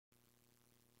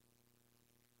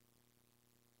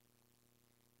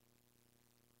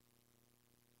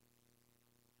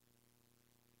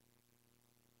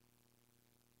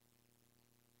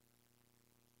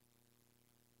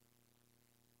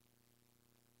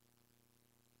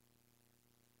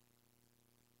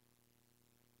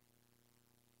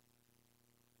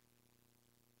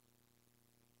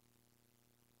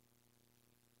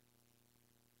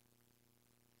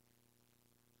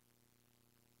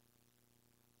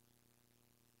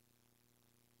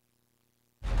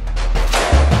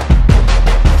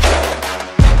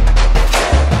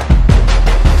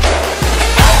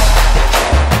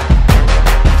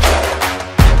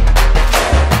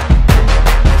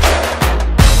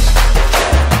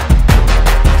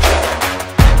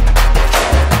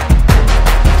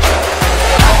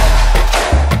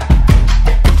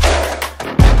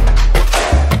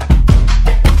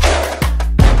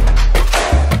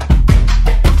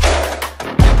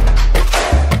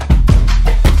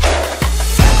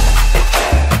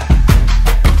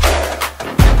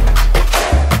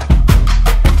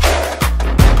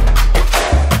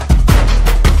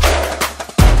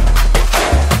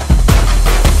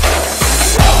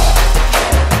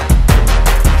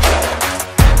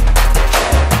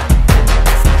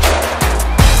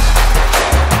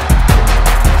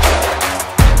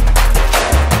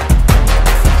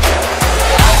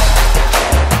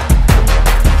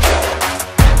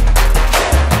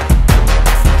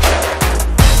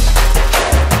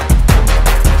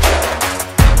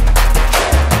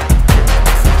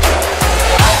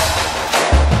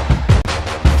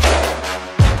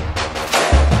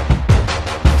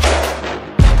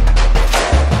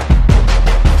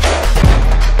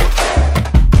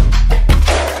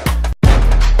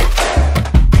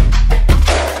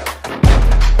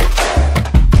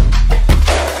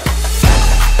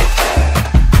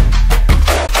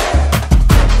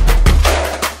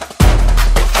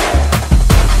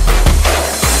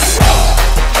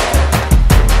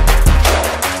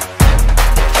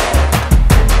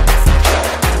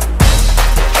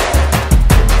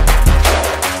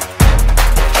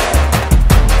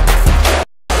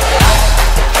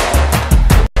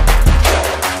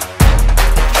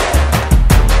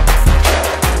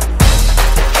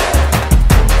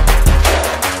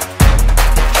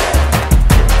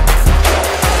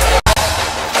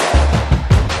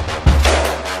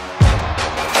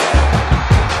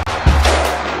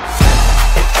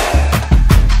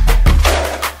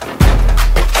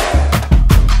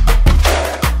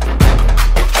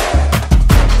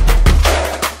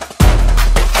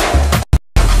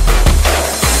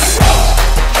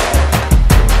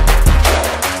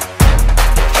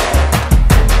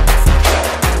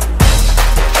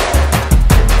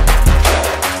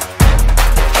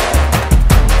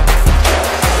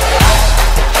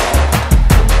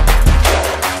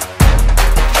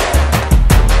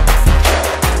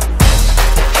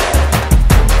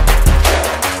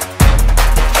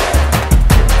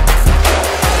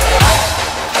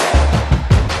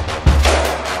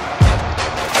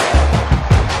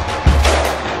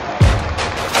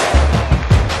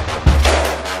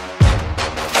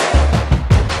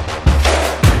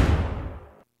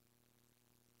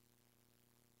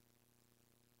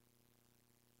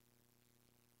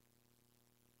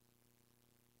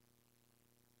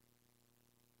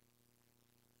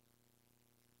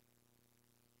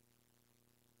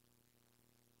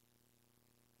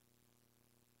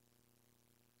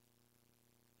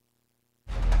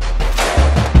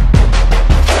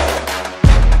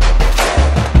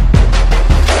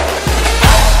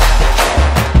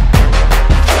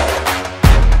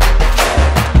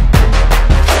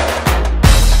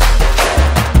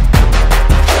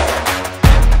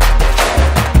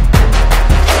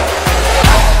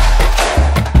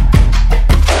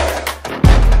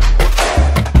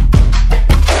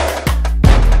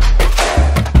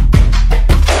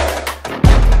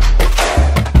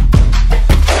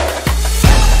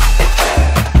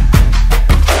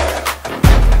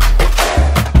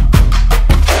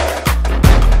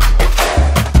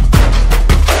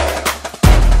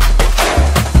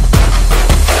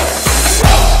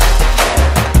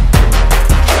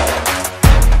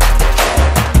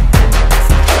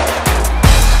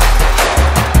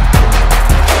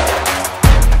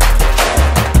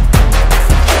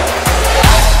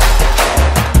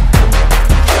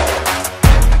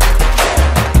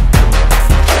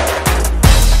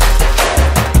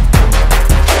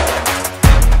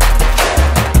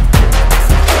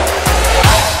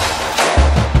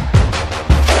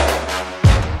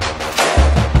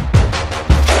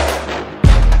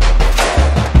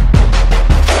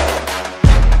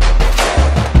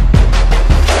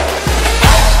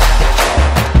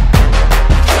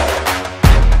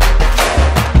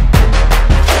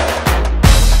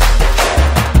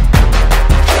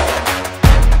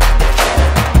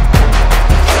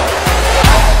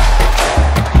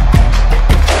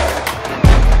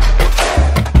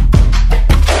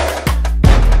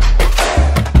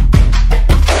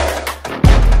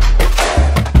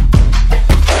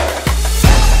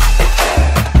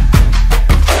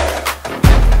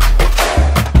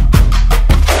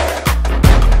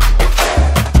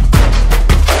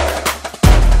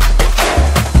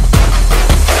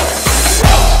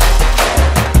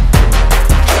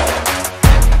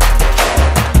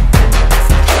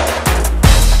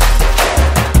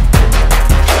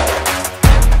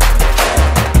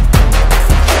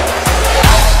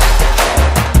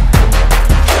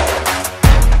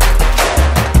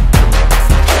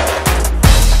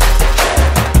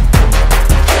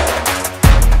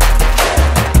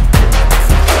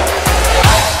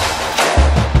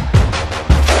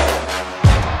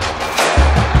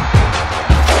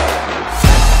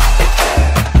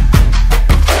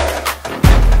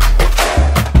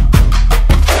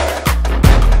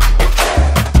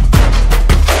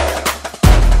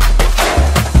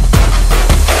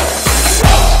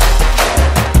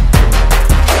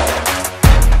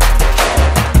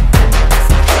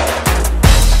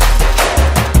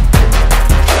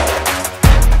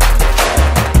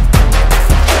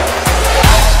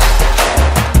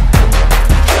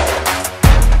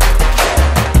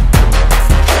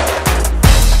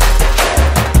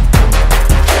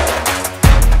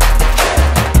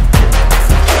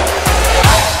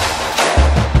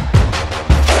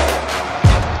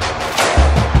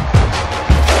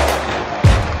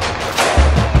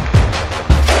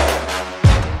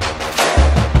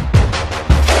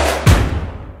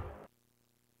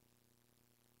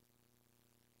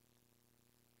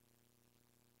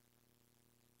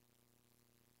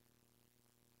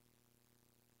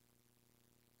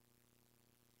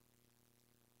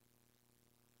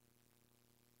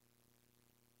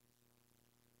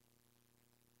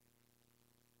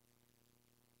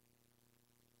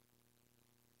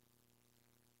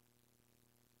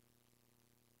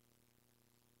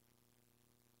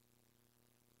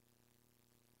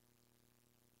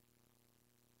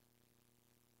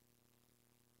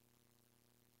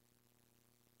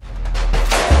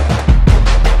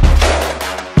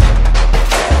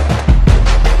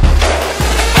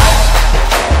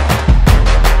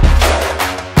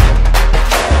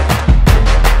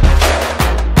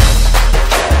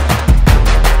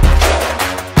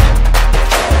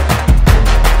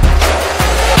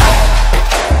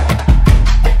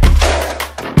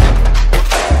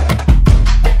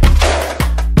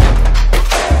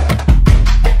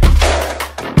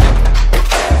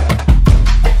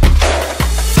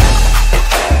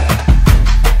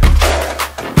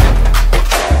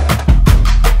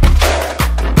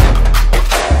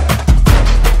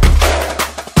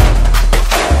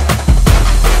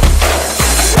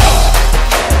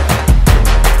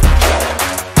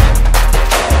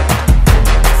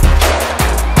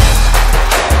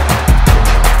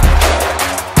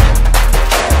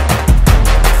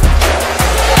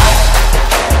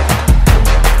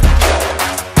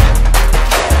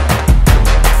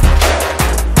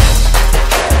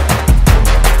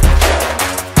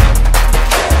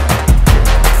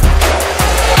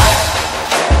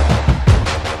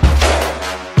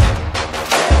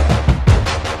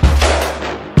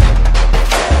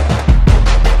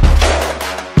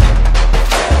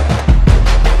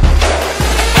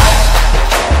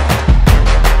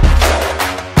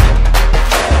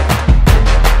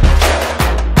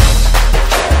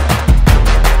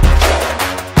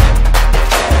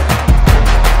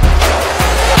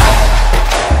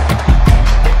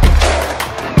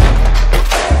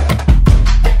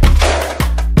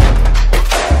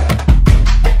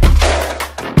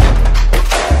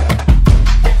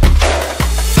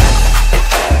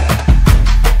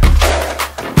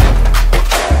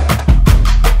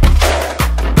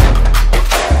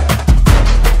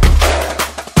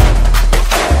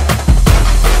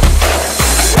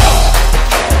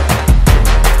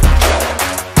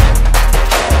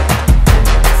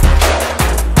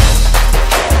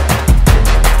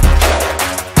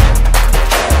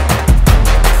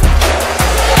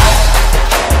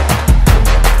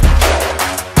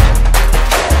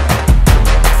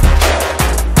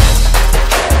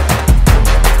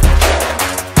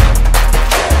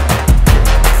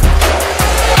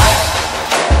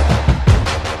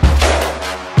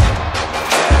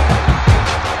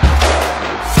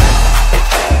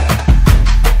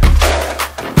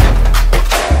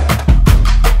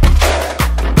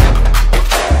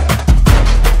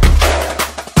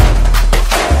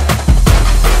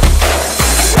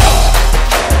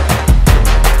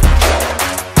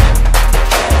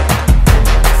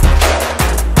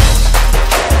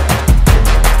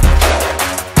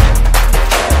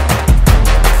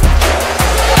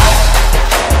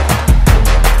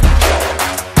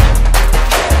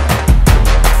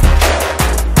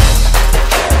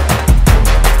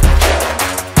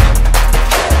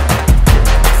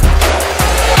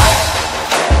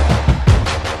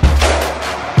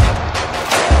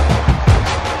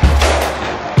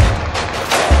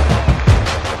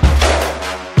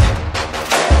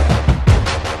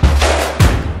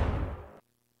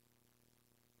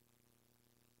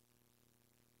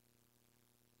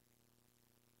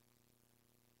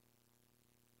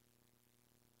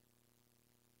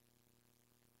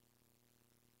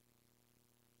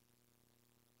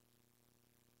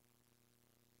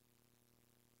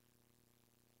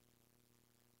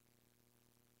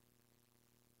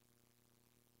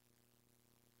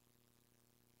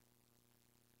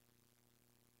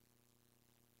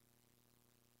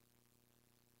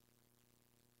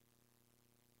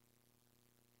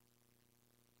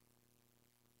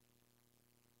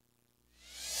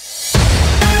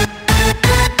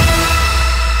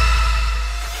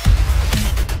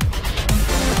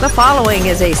The following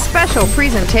is a special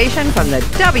presentation from the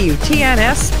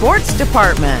WTNS Sports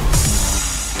Department.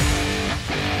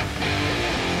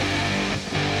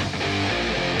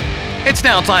 It's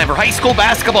now time for high school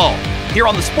basketball here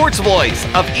on the sports voice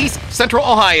of East Central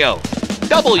Ohio,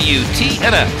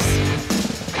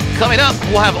 WTNS. Coming up,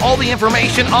 we'll have all the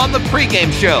information on the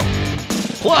pregame show.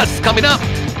 Plus, coming up,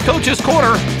 Coach's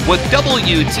Corner with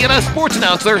WTNS sports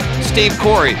announcer Steve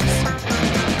Corries.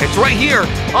 It's right here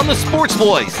on the sports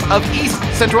voice of East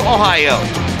Central Ohio,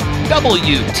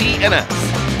 WTNS.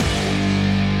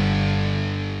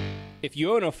 If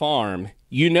you own a farm,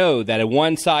 you know that a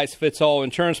one-size-fits-all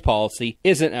insurance policy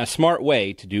isn't a smart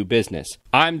way to do business.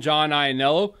 I'm John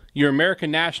Iannello, your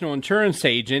American National Insurance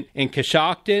agent in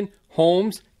Coshocton,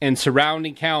 Holmes, and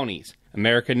surrounding counties.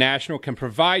 American National can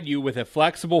provide you with a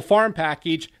flexible farm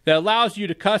package that allows you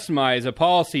to customize a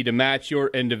policy to match your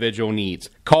individual needs.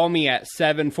 Call me at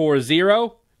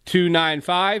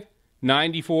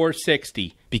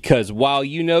 740-295-9460 because while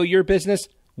you know your business,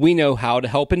 we know how to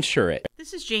help insure it.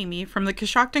 This is Jamie from the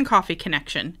Coshocton Coffee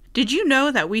Connection. Did you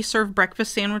know that we serve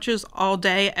breakfast sandwiches all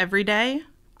day, every day?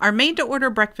 Our made-to-order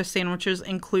breakfast sandwiches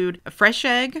include a fresh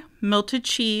egg, melted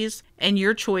cheese, and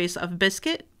your choice of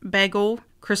biscuit, bagel,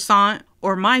 croissant,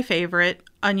 or my favorite,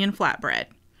 onion flatbread.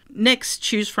 Next,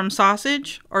 choose from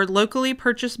sausage or locally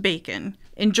purchased bacon.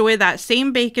 Enjoy that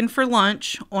same bacon for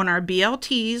lunch on our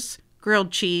BLTs, grilled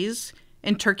cheese,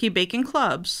 and turkey bacon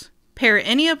clubs. Pair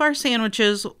any of our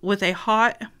sandwiches with a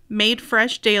hot, made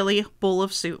fresh daily bowl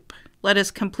of soup. Let us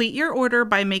complete your order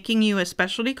by making you a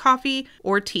specialty coffee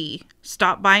or tea.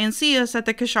 Stop by and see us at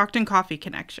the Coshocton Coffee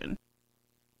Connection.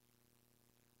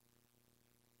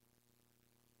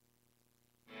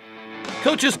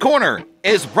 Coach's Corner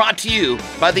is brought to you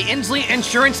by the Inslee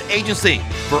Insurance Agency.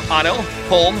 For auto,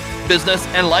 home, business,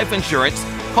 and life insurance,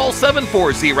 call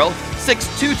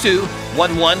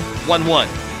 740-622-1111.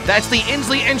 That's the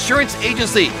Inslee Insurance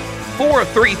Agency,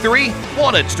 433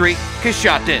 Walnut Street,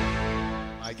 Coshocton.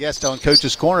 My guest on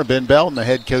Coach's Corner, Ben Belton, the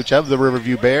head coach of the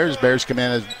Riverview Bears. Bears come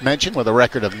in, as mentioned, with a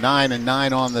record of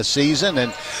 9-9 on the season.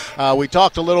 And we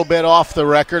talked a little bit off the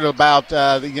record about,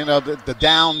 the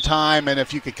downtime. And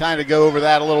if you could kind of go over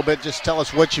that a little bit, just tell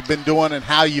us what you've been doing and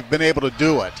how you've been able to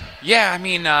do it. Yeah, I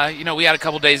mean, we had a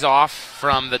couple days off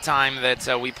from the time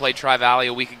that we played Tri-Valley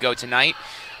a week ago tonight.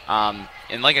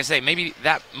 And like I say, maybe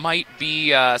that might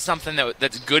be something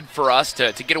that's good for us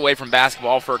to get away from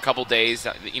basketball for a couple days.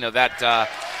 That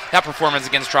performance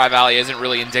against Tri-Valley isn't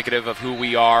really indicative of who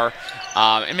we are.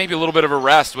 And maybe a little bit of a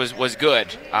rest was good.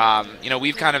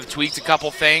 We've kind of tweaked a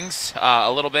couple things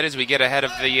a little bit as we get ahead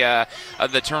of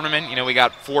the tournament. We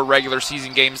got 4 regular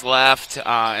season games left,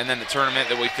 and then the tournament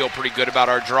that we feel pretty good about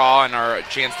our draw and our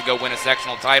chance to go win a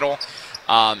sectional title.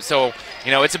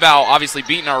 It's about obviously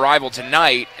beating our rival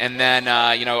tonight and then,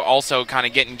 also kind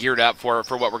of getting geared up for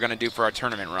what we're going to do for our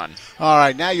tournament run. All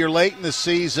right, now you're late in the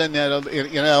season.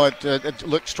 It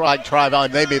looks like Tri-Valley,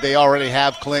 maybe they already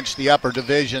have clinched the upper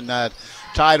division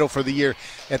title for the year.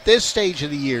 At this stage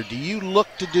of the year, do you look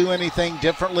to do anything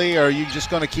differently, or are you just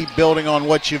going to keep building on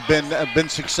what you've been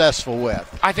successful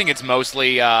with? I think it's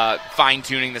mostly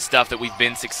fine-tuning the stuff that we've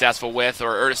been successful with,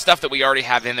 or stuff that we already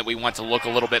have in that we want to look a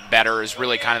little bit better is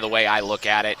really kind of the way I look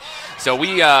at it. So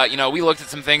we looked at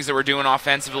some things that we're doing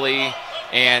offensively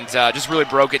and just really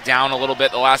broke it down a little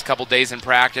bit the last couple days in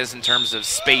practice in terms of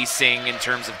spacing, in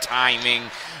terms of timing.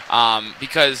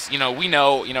 Because, we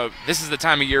know, this is the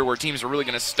time of year where teams are really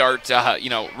going to start,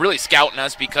 really scouting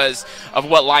us because of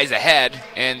what lies ahead.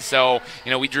 And so,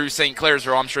 we drew St.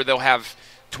 Clairsville. I'm sure they'll have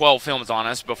 12 films on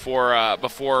us before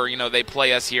they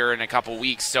play us here in a couple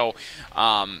weeks. So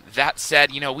that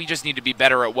said, we just need to be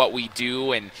better at what we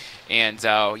do, and we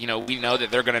know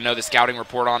that they're going to know the scouting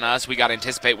report on us. We got to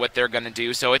anticipate what they're going to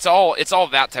do. So it's all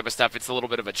that type of stuff. It's a little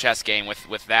bit of a chess game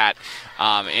with that,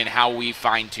 and how we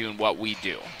fine tune what we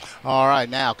do. All right,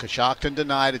 now Coshocton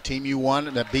tonight, a team you won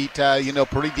and beat,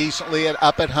 pretty decently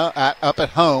up at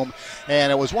home,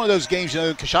 and it was one of those games.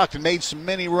 Coshocton made some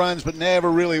many runs, but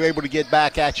never really able to get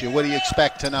back at you. What do you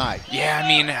expect tonight? Yeah, I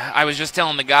mean, I was just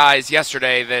telling the guys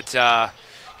yesterday that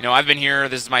I've been here.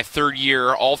 This is my 3rd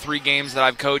year. All 3 games that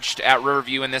I've coached at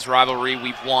Riverview in this rivalry,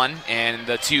 we've won, and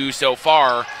the 2 so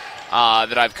far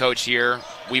that I've coached here,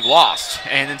 we've lost,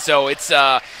 and so it's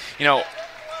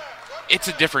it's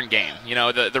a different game.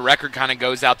 The record kind of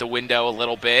goes out the window a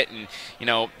little bit, and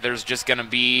there's just going to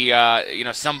be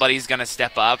somebody's going to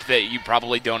step up that you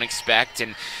probably don't expect,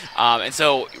 and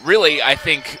so really I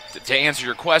think to answer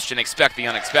your question, expect the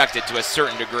unexpected to a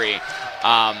certain degree.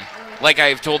 like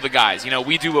I've told the guys,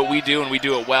 we do what we do and we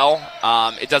do it well.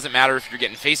 It doesn't matter if you're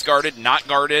getting face guarded, not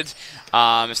guarded.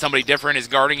 If somebody different is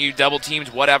guarding you, double teamed,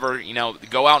 whatever,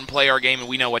 go out and play our game, and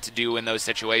we know what to do in those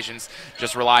situations.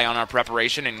 Just rely on our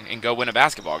preparation and go win a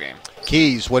basketball game.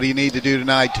 Keys, what do you need to do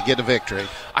tonight to get a victory?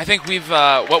 I think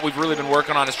what we've really been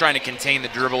working on is trying to contain the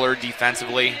dribbler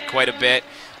defensively quite a bit.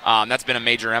 That's been a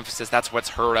major emphasis. That's what's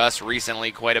hurt us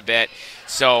recently quite a bit.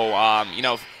 So,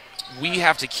 we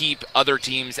have to keep other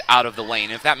teams out of the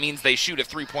lane. If that means they shoot a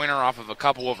three-pointer off of a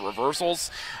couple of reversals,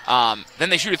 then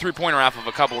they shoot a three-pointer off of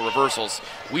a couple of reversals.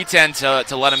 We tend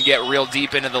to let them get real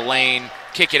deep into the lane,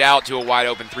 kick it out to a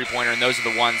wide-open three-pointer, and those are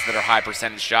the ones that are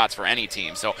high-percentage shots for any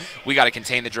team. So we got to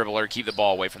contain the dribbler, keep the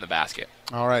ball away from the basket.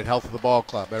 All right, health of the ball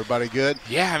club. Everybody good?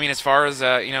 Yeah, as far as,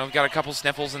 we've got a couple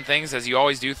sniffles and things, as you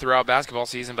always do throughout basketball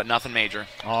season, but nothing major.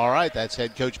 All right, that's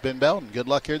head coach Ben Belton. Good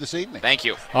luck here this evening. Thank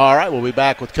you. All right, we'll be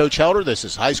back with Coach Helder. This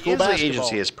is high school basketball. The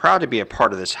Agency is proud to be a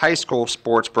part of this high school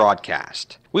sports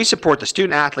broadcast. We support the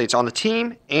student athletes on the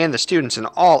team and the students in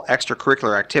all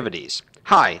extracurricular activities.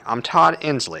 Hi, I'm Todd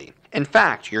Inslee. In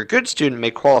fact, your good student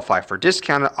may qualify for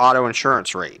discounted auto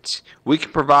insurance rates. We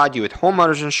can provide you with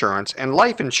homeowners insurance and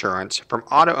life insurance from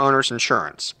Auto Owners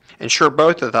Insurance. Insure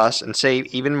both with us and save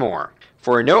even more.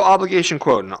 For a no-obligation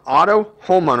quote on auto,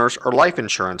 homeowners, or life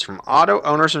insurance from Auto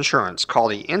Owners Insurance, call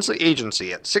the Inslee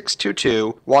Agency at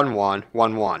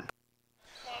 622-1111.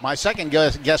 My second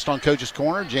guest on Coach's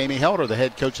Corner, Jamie Helder, the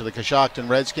head coach of the Coshocton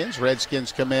Redskins.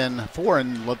 Redskins come in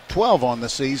 4-12 on the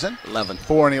season.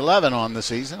 4-11 on the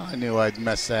season. I knew I'd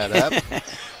mess that up.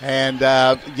 And,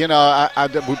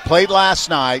 we played last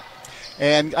night,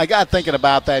 and I got thinking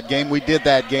about that game. We did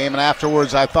that game, and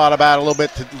afterwards I thought about it a little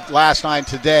bit last night and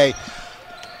today.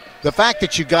 The fact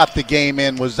that you got the game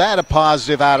in, was that a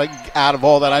positive out of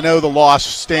all that? I know the loss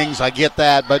stings, I get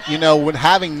that, but, when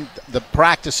having the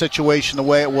practice situation the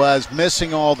way it was,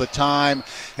 missing all the time,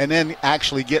 and then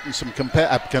actually getting some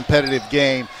competitive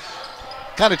game,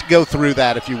 kind of go through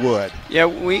that if you would. Yeah,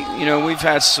 we've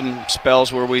had some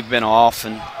spells where we've been off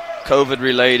and COVID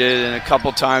related, and a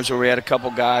couple times where we had a couple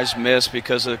guys miss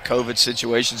because of COVID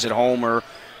situations at home or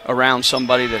around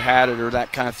somebody that had it or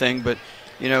that kind of thing, but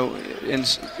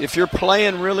if you're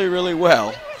playing really, really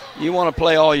well, you want to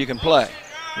play all you can play.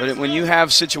 But when you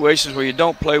have situations where you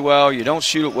don't play well, you don't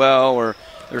shoot it well, or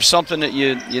there's something that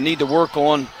you need to work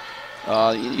on,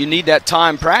 you need that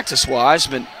time practice-wise.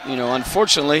 But,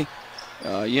 unfortunately,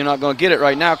 you're not going to get it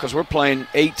right now because we're playing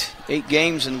eight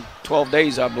games in 12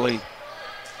 days, I believe.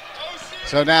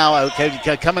 So now,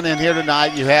 coming in here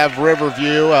tonight, you have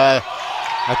Riverview,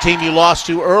 a team you lost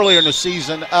to earlier in the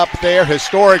season up there.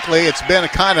 Historically, it's been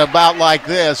kind of about like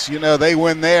this. They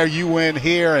win there, you win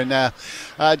here, and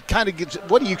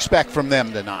what do you expect from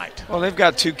them tonight? Well, they've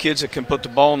got two kids that can put the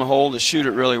ball in the hole to shoot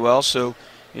it really well, so,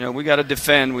 we got to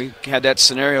defend. We had that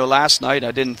scenario last night. I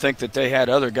didn't think that they had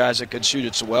other guys that could shoot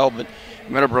it so well, but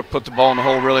Meadowbrook put the ball in the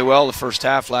hole really well the first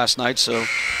half last night, so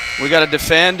we got to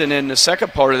defend. And then the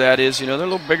second part of that is, they're a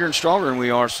little bigger and stronger than we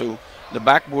are, so the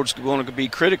backboard's going to be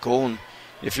critical, and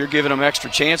if you're giving them extra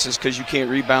chances because you can't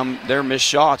rebound their missed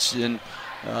shots, then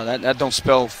that don't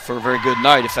spell for a very good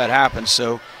night if that happens.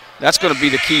 So that's going to be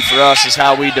the key for us, is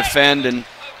how we defend and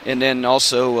then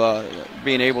also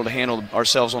being able to handle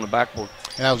ourselves on the backboard.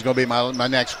 And that was going to be my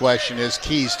next question is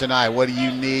keys tonight. What do you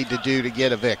need to do to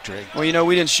get a victory? Well,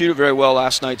 we didn't shoot it very well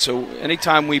last night, so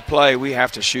anytime we play, we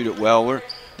have to shoot it well.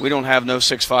 We don't have no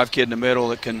 6'5" kid in the middle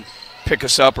that can – pick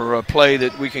us up, or a play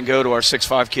that we can go to our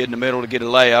 6'5" kid in the middle to get a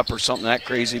layup or something that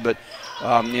crazy. But,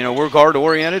 we're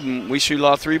guard-oriented, and we shoot a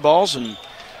lot of three balls, and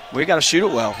we got to shoot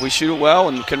it well. We shoot it well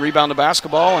and can rebound the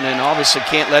basketball, and then obviously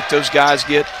can't let those guys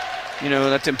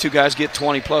let them two guys get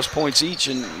 20-plus points each,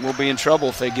 and we'll be in trouble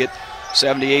if they get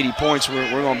 70, 80 points. We're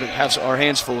going to have our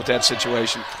hands full with that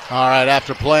situation. All right,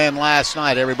 after playing last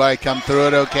night, everybody come through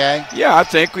it okay? Yeah, I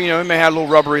think, we may have little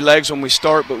rubbery legs when we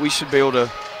start, but we should be able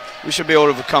to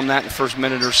overcome that in the first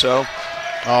minute or so.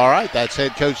 All right, that's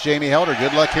head coach Jamie Helder.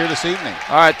 Good luck here this evening.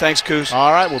 All right, thanks, Coos.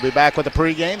 All right, we'll be back with the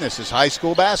pregame. This is high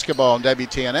school basketball on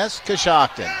WTNS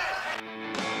Coshocton.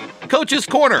 Coach's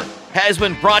Corner has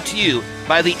been brought to you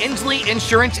by the Inslee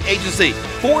Insurance Agency,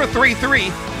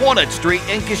 433 Walnut Street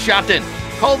in Coshocton.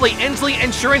 Call the Inslee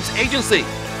Insurance Agency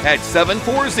at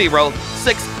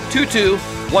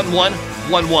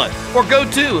 740-622-1111 or go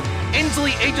to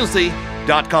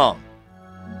insleeagency.com.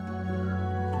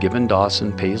 Given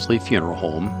Dawson Paisley Funeral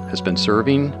Home has been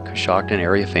serving Coshocton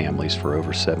area families for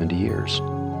over 70 years.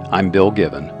 I'm Bill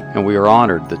Given, and we are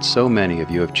honored that so many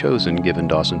of you have chosen Given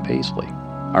Dawson Paisley.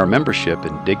 Our membership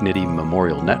in Dignity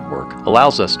Memorial Network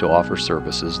allows us to offer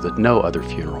services that no other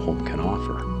funeral home can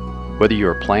offer. Whether you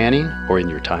are planning or in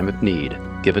your time of need,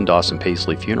 Given Dawson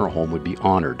Paisley Funeral Home would be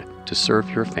honored to serve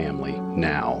your family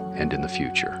now and in the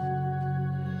future.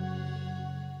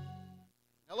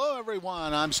 Hello,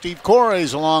 everyone. I'm Steve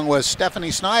Corries along with Stephanie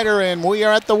Snyder, and we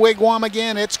are at the Wigwam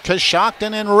again. It's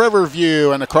Coshocton and Riverview,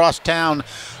 an across-town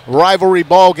rivalry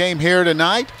ball game here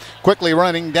tonight. Quickly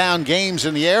running down games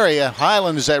in the area.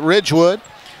 Highlands at Ridgewood,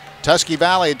 Tusky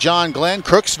Valley at John Glenn,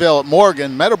 Crooksville at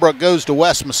Morgan, Meadowbrook goes to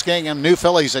West Muskingum, New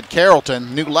Phillies at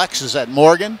Carrollton, New Lex is at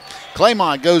Morgan,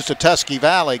 Claymont goes to Tusky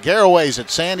Valley, Garraway's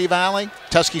at Sandy Valley,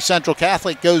 Tusky Central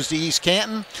Catholic goes to East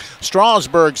Canton,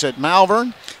 Strasburg's at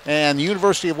Malvern, and the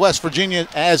University of West Virginia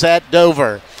as at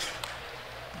Dover.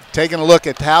 Taking a look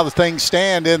at how the things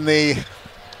stand in the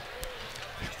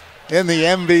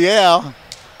MVL.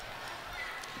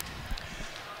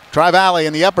 Tri-Valley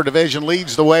in the upper division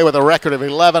leads the way with a record of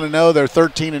 11-0. They're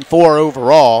 13-4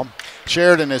 overall.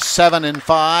 Sheridan is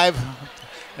 7-5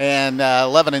 and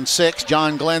 11-6.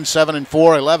 John Glenn 7-4,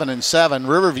 11-7.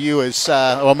 Riverview is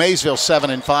Maysville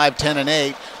 7-5,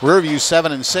 10-8. Riverview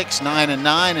 7-6,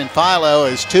 9-9, and Philo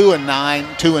is 2-9,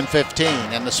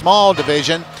 2-15. In the small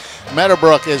division,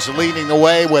 Meadowbrook is leading the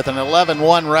way with an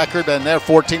 11-1 record, and they're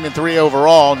 14-3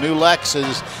 overall. New Lex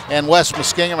and West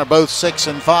Muskingum are both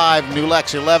 6-5. New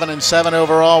Lex 11-7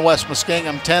 overall. West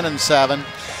Muskingum 10-7.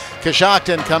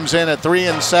 Coshocton comes in at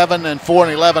 3-7 and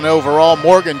 4-11 overall.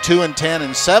 Morgan 2-10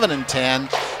 and 7-10,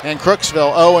 and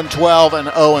Crooksville 0-12 and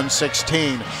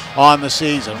 0-16 on the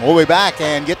season. We'll be back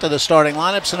and get to the starting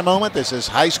lineups in a moment. This is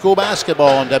high school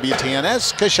basketball on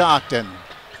WTNS Coshocton.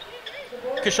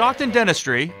 Coshocton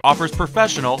Dentistry offers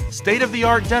professional,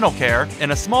 state-of-the-art dental care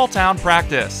in a small-town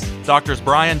practice. Doctors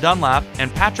Brian Dunlap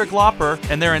and Patrick Lopper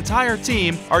and their entire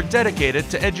team are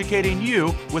dedicated to educating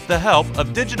you with the help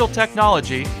of digital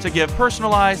technology to give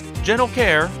personalized, gentle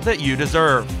care that you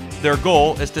deserve. Their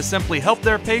goal is to simply help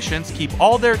their patients keep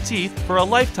all their teeth for a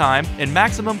lifetime in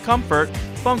maximum comfort,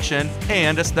 function,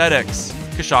 and aesthetics.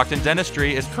 Coshocton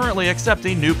Dentistry is currently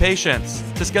accepting new patients.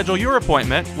 To schedule your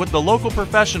appointment with the local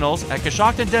professionals at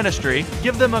Coshocton Dentistry,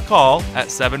 give them a call at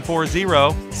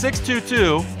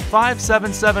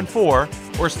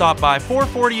 740-622-5774 or stop by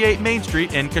 448 Main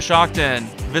Street in Coshocton.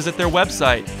 Visit their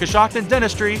website,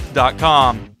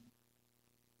 CoshoctonDentistry.com.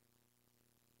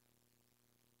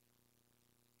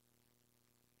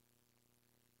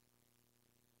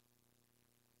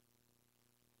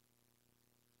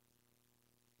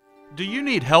 Do you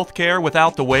need health care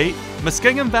without the wait?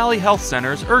 Muskingum Valley Health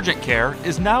Center's Urgent Care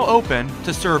is now open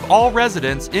to serve all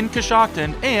residents in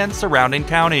Coshocton and surrounding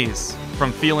counties.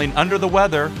 From feeling under the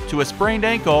weather to a sprained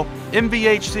ankle,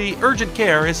 MVHC Urgent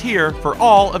Care is here for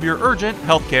all of your urgent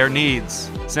health care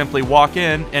needs. Simply walk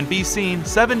in and be seen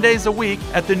 7 days a week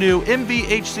at the new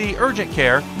MVHC Urgent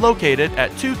Care located at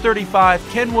 235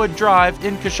 Kenwood Drive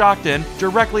in Coshocton,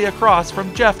 directly across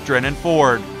from Jeff Drennan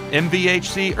Ford.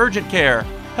 MVHC Urgent Care.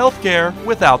 Healthcare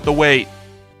without the wait.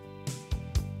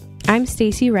 I'm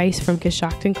Stacy Rice from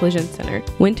Coshocton Collision Center.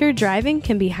 Winter driving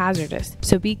can be hazardous,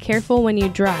 so be careful when you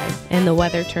drive and the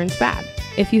weather turns bad.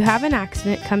 If you have an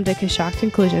accident, come to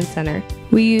Coshocton Collision Center.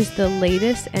 We use the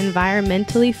latest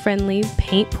environmentally friendly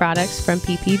paint products from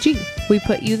PPG. We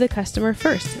put you, the customer,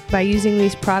 first by using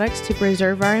these products to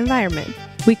preserve our environment.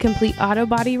 We complete auto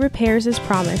body repairs as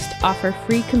promised, offer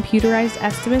free computerized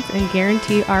estimates, and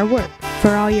guarantee our work.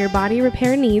 For all your body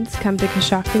repair needs, come to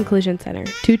Coshocton Collision Center,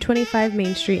 225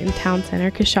 Main Street in Town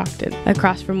Center, Coshocton,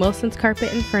 across from Wilson's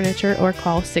Carpet and Furniture, or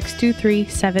call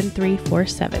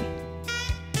 623-7347.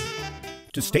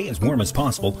 To stay as warm as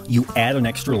possible, you add an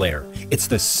extra layer. It's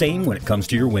the same when it comes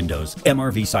to your windows.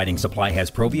 MRV Siding Supply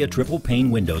has Provia triple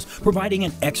pane windows, providing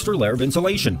an extra layer of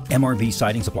insulation. MRV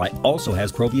Siding Supply also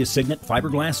has Provia Signet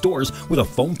fiberglass doors with a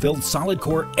foam-filled solid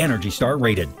core Energy Star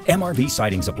rated. MRV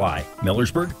Siding Supply,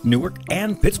 Millersburg, Newark,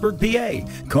 and Pittsburgh, PA.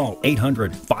 Call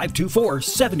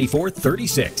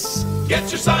 800-524-7436. Get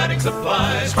your siding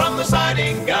supplies from the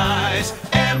siding guys.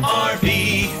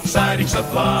 MRV Siding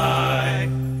Supply.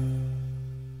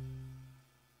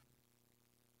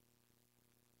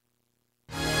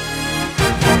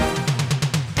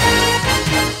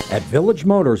 At Village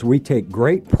Motors, we take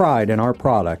great pride in our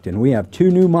product, and we have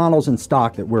 2 new models in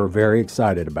stock that we're very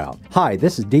excited about. Hi,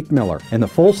 this is Deke Miller, and the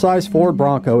full-size Ford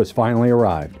Bronco has finally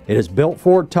arrived. It is built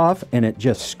Ford tough, and it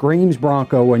just screams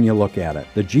Bronco when you look at it.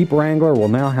 The Jeep Wrangler will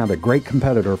now have a great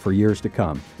competitor for years to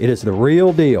come. It is the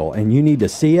real deal, and you need to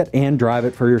see it and drive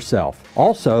it for yourself.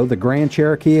 Also, the Grand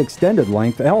Cherokee Extended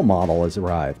Length L model has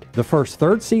arrived. The first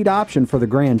third-seat option for the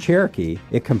Grand Cherokee,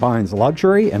 it combines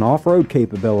luxury and off-road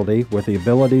capability with the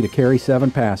ability to carry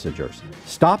 7 passengers.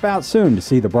 Stop out soon to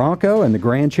see the Bronco and the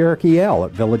Grand Cherokee L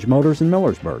at Village Motors in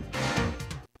Millersburg.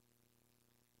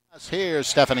 Here's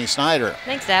Stephanie Snyder.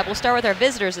 Thanks, Dad. We'll start with our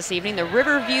visitors this evening. The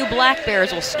Riverview Black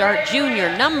Bears will start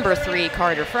junior number 3,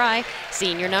 Carter Fry,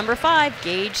 senior number 5,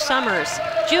 Gage Summers,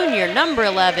 junior number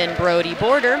 11, Brody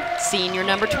Border, senior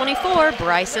number 24,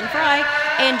 Bryson Fry,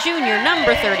 and junior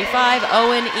number 35,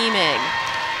 Owen Emig.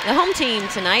 The home team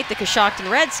tonight, the Coshocton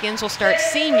Redskins, will start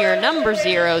senior number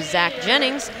 0, Zach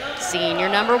Jennings, senior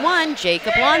number 1,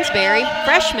 Jacob Lonsberry,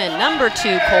 freshman number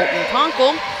 2, Colton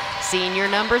Conkle, senior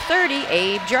number 30,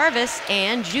 Abe Jarvis,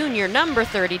 and junior number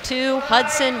 32,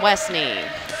 Hudson Westney.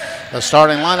 The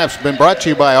starting lineup's been brought to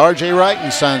you by R.J.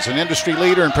 Wright & Sons, an industry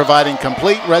leader in providing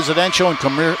complete residential and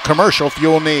commercial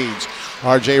fuel needs.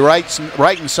 R.J. Wright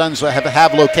 & Sons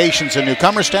have locations in New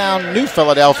Comerstown, New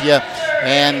Philadelphia,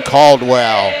 and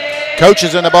Caldwell.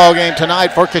 Coaches in the ballgame tonight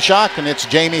for Coshocton, it's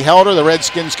Jamie Helder. The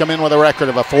Redskins come in with a record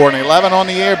of a 4-11 on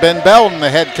the year. Ben Belton, the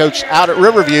head coach out at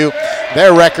Riverview,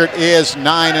 their record is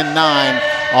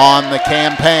 9-9 on the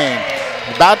campaign.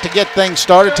 About to get things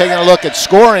started, taking a look at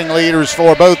scoring leaders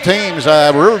for both teams.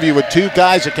 Riverview with 2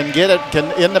 guys that can get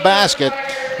it in the basket.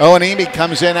 Owen Emig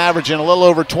comes in averaging a little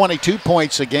over 22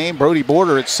 points a game. Brody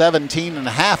Border at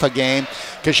 17.5 a game.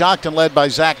 Coshocton led by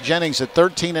Zach Jennings at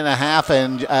 13.5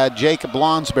 and Jacob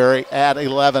Lonsberry at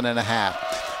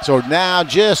 11.5. So now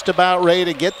just about ready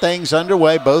to get things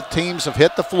underway. Both teams have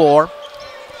hit the floor.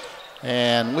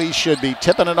 And we should be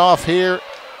tipping it off here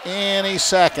any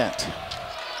second.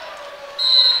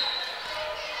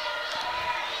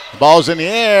 The ball's in the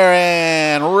air,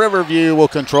 and Riverview will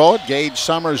control it. Gage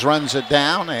Summers runs it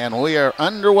down, and we are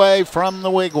underway from the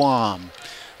Wigwam.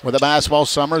 With the basketball,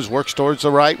 Summers works towards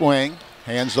the right wing,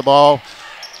 hands the ball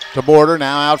to Border,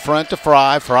 now out front to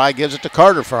Fry. Fry gives it to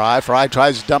Carter Fry. Fry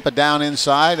tries to dump it down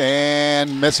inside,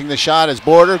 and missing the shot is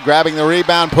Border, grabbing the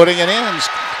rebound, putting it in.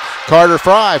 Carter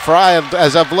Fry. Fry,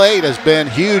 as of late, has been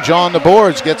huge on the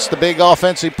boards, gets the big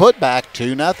offensive putback,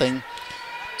 2-0.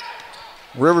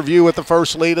 Riverview with the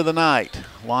first lead of the night.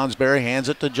 Lonsberry hands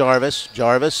it to Jarvis.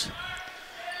 Jarvis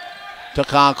to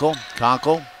Conkle.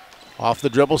 Conkle off the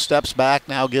dribble, steps back,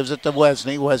 now gives it to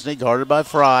Wesney. Wesney guarded by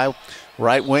Fry.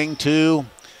 Right wing to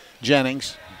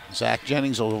Jennings. Zach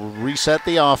Jennings will reset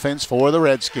the offense for the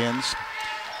Redskins.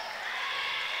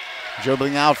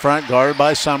 Dribbling out front, guarded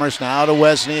by Summers. Now to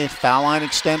Wesney. Foul line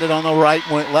extended on the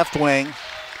left wing.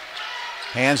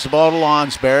 Hands the ball to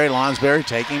Lonsberry. Lonsberry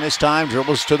taking his time,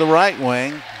 dribbles to the right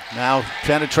wing. Now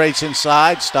penetrates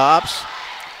inside, stops,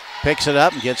 picks it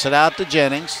up and gets it out to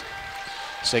Jennings.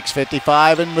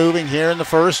 6:55 and moving here in the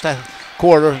first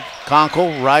quarter.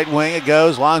 Conkle, right wing it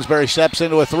goes. Lonsberry steps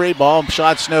into a 3-ball.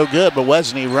 Shot's no good, but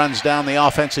Wesney runs down the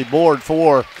offensive board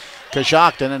for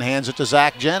Coshocton and hands it to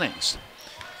Zach Jennings.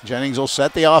 Jennings will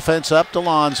set the offense up to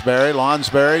Lonsberry.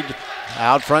 Lonsberry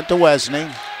out front to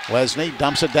Wesney. Wesney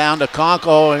dumps it down to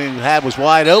Conkle, and he was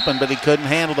wide open, but he couldn't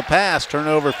handle the pass.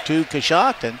 Turnover to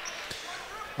Coshocton,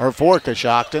 or for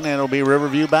Coshocton, and it'll be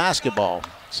Riverview basketball.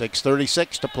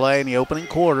 6:36 to play in the opening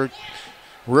quarter.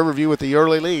 Riverview with the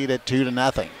early lead at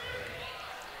 2-0.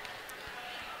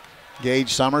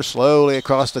 Gage Summers slowly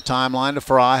across the timeline to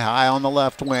Fry, high on the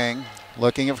left wing,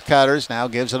 looking for cutters. Now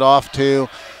gives it off to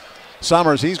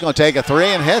Summers. He's going to take a 3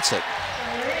 and hits it.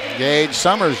 Gage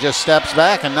Summers just steps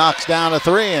back and knocks down a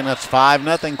 3, and it's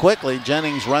 5-0 quickly.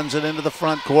 Jennings runs it into the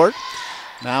front court.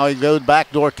 Now he goes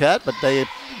backdoor cut, but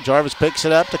Jarvis picks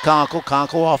it up to Conkle.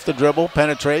 Conkle off the dribble,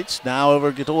 penetrates. Now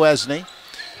over to Wesney.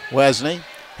 Wesney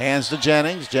hands to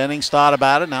Jennings. Jennings thought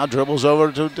about it. Now dribbles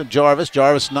over to Jarvis.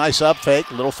 Jarvis, nice up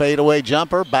fake, little fadeaway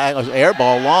jumper. Back, air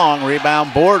ball long,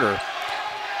 rebound Border.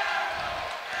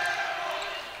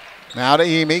 Now to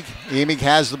Emig. Emig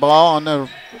has the ball on the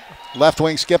left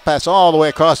wing, skip pass all the way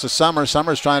across to Summers.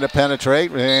 Summers trying to penetrate,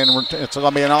 and it's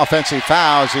going to be an offensive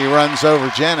foul as he runs over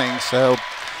Jennings. So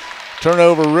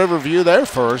turnover Riverview there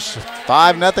first.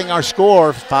 5-0 our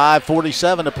score,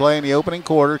 5:47 to play in the opening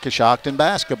quarter, Coshocton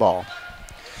basketball.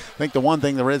 I think the one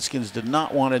thing the Redskins did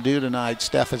not want to do tonight,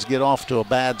 Steph, is get off to a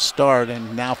bad start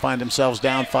and now find themselves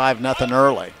down 5-0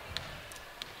 early.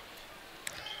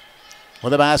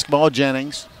 With the basketball,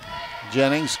 Jennings.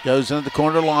 Jennings goes into the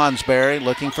corner to Lonsberry,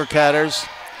 looking for cutters.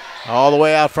 All the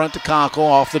way out front to Conkle,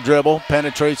 off the dribble,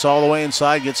 penetrates all the way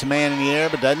inside, gets a man in the air,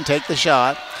 but doesn't take the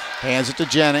shot. Hands it to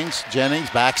Jennings. Jennings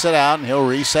backs it out, and he'll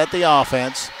reset the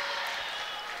offense.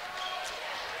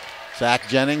 Zach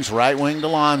Jennings, right wing to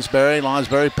Lonsberry.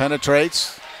 Lonsberry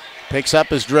penetrates, picks up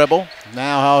his dribble.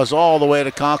 Now has all the way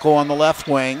to Conkle on the left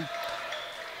wing.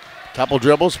 Couple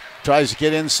dribbles, tries to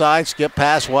get inside, skip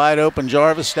pass, wide open.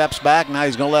 Jarvis steps back. Now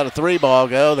he's going to let a 3-ball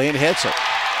go. Then he hits it.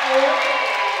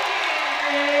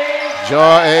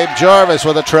 Abe Jarvis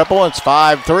with a triple. It's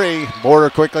 5-3. Border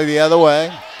quickly the other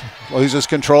way. loses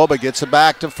control but gets it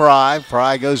back to Fry.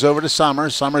 Fry goes over to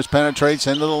Summers. Summers penetrates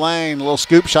into the lane. A little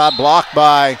scoop shot blocked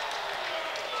by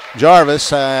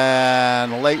Jarvis,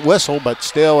 and a late whistle, but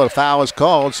still a foul is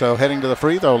called, so heading to the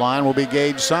free throw line will be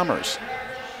Gage Summers.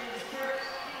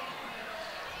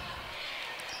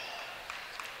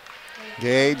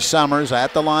 Gage Summers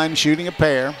at the line shooting a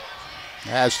pair.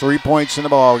 Has 3 points in the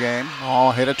ball game.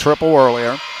 All hit a triple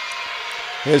earlier.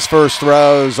 His first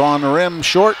throw is on the rim,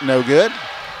 short, no good.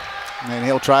 And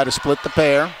he'll try to split the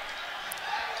pair.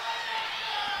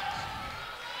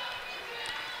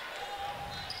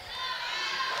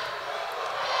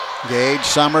 Gage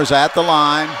Summers at the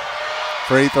line.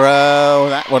 Free throw,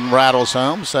 that one rattles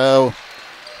home. So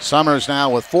Summers now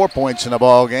with 4 points in the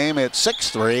ball game. It's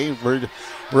 6-3.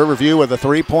 Riverview with a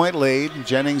 3-point lead.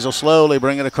 Jennings will slowly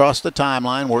bring it across the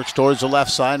timeline. Works towards the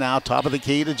left side now. Top of the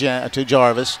key to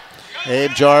Jarvis.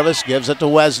 Abe Jarvis gives it to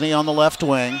Wesney on the left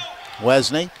wing.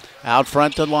 Wesney out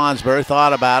front to Lonsberry.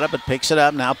 Thought about it, but picks it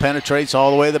up. Now penetrates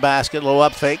all the way to the basket. Low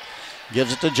up fake.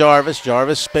 Gives it to Jarvis.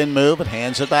 Jarvis spin move, but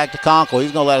hands it back to Conkle.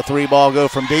 He's going to let a three ball go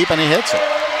from deep, and he hits it.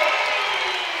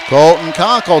 Colton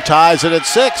Conkle ties it at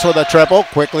 6 with a triple.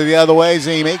 Quickly the other way,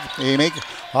 Emig. Emig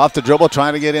off the dribble,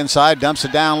 trying to get inside. Dumps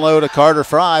it down low to Carter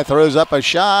Fry. Throws up a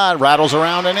shot. Rattles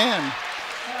around and in.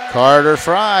 Carter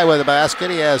Fry with a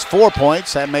basket. He has 4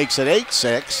 points. That makes it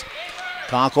 8-6.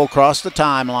 Conkle across the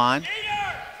timeline.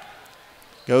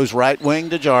 Goes right wing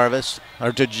to Jarvis,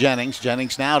 or to Jennings.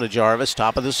 Jennings now to Jarvis,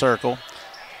 top of the circle.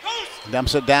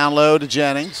 Dumps it down low to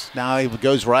Jennings. Now he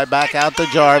goes right back out to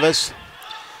Jarvis.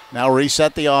 Now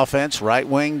reset the offense. Right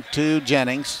wing to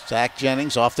Jennings. Zach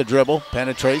Jennings off the dribble.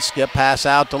 Penetrates. Skip pass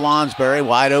out to Lonsberry.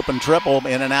 Wide open triple.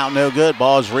 In and out, no good.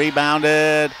 Ball's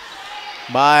rebounded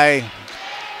by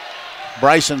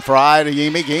Bryson Fry to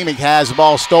Emig. Emig has the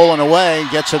ball stolen away.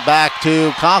 Gets it back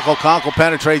to Conkle. Conkle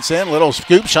penetrates in. Little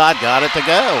scoop shot. Got it to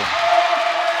go.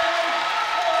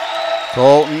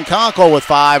 Colton Conkle with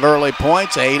 5 early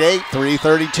points. 8-8.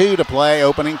 3:32 to play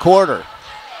opening quarter.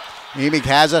 Emig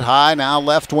has it high. Now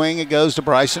left wing. It goes to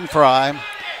Bryson Fry.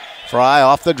 Fry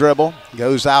off the dribble.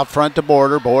 Goes out front to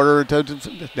Border. Border to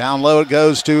down low. It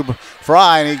goes to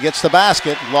Fry, and he gets the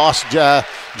basket. Lost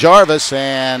Jarvis,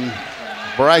 and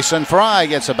Bryson Fry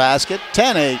gets a basket.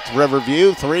 10-8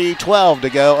 Riverview. 3:12 to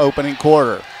go opening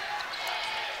quarter.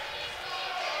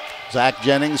 Zach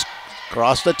Jennings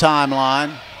across the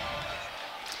timeline.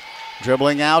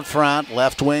 Dribbling out front.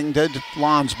 Left wing to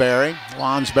Lonsberry.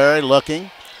 Lonsberry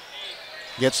looking.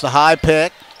 Gets the high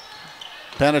pick.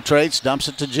 Penetrates, dumps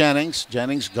it to Jennings.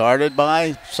 Jennings guarded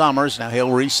by Summers. Now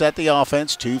he'll reset the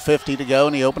offense. 2:50 to go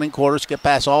in the opening quarter. Skip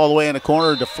pass all the way in the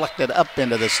corner, deflected up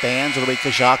into the stands. It'll be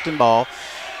Coshocton ball.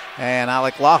 And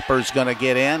Alec Lochber's going to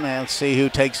get in and see who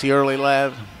takes the early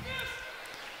lead.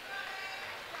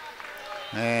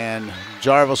 And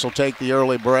Jarvis will take the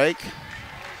early break.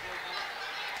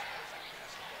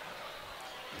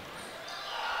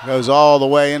 Goes all the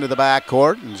way into the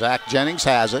backcourt, and Zach Jennings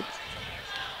has it.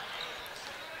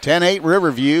 10-8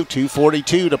 Riverview,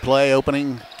 2:42 to play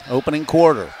opening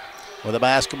quarter. With a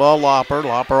basketball, Lopper.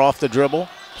 Lopper off the dribble.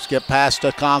 Skip past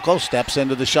to Conkle. Steps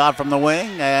into the shot from the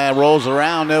wing. Rolls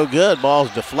around, no good.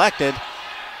 Ball's deflected.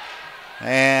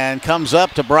 And comes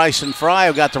up to Bryson Fry,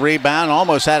 who got the rebound.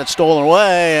 Almost had it stolen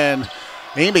away, and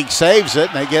Emig saves it,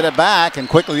 and they get it back. And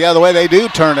quickly the other way, they do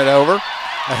turn it over.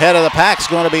 Ahead of the pack's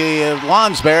going to be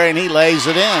Lonsberry, and he lays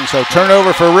it in. So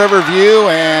turnover for Riverview,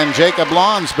 and Jacob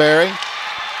Lonsberry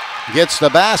gets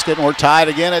the basket, and we're tied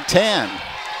again at 10.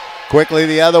 Quickly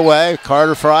the other way,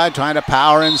 Carter Fry trying to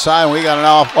power inside. We got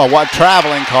a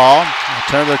traveling call.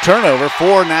 The turnover,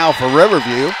 4 now for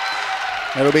Riverview.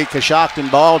 It'll be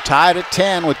Coshocton ball, tied at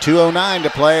 10 with 2:09 to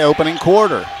play opening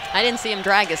quarter. I didn't see him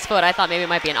drag his foot. I thought maybe it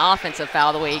might be an offensive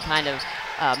foul the way he kind of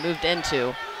moved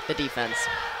into the defense.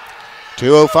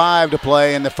 2:05 to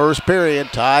play in the first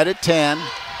period, tied at 10.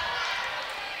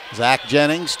 Zach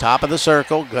Jennings, top of the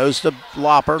circle, goes to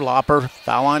Lopper. Lopper,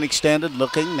 foul line extended,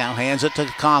 looking, now hands it to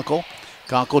Conkle.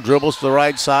 Conkle dribbles to the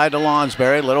right side to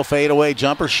Lonsberry. Little fadeaway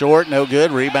jumper, short, no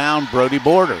good. Rebound, Brody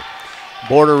Border.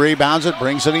 Border rebounds it,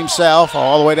 brings it himself,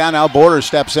 all the way down. Now Border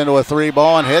steps into a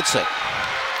 3-ball and hits it.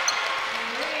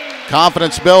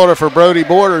 Confidence builder for Brody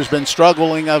Border has been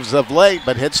struggling as of late,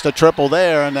 but hits the triple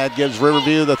there, and that gives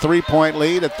Riverview the 3-point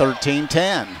lead at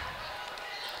 13-10.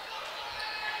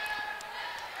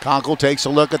 Conkle takes a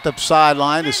look at the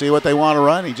sideline to see what they want to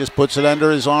run. He just puts it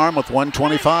under his arm with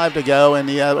 1:25 to go in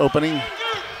the opening.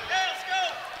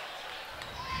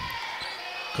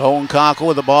 Colton Conkle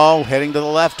with the ball, heading to the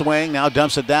left wing. Now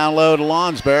dumps it down low to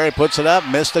Lonsberry, puts it up,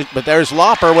 missed it, but there's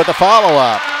Lopper with the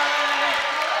follow-up.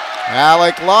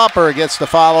 Alec Lopper gets the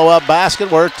follow-up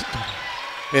basket. We're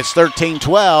It's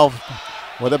 13-12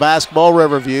 with the basketball,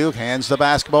 Riverview. Hands the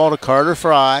basketball to Carter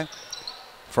Fry.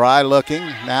 Fry looking,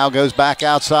 now goes back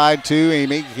outside to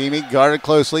Emig. Emig guarded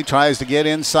closely, tries to get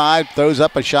inside, throws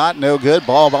up a shot, no good.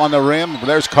 Ball on the rim.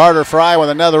 There's Carter Fry with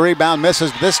another rebound,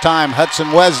 misses. This time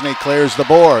Hudson Wesney clears the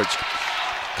boards.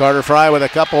 Carter Fry with a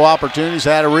couple opportunities,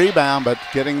 had a rebound, but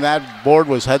getting that board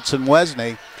was Hudson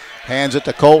Wesney. Hands it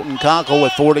to Colton Conkle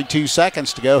with 42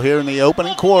 seconds to go here in the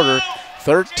opening quarter.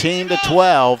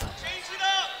 13-12.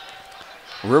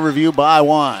 Riverview by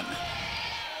 1.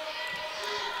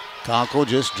 Conkle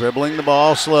just dribbling the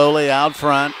ball slowly out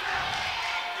front.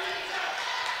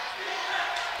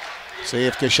 See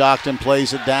if Coshocton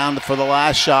plays it down for the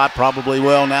last shot. Probably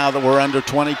will now that we're under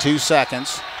 22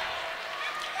 seconds.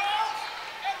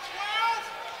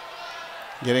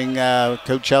 Getting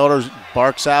Coach Elder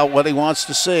barks out what he wants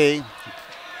to see.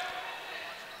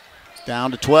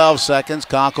 Down to 12 seconds.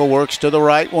 Conkle works to the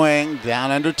right wing. Down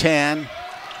under 10.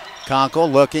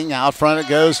 Conkle looking, out front it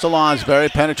goes to Lonsberry,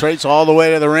 penetrates all the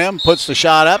way to the rim, puts the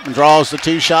shot up and draws the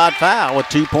 2-shot foul with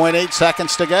 2.8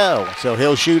 seconds to go. So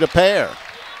he'll shoot a pair.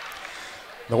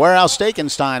 The Warehouse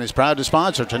Steakenstein is proud to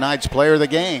sponsor tonight's Player of the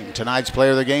Game. Tonight's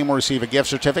Player of the Game will receive a gift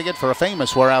certificate for a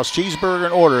famous Warehouse cheeseburger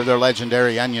and order their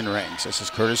legendary onion rings. This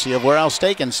is courtesy of Warehouse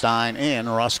Steakenstein in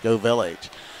Roscoe Village.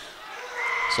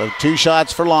 So 2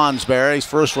 shots for Lonsberry. His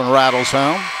first one rattles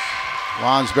home.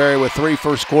 Lonsberry with 3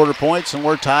 first quarter points, and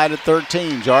we're tied at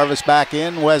 13. Jarvis back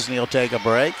in. Wesney will take a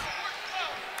break.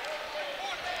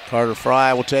 Carter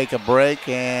Fry will take a break,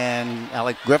 and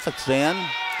Alec Griffith's in.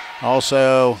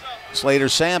 Also, Slater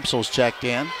Samsel's checked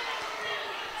in.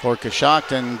 For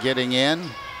Coshocton getting in,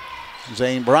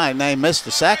 Zane Bryant. They missed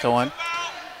the second one.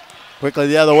 Quickly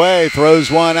the other way, throws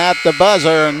one at the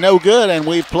buzzer, and no good, and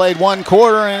we've played 1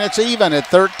 quarter, and it's even at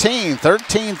 13.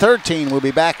 13-13. We'll be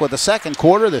back with the second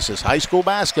quarter. This is high school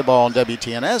basketball on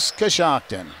WTNS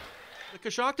Coshocton. The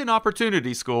Coshocton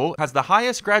Opportunity School has the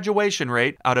highest graduation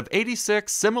rate out of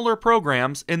 86 similar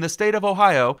programs in the state of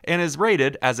Ohio and is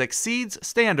rated as exceeds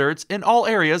standards in all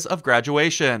areas of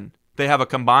graduation. They have a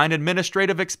combined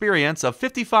administrative experience of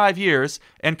 55 years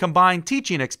and combined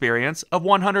teaching experience of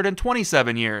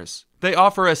 127 years. They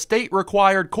offer a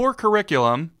state-required core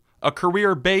curriculum, a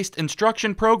career-based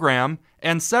instruction program,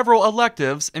 and several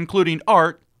electives including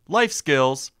art, life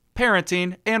skills,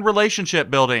 parenting, and relationship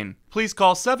building. Please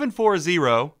call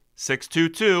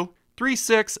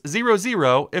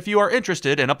 740-622-3600 if you are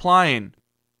interested in applying.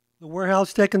 The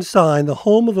Warehouse Steakenstein, the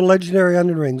home of the legendary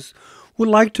onion rings, would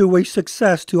like to wish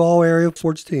success to all area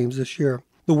sports teams this year.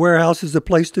 The Warehouse is the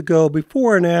place to go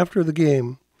before and after the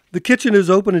game. The kitchen is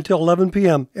open until 11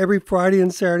 p.m. every Friday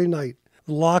and Saturday night.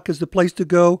 The Lock is the place to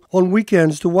go on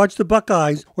weekends to watch the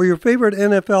Buckeyes or your favorite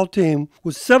NFL team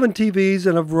with 7 TVs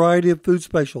and a variety of food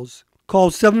specials.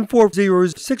 Call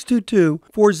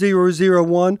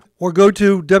 740-622-4001 or go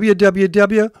to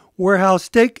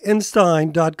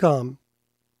www.warehousesteakandstein.com.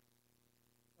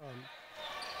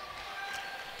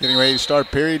 Getting ready to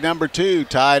start period number 2,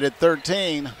 tied at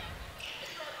 13.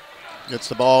 Gets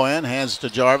the ball in, hands it to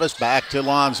Jarvis, back to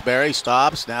Lonsberry,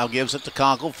 stops, now gives it to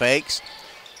Conkle, fakes,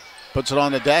 puts it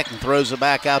on the deck and throws it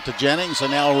back out to Jennings,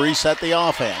 and now reset the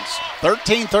offense.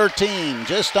 13-13,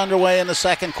 just underway in the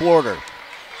second quarter.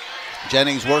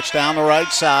 Jennings works down the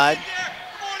right side.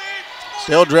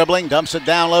 Still dribbling, dumps it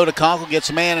down low to Conkle, gets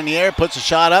a man in the air, puts a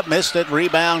shot up, missed it,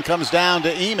 rebound comes down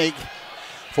to Emig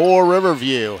for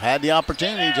Riverview. Had the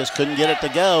opportunity, just couldn't get it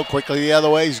to go. Quickly the other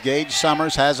way, Gage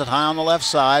Summers has it high on the left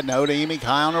side, no to Emig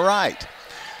high on the right.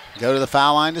 Go to the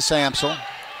foul line to Samsel.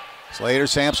 Slater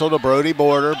Samsel to Brody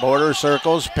Border. Border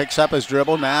circles, picks up his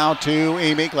dribble now to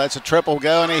Emig, lets a triple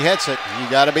go and he hits it. You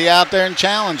got to be out there and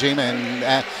challenge him,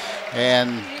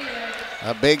 and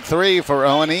a big 3 for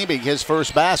Owen Emig, his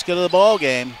first basket of the ball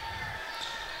game.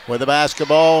 With the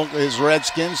basketball is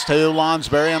Redskins to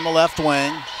Lonsberry on the left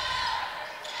wing.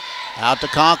 Out to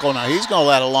Conkle. Now he's going to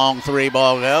let a long 3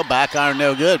 ball go. Back iron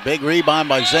no good. Big rebound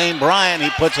by Zane Bryant. He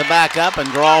puts it back up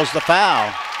and draws the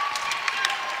foul.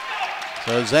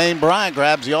 So Zane Bryant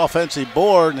grabs the offensive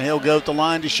board and he'll go to the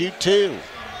line to shoot 2.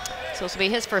 So this will be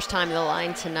his first time to the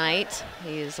line tonight.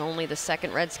 He is only the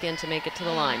second Redskin to make it to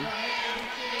the line.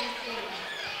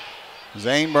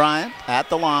 Zane Bryant at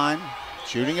the line,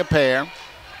 shooting a pair.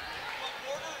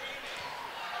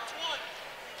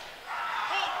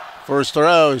 First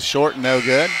throw is short and no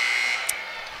good.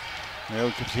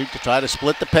 They'll shoot to try to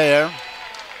split the pair.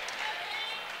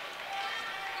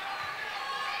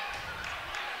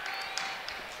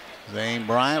 Zane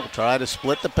Bryant will try to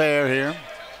split the pair here.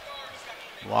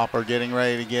 Whopper getting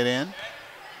ready to get in.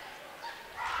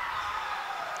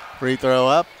 Free throw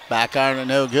up, back iron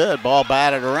no good. Ball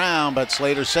batted around, but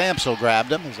Slater Samsel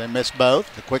grabbed him as they missed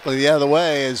both. Quickly the other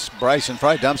way as Brice and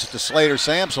Fry dumps it to Slater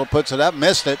Samsel, puts it up,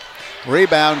 missed it.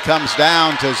 Rebound comes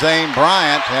down to Zane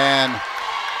Bryant, and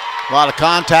a lot of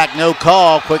contact, no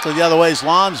call. Quickly the other way is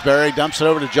Lonsberry, dumps it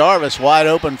over to Jarvis, wide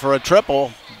open for a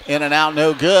triple. In and out,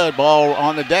 no good. Ball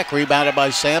on the deck, rebounded by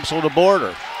Samsel to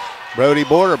Border. Brody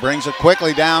Border brings it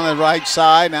quickly down the right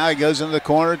side. Now he goes into the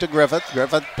corner to Griffith.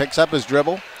 Griffith picks up his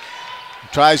dribble.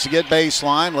 Tries to get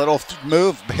baseline. Little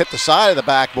move, hit the side of the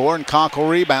backboard, and Conkle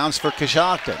rebounds for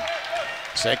Coshocton.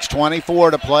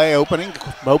 6:24 to play,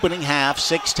 opening half,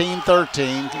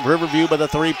 16-13. Riverview with a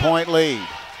 3-point lead.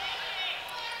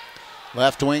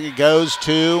 Left wing it goes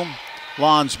to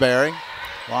Lonsberry.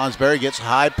 Lonsberry gets a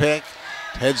high pick,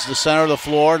 heads to the center of the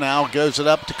floor. Now goes it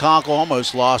up to Conkle,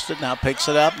 almost lost it. Now picks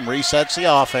it up and resets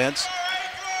the offense.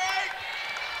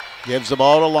 Gives the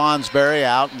ball to Lonsberry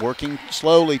out, working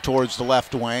slowly towards the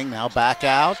left wing. Now back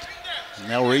out, and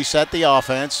they'll reset the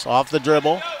offense off the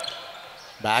dribble.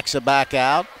 Backs it back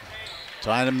out,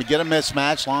 trying to get a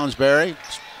mismatch. Lonsberry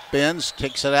spins,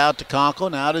 kicks it out to Conkle,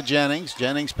 now to Jennings.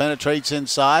 Jennings penetrates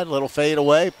inside, little fade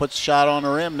away, puts a shot on the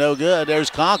rim, no good.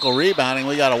 There's Conkle rebounding.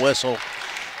 We got a whistle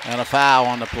and a foul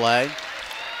on the play.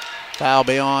 Foul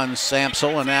be on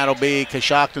Samsel, and that'll be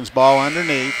Coshocton's ball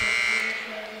underneath.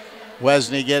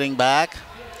 Wesney getting back,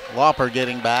 Lauper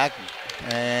getting back,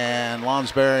 and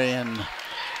Lonsberry and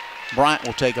Bryant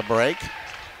will take a break.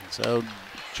 So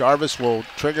Jarvis will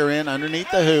trigger in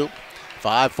underneath the hoop.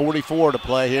 5:44 to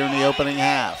play here in the opening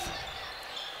half.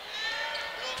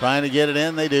 Trying to get it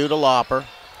in, they do to Lauper.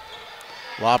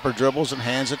 Lauper dribbles and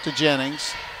hands it to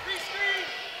Jennings.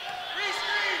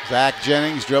 Zach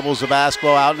Jennings dribbles the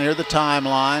basketball out near the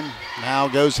timeline. Now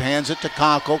hands it to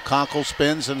Conkle. Conkle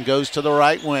spins and goes to the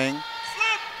right wing.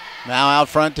 Now out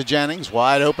front to Jennings.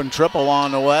 Wide open triple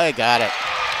on the way. Got it.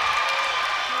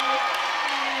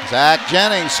 Zach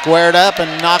Jennings squared up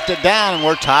and knocked it down, and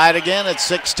we're tied again at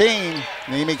 16.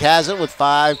 Nemec has it with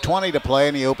 5:20 to play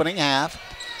in the opening half.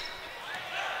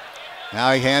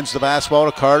 Now he hands the basketball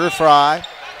to Carter Fry.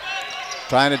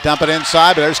 Trying to dump it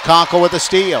inside, but there's Conkle with a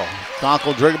steal.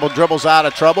 Conkle dribbles out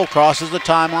of trouble, crosses the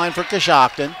timeline for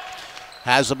Coshocton.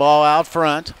 Has the ball out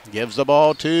front, gives the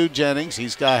ball to Jennings.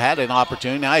 He's had an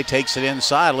opportunity. Now he takes it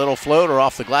inside. A little floater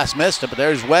off the glass, missed it, but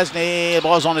there's Wesney. The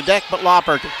ball's on the deck, but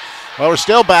Lauper. Well, we're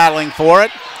still battling for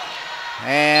it.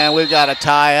 And we've got a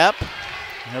tie up.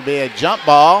 It'll be a jump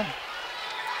ball.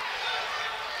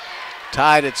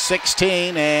 Tied at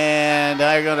 16, and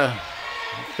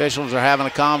officials are having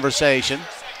a conversation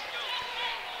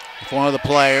with one of the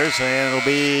players, and it'll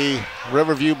be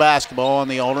Riverview basketball on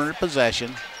the alternate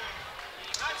possession.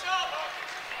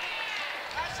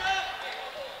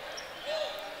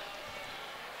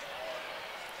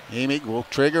 Nemec will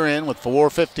trigger in with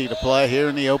 4:50 to play here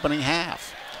in the opening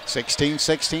half.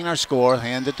 16-16 our score.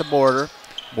 Hands it to Border.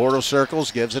 Border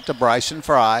circles, gives it to Brice and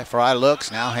Fry. Fry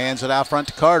looks, now hands it out front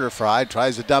to Carter Fry.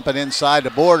 Tries to dump it inside to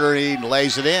Border. He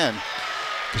lays it in.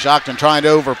 Coshocton trying to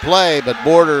overplay, but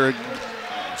Border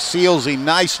seals him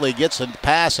nicely, gets a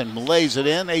pass and lays it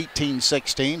in.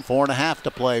 18-16, 4.5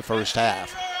 to play first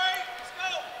half.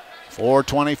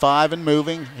 4:25 and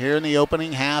moving here in the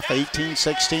opening half.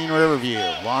 18-16 Riverview.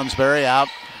 Lonsberry out,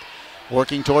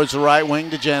 working towards the right wing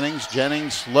to Jennings.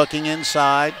 Jennings looking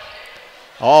inside,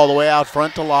 all the way out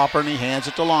front to Lauper, and he hands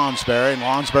it to Lonsberry. And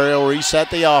Lonsberry will reset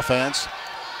the offense.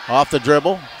 Off the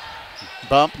dribble,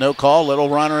 bump, no call. Little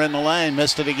runner in the lane,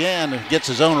 missed it again. Gets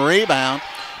his own rebound,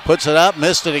 puts it up,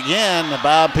 missed it again.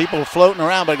 About people floating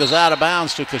around, but it goes out of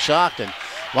bounds to Coshocton.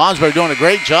 Lonsberry doing a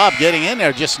great job getting in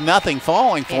there, just nothing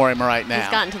falling for him right now. He's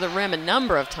gotten to the rim a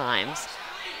number of times.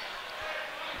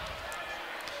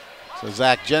 So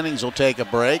Zach Jennings will take a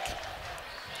break.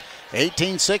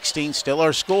 18-16, still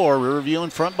our score. Riverview in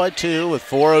front by 2 with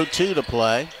 4:02 to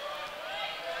play.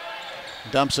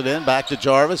 Dumps it in, back to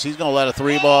Jarvis. He's going to let a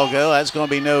 3-ball go. That's going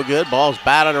to be no good. Ball's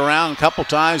batted around a couple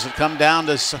times. It come down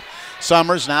to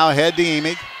Summers. Now ahead to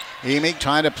Nemec. Nemec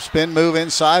trying to spin move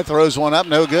inside, throws one up,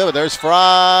 no good, but there's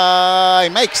Fry,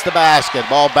 makes the basket.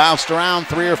 Ball bounced around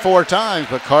 3 or 4 times,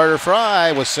 but Carter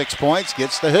Fry with 6 points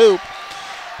gets the hoop.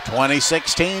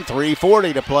 20-16,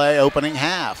 3:40 to play, opening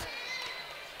half.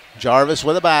 Jarvis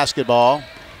with a basketball,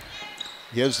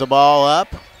 gives the ball up.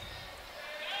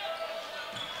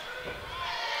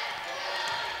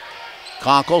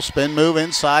 Conkle, spin move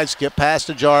inside, skip pass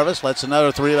to Jarvis, lets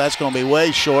another 3, that's going to be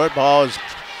way short. Ball is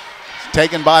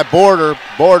taken by Border.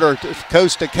 Border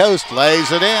coast to coast,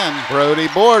 lays it in. Brody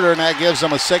Border, and that gives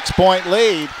them a 6-point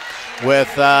lead. with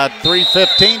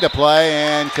 3:15 to play,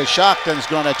 and Coshocton's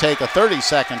going to take a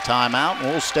 30-second timeout.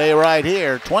 We'll stay right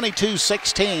here.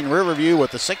 22-16, Riverview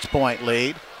with a 6-point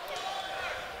lead.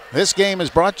 This game is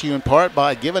brought to you in part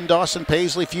by Given Dawson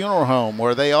Paisley Funeral Home,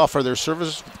 where they offer their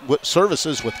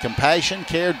services with compassion,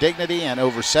 care, dignity, and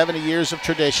over 70 years of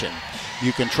tradition.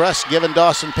 You can trust Given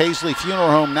Dawson Paisley Funeral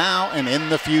Home now and in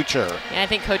the future. Yeah, I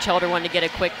think Coach Helder wanted to get a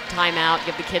quick timeout,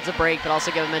 give the kids a break, but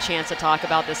also give them a chance to talk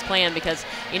about this plan because,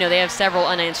 you know, they have several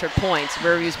unanswered points.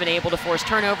 Riverview's been able to force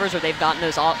turnovers, or they've gotten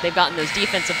those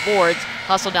defensive boards,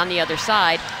 hustled down the other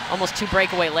side, almost 2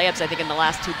 breakaway layups, I think, in the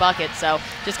last 2 buckets. So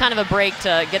just kind of a break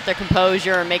to get their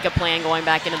composure and make a plan going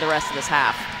back into the rest of this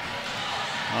half.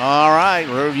 All right,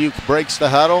 Riverview breaks the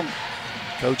huddle.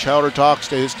 Coach Helder talks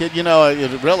to his kid. You know,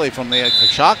 really from the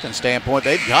Coshocton standpoint,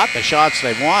 they've got the shots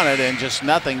they've wanted and just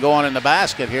nothing going in the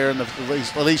basket here,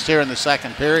 at least here in the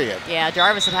second period. Yeah,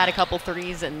 Jarvis had a couple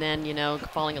threes and then, you know,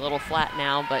 falling a little flat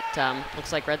now, but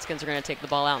looks like Redskins are going to take the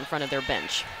ball out in front of their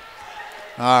bench.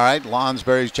 All right,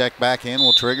 Lonsberry's checked back in,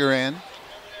 will trigger in.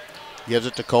 Gives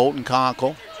it to Colton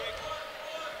Conkle.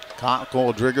 Conkle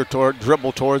will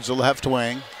dribble towards the left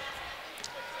wing.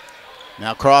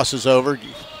 Now crosses over,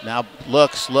 now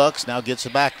looks, now gets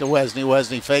it back to Wesney.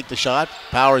 Wesney faked the shot,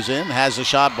 powers in, has the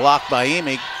shot blocked by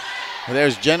Emig.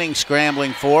 There's Jennings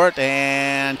scrambling for it,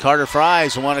 and Carter Fry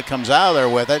is the one that comes out of there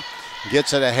with it.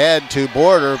 Gets it ahead to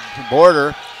Border.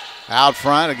 Border out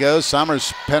front it goes.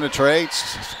 Summers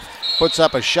penetrates, puts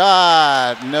up a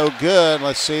shot, no good.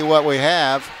 Let's see what we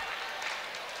have.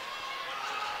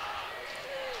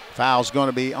 Foul's going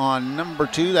to be on number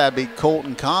 2. That'd be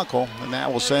Colton Conkle, and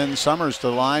that will send Summers to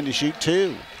the line to shoot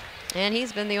 2. And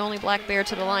he's been the only Black Bear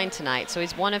to the line tonight, so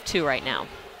he's 1 of 2 right now.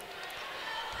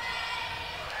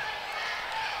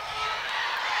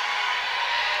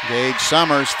 Gage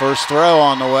Summers, first throw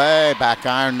on the way. Back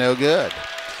iron, no good.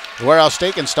 The Warehouse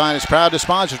Steakenstein is proud to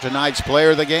sponsor tonight's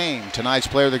Player of the Game. Tonight's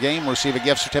Player of the Game will receive a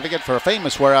gift certificate for a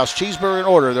famous Warehouse cheeseburger and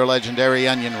order their legendary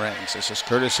onion rings. This is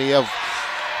courtesy of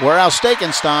Warehouse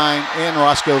Steakenstein in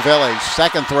Roscoe Village.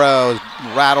 Second throw is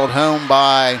rattled home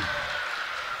by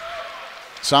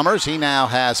Summers. He now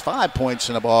has 5 points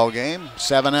in the ball game.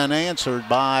 7 unanswered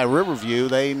by Riverview.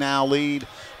 They now lead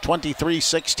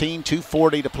 23-16,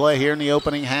 2:40 to play here in the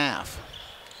opening half.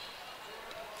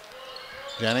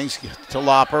 Jennings to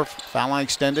Lopper. Foul line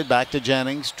extended, back to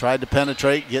Jennings. Tried to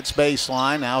penetrate, gets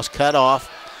baseline. Now it's cut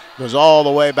off. Goes all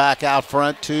the way back out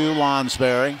front to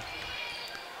Lonsberry.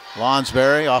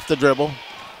 Lonsberry off the dribble,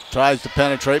 tries to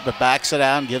penetrate but backs it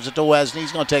out and gives it to Wesney.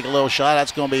 He's going to take a little shot.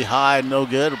 That's going to be high, no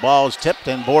good. The ball is tipped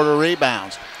and Border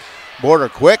rebounds. Border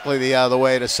quickly the other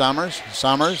way to Summers.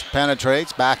 Summers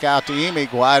penetrates back out to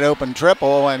Emig, wide open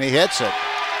triple, and he hits it.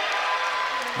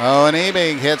 Oh, and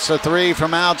Emig hits a 3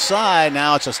 from outside.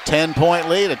 Now it's a 10-point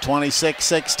lead at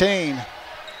 26-16.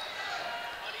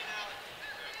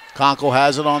 Conkle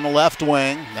has it on the left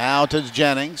wing. Now to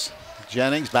Jennings.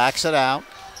 Jennings backs it out.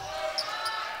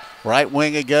 Right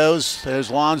wing it goes.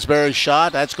 There's Lonsberry's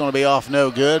shot. That's going to be off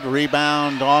no good.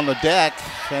 Rebound on the deck,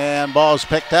 and ball's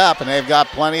picked up, and they've got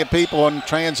plenty of people in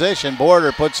transition.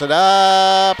 Border puts it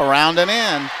up, around and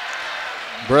in.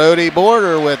 Brody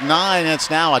Border with 9. It's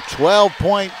now a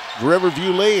 12-point Riverview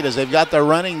lead as they've got their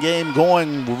running game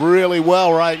going really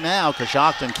well right now.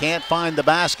 Coshocton can't find the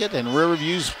basket, and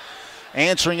Riverview's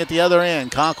answering at the other end.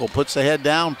 Conkle puts the head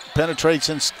down, penetrates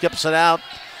and skips it out.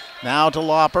 Now to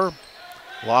Lopper.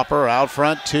 Lopper out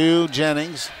front to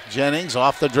Jennings. Jennings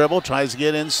off the dribble, tries to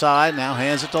get inside, now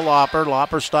hands it to Lopper.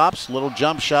 Lopper stops, little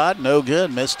jump shot, no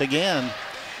good, missed again.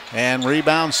 And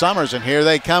rebound Summers, and here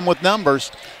they come with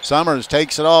numbers. Summers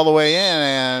takes it all the way in,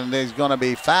 and he's going to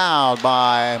be fouled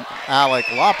by Alec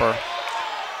Lopper.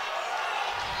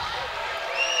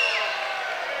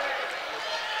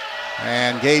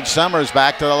 And Gage Summers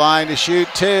back to the line to shoot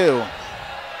 2.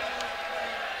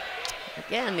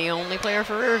 Again, the only player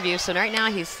for Riverview, so right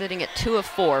now he's sitting at 2 of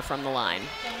 4 from the line.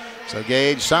 So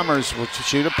Gage Summers will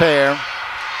shoot a pair.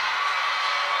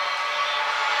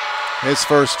 His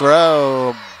first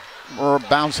throw,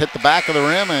 bounce hit the back of the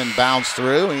rim and bounced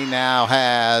through. He now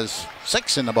has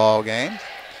 6 in the ball game.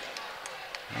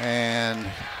 And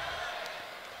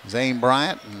Zane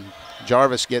Bryant and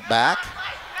Jarvis get back.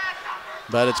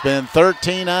 But it's been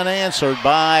 13 unanswered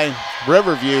by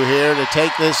Riverview here to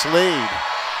take this lead.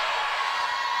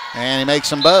 And he makes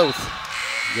them both.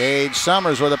 Gage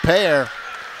Summers with a pair.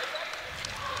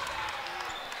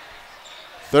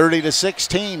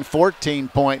 30-16,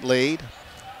 14-point lead.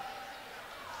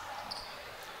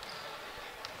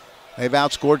 They've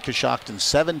outscored Coshocton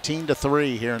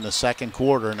 17-3 here in the second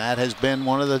quarter, and that has been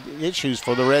one of the issues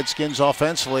for the Redskins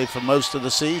offensively for most of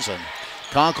the season.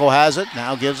 Conkle has it,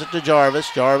 now gives it to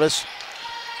Jarvis. Jarvis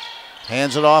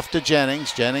hands it off to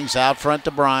Jennings. Jennings out front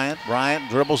to Bryant. Bryant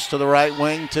dribbles to the right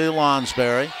wing to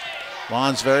Lonsberry.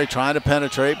 Lonsberry trying to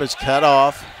penetrate, but it's cut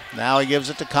off. Now he gives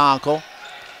it to Conkle.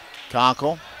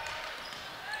 Conkle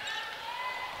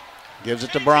gives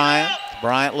it to Bryant.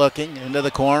 Bryant looking into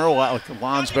the corner.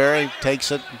 Lonsberry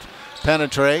takes it,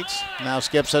 penetrates. Now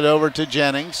skips it over to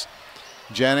Jennings.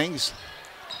 Jennings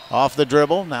off the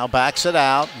dribble, now backs it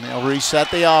out. And they'll reset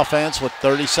the offense with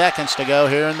 30 seconds to go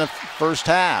here in the first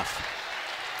half.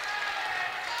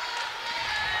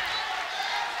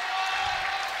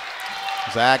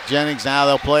 Zach Jennings, now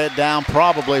they'll play it down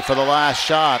probably for the last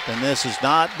shot, and this has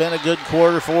not been a good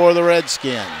quarter for the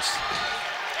Redskins.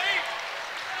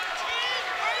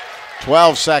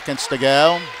 12 seconds to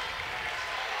go.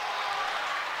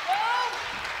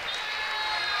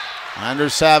 Under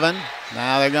 7.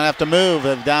 Now they're going to have to move.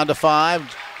 They're down to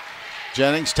 5.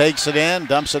 Jennings takes it in,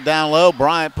 dumps it down low.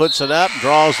 Bryant puts it up,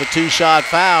 draws the 2-shot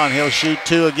foul, and he'll shoot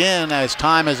 2 again as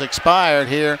time has expired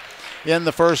here in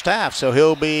the first half. So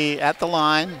he'll be at the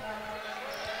line,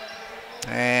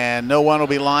 and no one will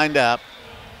be lined up.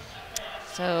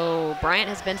 So Bryant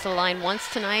has been to the line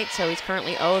once tonight, so he's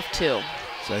currently 0 of 2.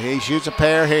 So he shoots a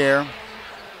pair here.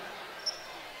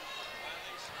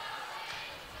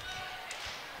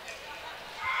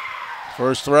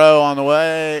 First throw on the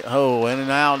way. Oh, in and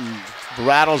out and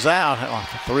rattles out.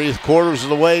 3/4 of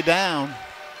the way down.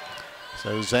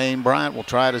 So Zane Bryant will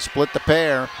try to split the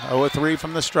pair. 0-3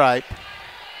 from the stripe.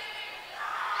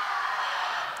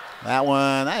 That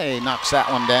one, hey, knocks that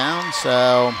one down.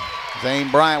 So Zane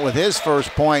Bryant with his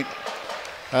first point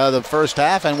of the first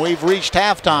half, and we've reached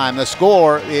halftime. The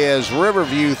score is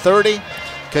Riverview 30,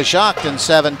 Coshocton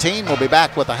 17. We'll be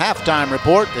back with a halftime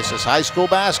report. This is high school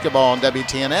basketball on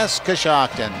WTNS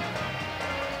Coshocton.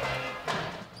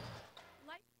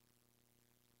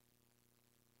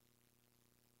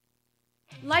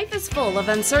 Life is full of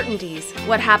uncertainties.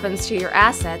 What happens to your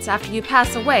assets after you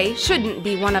pass away shouldn't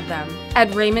be one of them.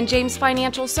 At Raymond James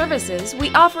Financial Services,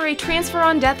 we offer a transfer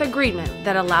on death agreement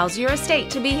that allows your estate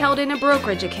to be held in a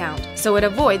brokerage account, so it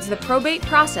avoids the probate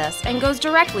process and goes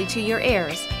directly to your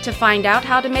heirs. To find out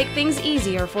how to make things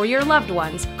easier for your loved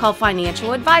ones, call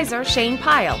financial advisor Shane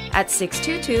Pyle at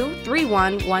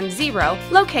 622-3110,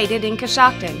 located in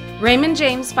Coshocton. Raymond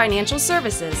James Financial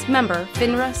Services, member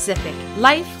FINRA SIPC.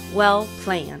 Life well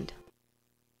planned.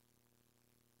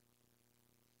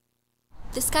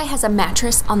 This guy has a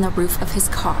mattress on the roof of his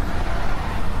car.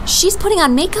 She's putting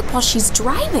on makeup while she's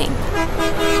driving.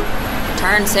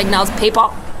 Turn signals,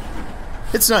 people.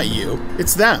 It's not you,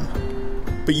 it's them.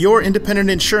 But your independent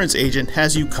insurance agent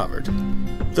has you covered.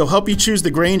 They'll help you choose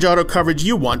the Grange Auto coverage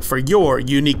you want for your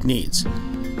unique needs.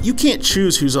 You can't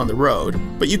choose who's on the road,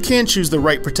 but you can choose the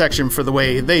right protection for the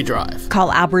way they drive.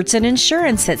 Call Albertson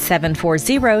Insurance at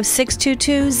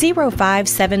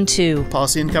 740-622-0572.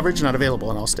 Policy and coverage not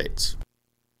available in all states.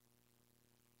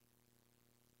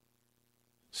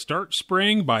 Start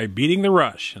spring by beating the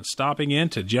rush and stopping in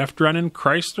to Jeff Drennan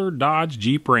Chrysler Dodge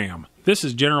Jeep Ram. This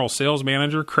is General Sales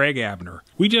Manager Craig Abner.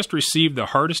 We just received the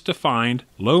hardest to find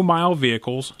low-mile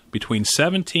vehicles between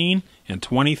 $17,000 and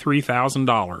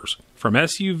 $23,000. From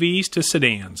SUVs to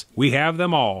sedans, we have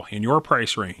them all in your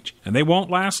price range, and they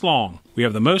won't last long. We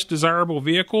have the most desirable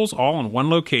vehicles all in one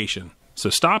location.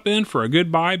 So stop in for a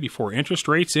good buy before interest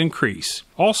rates increase.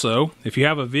 Also, if you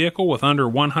have a vehicle with under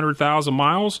 100,000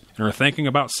 miles and are thinking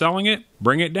about selling it,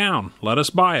 bring it down. Let us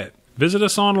buy it. Visit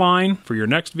us online for your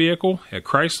next vehicle at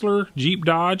Chrysler Jeep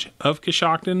Dodge of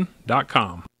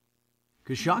Coshocton.com.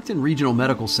 Coshocton Regional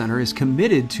Medical Center is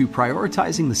committed to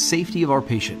prioritizing the safety of our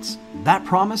patients. That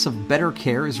promise of better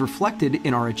care is reflected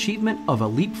in our achievement of a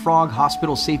Leapfrog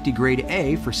Hospital Safety Grade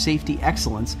A for safety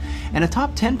excellence and a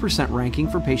top 10% ranking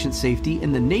for patient safety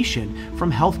in the nation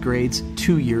from Health Grades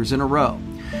 2 years in a row.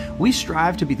 We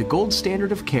strive to be the gold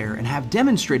standard of care and have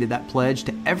demonstrated that pledge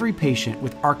to every patient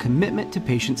with our commitment to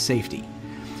patient safety.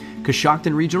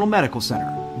 Coshocton Regional Medical Center,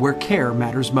 where care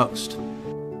matters most.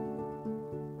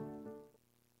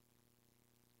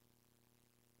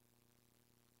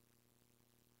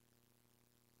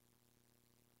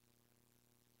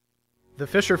 The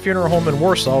Fisher Funeral Home in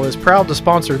Warsaw is proud to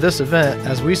sponsor this event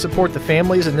as we support the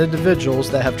families and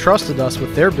individuals that have trusted us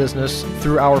with their business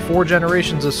through our 4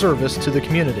 generations of service to the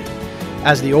community.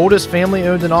 As the oldest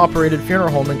family-owned and operated funeral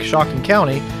home in Coshocton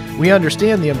County, we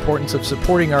understand the importance of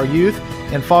supporting our youth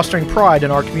and fostering pride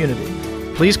in our community.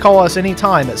 Please call us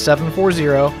anytime at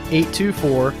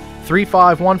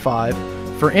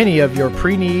 740-824-3515 for any of your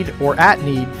pre-need or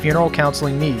at-need funeral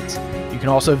counseling needs. You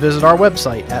can also visit our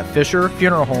website at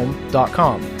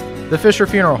fisherfuneralhome.com. The Fisher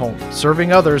Funeral Home,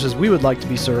 serving others as we would like to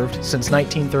be served since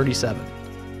 1937.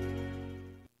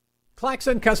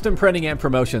 Claxon Custom Printing and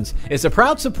Promotions is a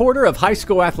proud supporter of high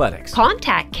school athletics.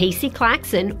 Contact Casey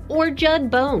Claxon or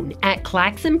Judd Bone at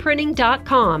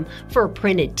claxonprinting.com for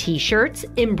printed t-shirts,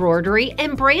 embroidery,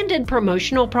 and branded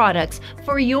promotional products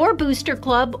for your booster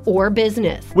club or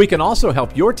business. We can also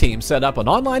help your team set up an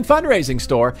online fundraising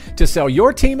store to sell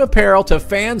your team apparel to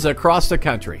fans across the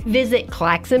country. Visit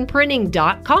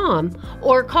claxonprinting.com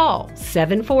or call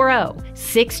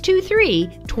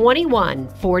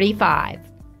 740-623-2145.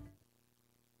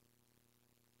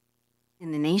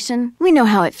 In the nation, we know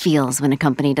how it feels when a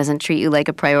company doesn't treat you like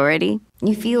a priority.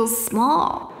 You feel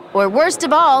small. Or worst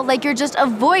of all, like you're just a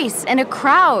voice in a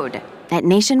crowd. At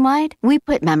Nationwide, we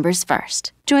put members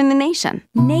first. Join the nation.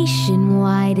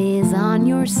 Nationwide is on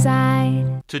your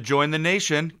side. To join the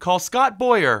nation, call Scott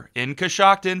Boyer in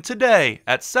Coshocton today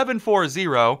at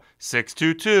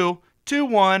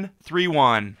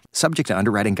 740-622-2131. Subject to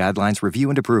underwriting guidelines, review,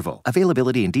 and approval.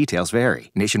 Availability and details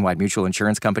vary. Nationwide Mutual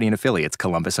Insurance Company and Affiliates,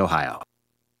 Columbus, Ohio.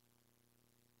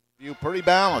 Pretty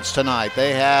balanced tonight.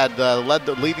 They had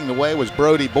leading the way was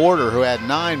Brody Border, who had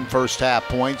 9 first-half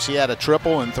points. He had a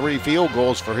triple and 3 field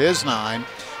goals for his 9.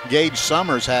 Gage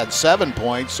Summers had 7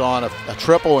 points on a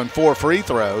triple and 4 free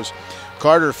throws.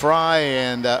 Carter Fry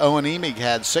and Owen Emig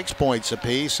had 6 points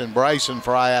apiece, and Brice and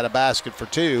Fry had a basket for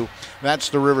 2. That's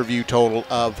the Riverview total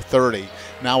of 30.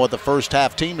 Now with the first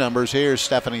half team numbers, here's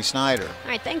Stephanie Snyder. All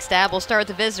right, thanks, Dab. We'll start with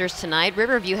the visitors tonight.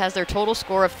 Riverview has their total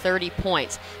score of 30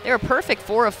 points. They're a perfect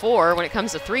 4 of 4 when it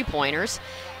comes to three-pointers.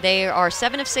 They are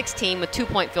 7 of 16 with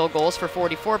 2-point field goals for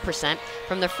 44%.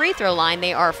 From the free throw line,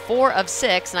 they are 4 of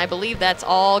 6, and I believe that's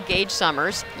all Gage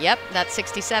Summers. Yep, that's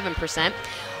 67%.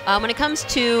 When it comes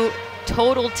to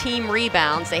total team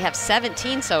rebounds, they have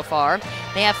 17 so far.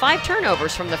 They have 5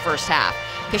 turnovers from the first half.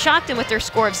 Coshocton with their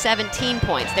score of 17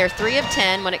 points. They're 3 of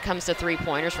 10 when it comes to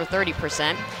three-pointers for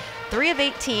 30%. 3 of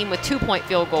 18 with 2-point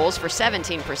field goals for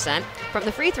 17%. From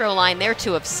the free throw line, they're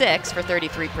 2 of 6 for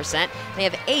 33%. They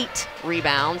have 8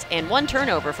 rebounds and 1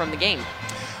 turnover from the game.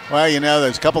 Well,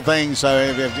 there's a couple things.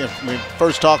 If we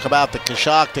first talk about the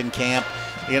Coshocton camp,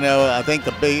 I think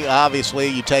obviously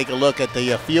you take a look at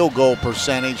the field goal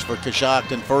percentage for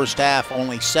Coshocton. First half,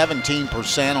 only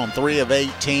 17% on 3 of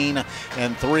 18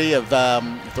 and 3 of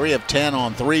 10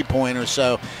 on three-pointers.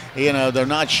 So, they're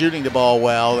not shooting the ball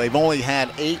well. They've only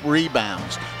had 8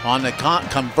 rebounds.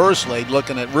 Conversely,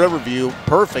 looking at Riverview,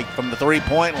 perfect from the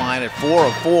three-point line at 4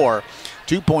 of 4.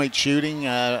 2-point shooting,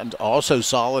 also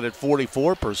solid at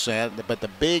 44%, but the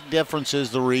big difference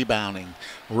is the rebounding.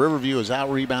 Riverview has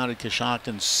out-rebounded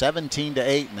Coshocton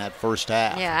 17-8 in that first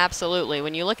half. Yeah, absolutely.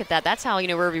 When you look at that, that's how,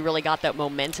 Riverview really got that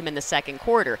momentum in the second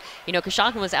quarter.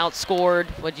 Coshocton was outscored,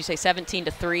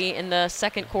 17-3 in the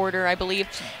second quarter, I believe.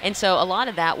 And so a lot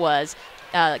of that was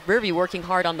Riverview working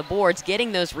hard on the boards,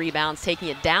 getting those rebounds, taking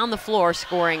it down the floor,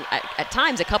 scoring at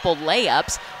times a couple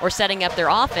layups or setting up their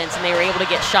offense, and they were able to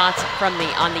get shots on the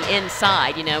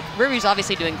inside. Riverview's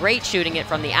obviously doing great shooting it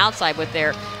from the outside with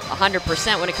their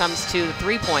 100% when it comes to the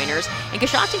three-pointers, and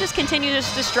Coshocton just continues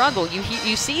to struggle.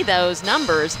 You see those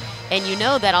numbers, and you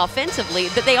know that offensively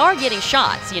that they are getting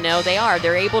shots.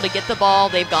 They're able to get the ball.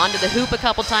 They've gone to the hoop a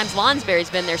couple times. Lonsberry's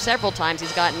been there several times.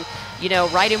 He's gotten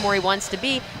right in where he wants to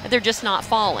be, but they're just not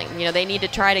falling. They need to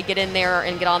try to get in there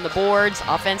and get on the boards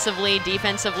offensively,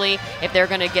 defensively, if they're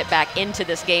going to get back into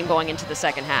this game going into the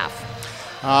second half.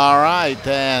 All right,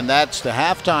 and that's the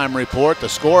halftime report. The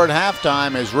score at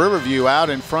halftime is Riverview out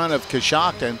in front of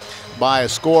Coshocton by a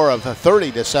score of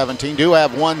 30-17. Do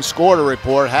have one score to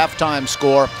report. Halftime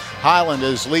score, Highland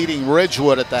is leading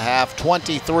Ridgewood at the half,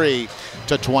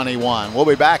 23-21. We'll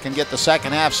be back and get the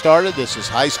second half started. This is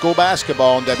high school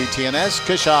basketball on WTNS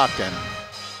Coshocton.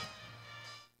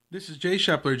 This is Jay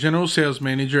Shepler, General Sales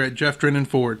Manager at Jeff Drennan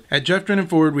Ford. At Jeff Drennan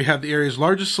Ford, we have the area's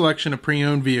largest selection of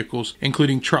pre-owned vehicles,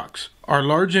 including trucks. Our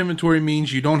large inventory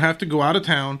means you don't have to go out of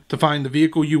town to find the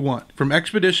vehicle you want. From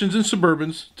Expeditions and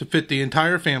Suburbans to fit the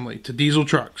entire family, to diesel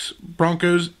trucks,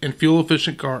 Broncos, and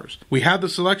fuel-efficient cars. We have the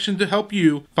selection to help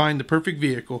you find the perfect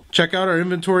vehicle. Check out our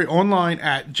inventory online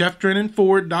at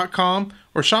jeffdrennanford.com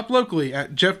or shop locally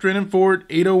at Jeff Drennan Ford,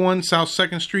 801 South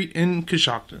 2nd Street in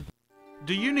Coshocton.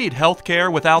 Do you need health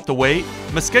care without the wait?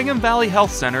 Muskingum Valley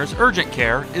Health Center's Urgent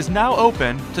Care is now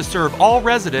open to serve all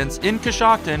residents in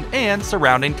Coshocton and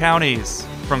surrounding counties.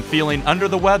 From feeling under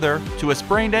the weather to a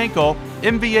sprained ankle,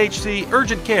 MVHC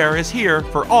Urgent Care is here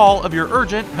for all of your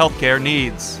urgent health care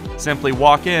needs. Simply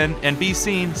walk in and be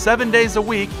seen 7 days a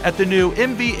week at the new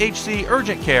MVHC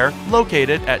Urgent Care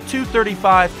located at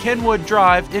 235 Kenwood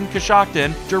Drive in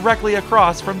Coshocton, directly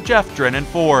across from Jeff Drennan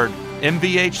Ford.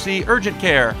 MVHC Urgent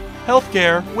Care,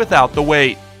 Healthcare without the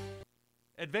wait.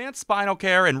 Advanced Spinal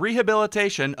Care and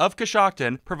Rehabilitation of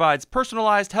Coshocton provides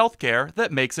personalized health care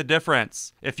that makes a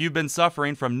difference. If you've been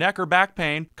suffering from neck or back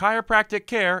pain, chiropractic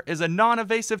care is a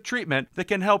non-invasive treatment that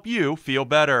can help you feel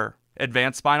better.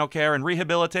 Advanced Spinal Care and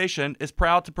Rehabilitation is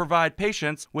proud to provide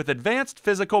patients with advanced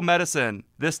physical medicine.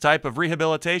 This type of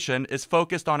rehabilitation is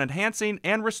focused on enhancing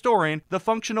and restoring the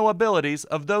functional abilities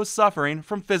of those suffering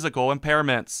from physical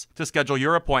impairments. To schedule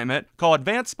your appointment, call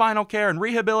Advanced Spinal Care and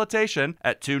Rehabilitation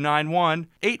at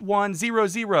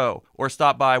 291-8100 or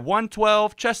stop by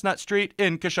 112 Chestnut Street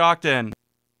in Coshocton.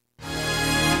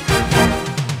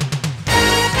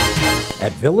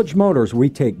 At Village Motors, we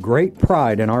take great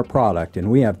pride in our product,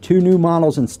 and we have 2 new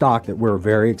models in stock that we're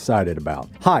very excited about.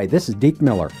 Hi, this is Deke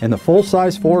Miller, and the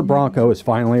full-size Ford Bronco has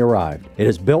finally arrived. It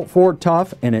is built Ford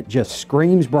tough, and it just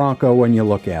screams Bronco when you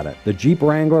look at it. The Jeep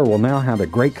Wrangler will now have a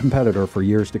great competitor for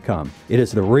years to come. It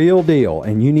is the real deal,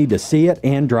 and you need to see it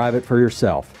and drive it for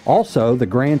yourself. Also, the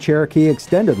Grand Cherokee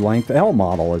Extended Length L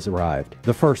model has arrived.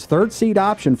 The first third-seat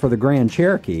option for the Grand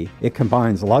Cherokee, it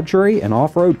combines luxury and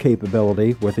off-road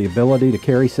capability with the ability to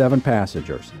carry 7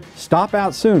 passengers. Stop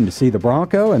out soon to see the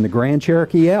Bronco and the Grand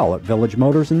Cherokee L at Village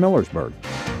Motors in Millersburg.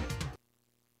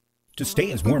 To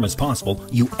stay as warm as possible,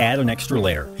 you add an extra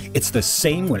layer. It's the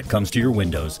same when it comes to your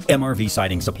windows. MRV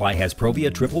Siding Supply has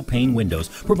Provia triple pane windows,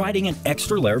 providing an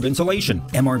extra layer of insulation.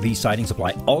 MRV Siding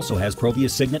Supply also has Provia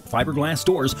Signet fiberglass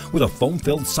doors with a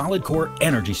foam-filled solid core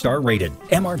Energy Star rated.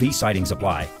 MRV Siding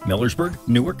Supply, Millersburg,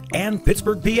 Newark, and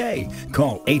Pittsburgh, PA.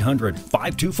 Call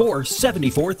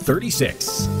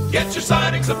 800-524-7436. Get your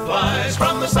siding supplies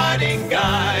from the siding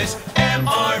guys.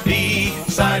 MRV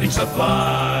Siding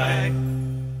Supply.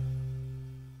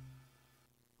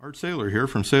 Art Saylor here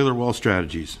from Saylor Wealth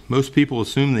Strategies. Most people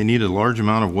assume they need a large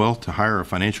amount of wealth to hire a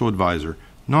financial advisor.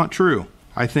 Not true.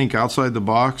 I think outside the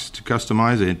box to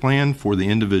customize a plan for the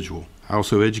individual. I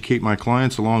also educate my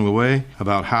clients along the way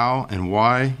about how and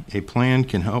why a plan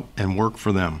can help and work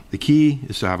for them. The key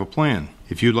is to have a plan.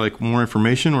 If you'd like more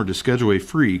information or to schedule a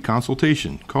free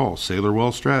consultation, call Saylor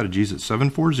Wealth Strategies at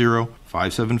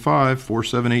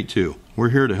 740-575-4782. We're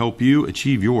here to help you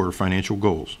achieve your financial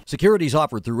goals. Securities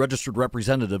offered through registered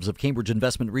representatives of Cambridge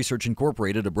Investment Research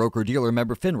Incorporated, a broker-dealer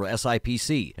member FINRA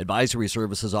SIPC. Advisory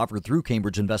services offered through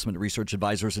Cambridge Investment Research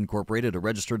Advisors Incorporated, a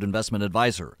registered investment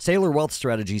advisor. Saylor Wealth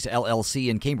Strategies LLC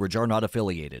and Cambridge are not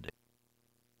affiliated.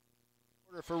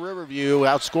 For Riverview,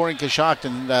 outscoring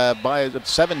Coshocton by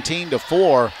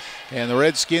 17-4, and the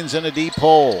Redskins in a deep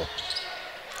hole.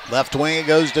 Left wing it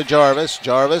goes to Jarvis.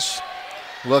 Jarvis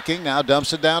looking, now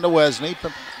dumps it down to Wesney,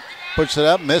 puts it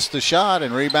up, missed the shot,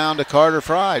 and rebound to Carter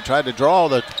Fry. Tried to draw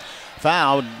the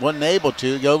foul, wasn't able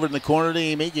to. Go over in the corner to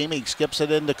Emig. Emig skips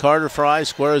it into Carter Fry,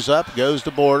 squares up, goes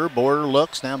to Border. Border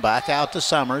looks, now back out to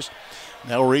Summers.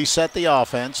 They'll reset the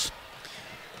offense.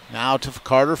 Now to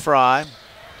Carter Fry.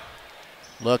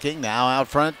 Looking, now out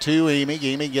front to Emig.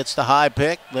 Emig gets the high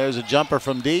pick. There's a jumper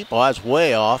from deep. Oh, that's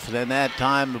way off. Then that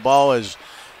time the ball is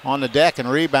on the deck and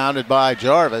rebounded by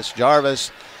Jarvis.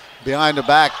 Jarvis behind the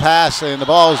back pass, and the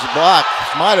ball is blocked.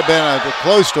 Might have been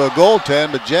close to a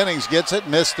goaltend, but Jennings gets it,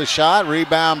 missed the shot,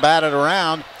 rebound batted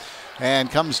around, and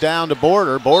comes down to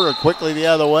Border. Border quickly the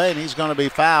other way, and he's going to be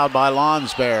fouled by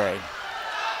Lonsberry.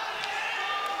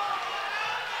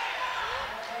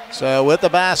 So with the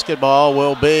basketball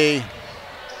will be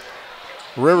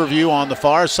Riverview on the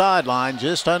far sideline,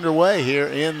 just underway here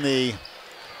in the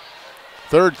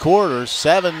third quarter.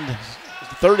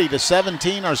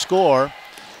 30-17 our score.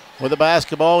 With the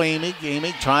basketball, Emig.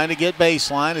 Emig trying to get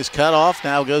baseline, is cut off,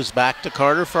 now goes back to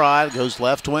Carter Fry, goes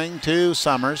left wing to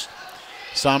Summers.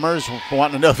 Summers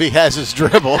wanting to know if he has his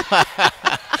dribble.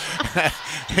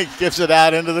 He gives it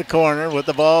out into the corner with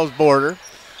the ball's Border.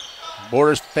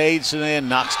 Border fades and then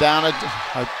knocks down a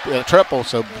triple,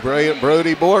 so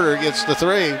Brody Border gets the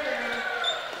 3.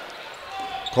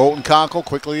 Colton Conkle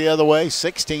quickly the other way,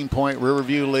 16-point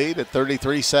Riverview lead at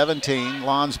 33-17.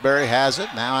 Lonsberry has it,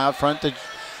 now out front to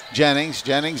Jennings.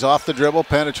 Jennings off the dribble,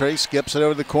 penetrates, skips it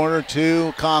over the corner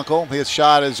to Conkle. His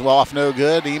shot is off, no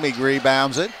good. Emig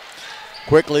rebounds it.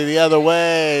 Quickly the other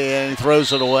way, and he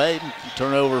throws it away.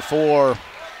 Turnover for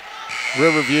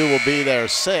Riverview will be their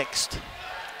 6th.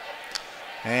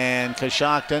 And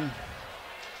Coshocton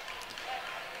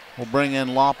will bring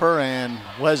in Lopper, and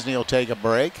Wesney will take a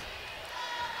break.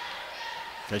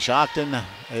 Coshocton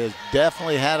has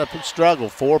definitely had a struggle.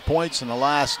 4 points in the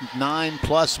last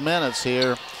 9+ minutes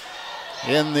here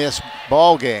in this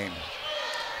ball game.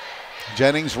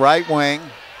 Jennings right wing.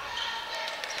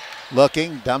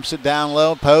 Looking, dumps it down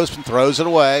low, post, and throws it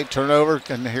away. Turnover,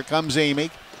 and here comes Emig.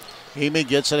 Emig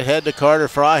gets it ahead to Carter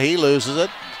Fry. He loses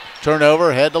it.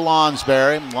 Turnover, head to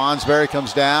Lonsberry. Lonsberry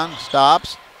comes down,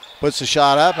 stops, puts the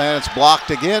shot up, and it's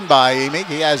blocked again by Emig.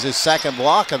 He has his second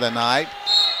block of the night.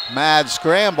 Mad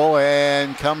scramble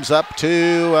and comes up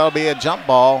to, well, it'll be a jump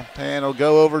ball, and it'll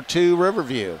go over to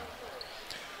Riverview.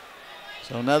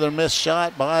 So another missed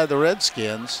shot by the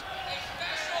Redskins.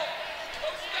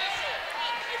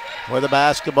 Where the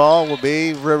basketball will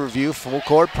be Riverview. Full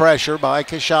court pressure by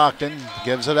Coshocton.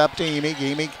 Gives it up to Emig.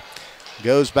 Emig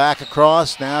goes back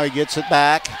across. Now he gets it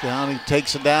back. Down, he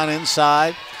takes it down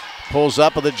inside. Pulls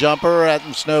up with a jumper.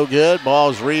 That's no good.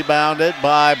 Ball's rebounded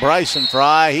by Bryson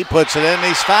Fry. He puts it in.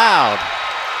 He's fouled.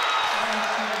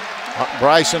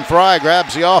 Bryson Fry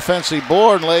grabs the offensive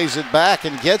board and lays it back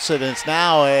and gets it. It's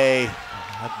now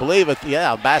I believe it,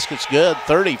 yeah, basket's good.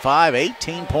 35,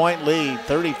 18-point lead,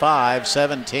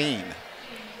 35-17.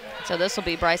 So this will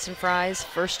be Bryson Fry's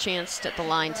first chance at the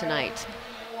line tonight.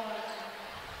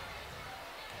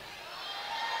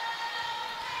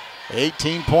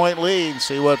 18-point lead.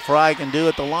 See what Fry can do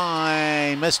at the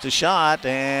line. Missed a shot,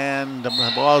 and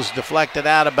the ball's deflected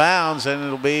out of bounds, and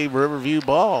it'll be Riverview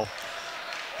ball.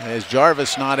 As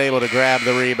Jarvis not able to grab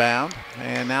the rebound,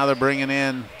 and now they're bringing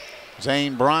in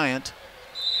Zane Bryant.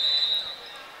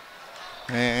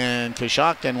 And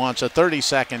Coshocton wants a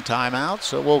 30-second timeout,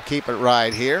 so we'll keep it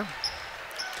right here.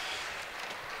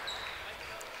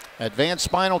 Advanced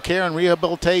Spinal Care and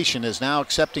Rehabilitation is now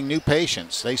accepting new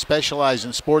patients. They specialize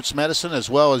in sports medicine as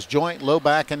well as joint, low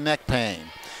back, and neck pain.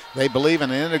 They believe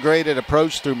in an integrated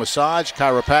approach through massage,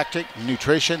 chiropractic,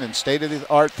 nutrition, and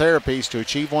state-of-the-art therapies to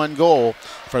achieve one goal: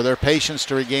 for their patients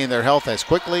to regain their health as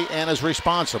quickly and as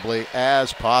responsibly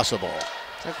as possible.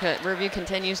 So Riverview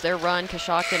continues their run.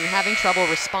 Coshocton having trouble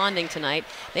responding tonight.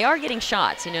 They are getting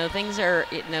shots. Things are,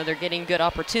 they're getting good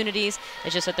opportunities.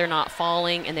 It's just that they're not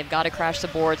falling, and they've got to crash the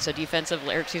board. So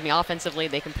offensively,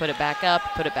 they can put it back up,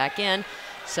 put it back in.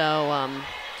 So,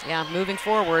 yeah, moving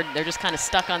forward, they're just kind of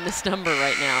stuck on this number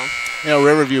right now.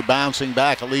 Riverview bouncing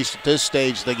back, at least at this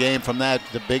stage of the game, from the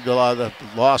big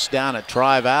loss down at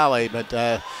Tri-Valley,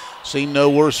 but seem no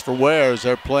worse for wear as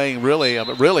they're playing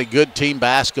a really good team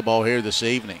basketball here this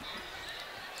evening.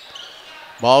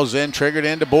 Ball's in, triggered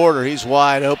into Border. He's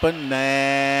wide open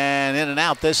and in and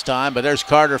out this time, but there's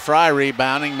Carter Fry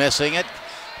rebounding, missing it.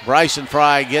 Bryson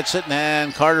Fry gets it, and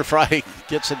then Carter Fry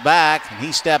gets it back, and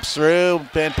he steps through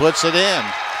and puts it in.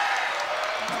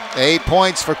 8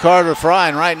 points for Carter Fry,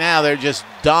 and right now they're just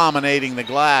dominating the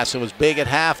glass. It was big at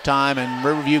halftime, and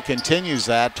Riverview continues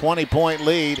that 20-point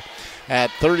lead at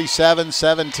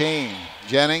 37-17.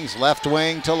 Jennings, left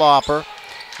wing to Lauper.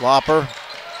 Lauper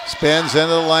spins into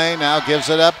the lane, now gives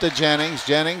it up to Jennings.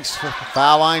 Jennings,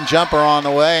 foul line jumper on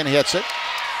the way and hits it.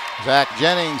 Zach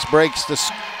Jennings breaks the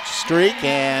streak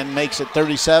and makes it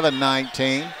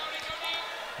 37-19.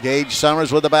 Gage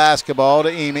Summers with the basketball to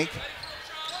Emig.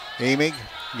 Emig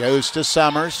goes to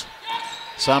Summers.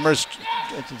 Summers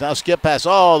now skip pass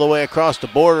all the way across the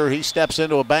border. He steps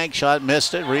into a bank shot,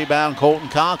 missed it. Rebound Colton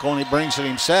Conkle, and he brings it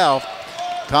himself.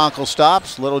 Conkle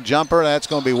stops, little jumper, that's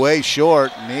going to be way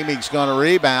short, and Emig's going to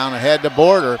rebound ahead to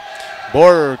Border.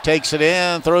 Border takes it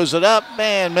in, throws it up,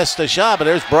 and missed the shot, but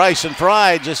there's Bryson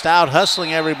Fry just out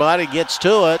hustling everybody, gets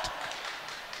to it.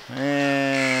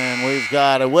 And we've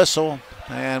got a whistle,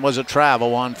 and was a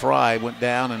travel on Fry, went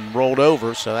down and rolled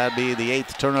over, so that'd be the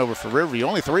 8th turnover for Riverview,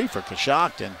 only 3 for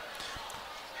Coshocton.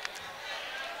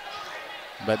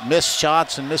 But missed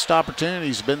shots and missed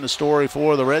opportunities have been the story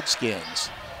for the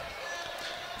Redskins.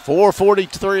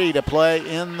 4:43 to play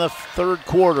in the third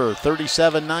quarter.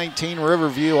 37-19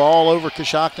 Riverview all over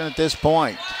Coshocton at this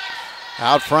point.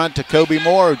 Out front to Kobe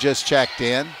Moore, who just checked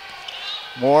in.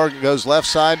 Moore goes left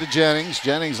side to Jennings.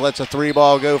 Jennings lets a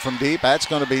 3-ball go from deep. That's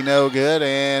going to be no good.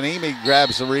 And Emig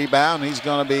grabs the rebound. He's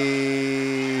going to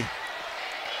be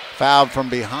fouled from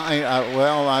behind.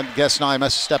 Well, I guess now he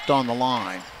must have stepped on the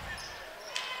line.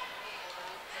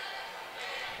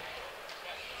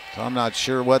 So I'm not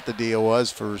sure what the deal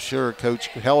was. For sure, Coach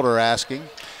Helder asking.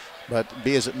 But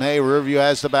be as it may, Riverview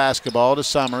has the basketball to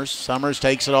Summers. Summers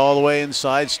takes it all the way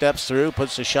inside, steps through,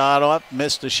 puts the shot up,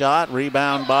 missed the shot.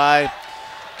 Rebound by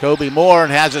Kobe Moore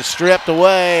and has it stripped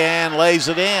away and lays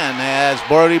it in as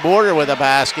Brody Border with a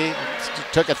basket.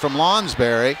 Took it from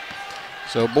Lonsberry.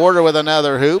 So Border with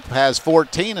another hoop, has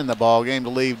 14 in the ball game to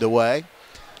lead the way.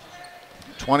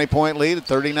 20-point lead at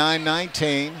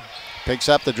 39-19. Picks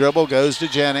up the dribble, goes to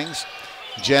Jennings.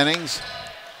 Jennings,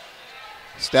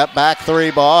 step back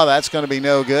 3-ball. That's going to be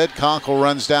no good. Conkle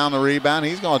runs down the rebound.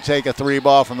 He's going to take a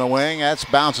 3-ball from the wing. That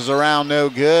bounces around, no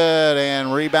good.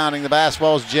 And rebounding the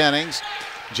basketball is Jennings.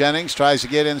 Jennings tries to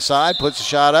get inside, puts a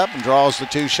shot up, and draws the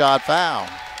 2-shot foul.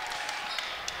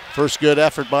 First good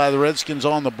effort by the Redskins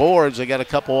on the boards. They got a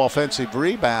couple offensive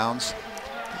rebounds.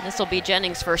 This will be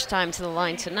Jennings' first time to the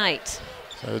line tonight.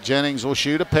 So Jennings will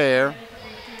shoot a pair.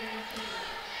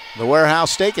 The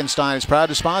Warehouse Steakenstein is proud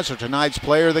to sponsor tonight's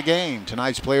Player of the Game.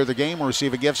 Tonight's Player of the Game will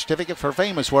receive a gift certificate for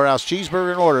famous Warehouse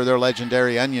Cheeseburger and order their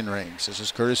legendary onion rings. This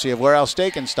is courtesy of Warehouse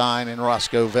Steakenstein in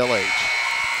Roscoe Village.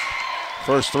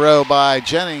 First throw by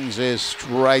Jennings is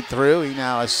right through. He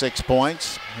now has 6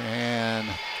 points. And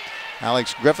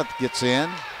Alex Griffith gets in.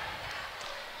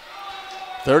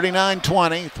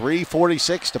 39-20,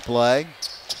 3:46 to play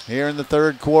here in the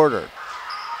third quarter.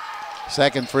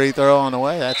 Second free throw on the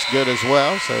way. That's good as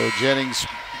well. So Jennings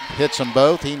hits them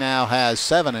both. He now has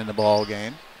 7 in the ball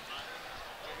game.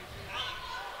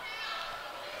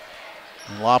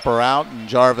 And Lopper out and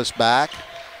Jarvis back.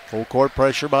 Full court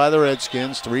pressure by the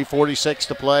Redskins. 3:46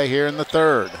 to play here in the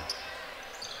third.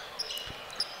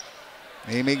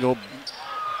 Amy go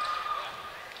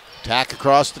tack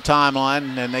across the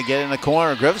timeline, and they get in the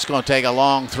corner. Griffith's going to take a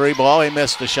long three ball. He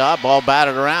missed the shot. Ball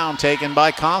batted around, taken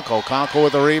by Conkle. Conkle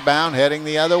with a rebound, heading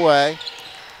the other way.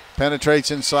 Penetrates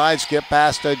inside, skip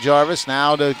past Jarvis.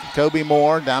 Now to Kobe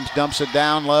Moore. Dumps it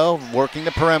down low, working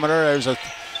the perimeter. There's a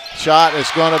shot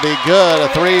that's going to be good. A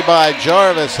three by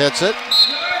Jarvis hits it.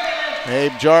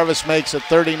 Abe Jarvis makes it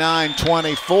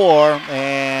 39-24,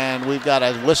 and we've got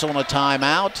a whistle and a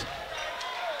timeout.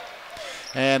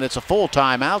 And it's a full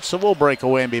timeout, so we'll break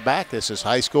away and be back. This is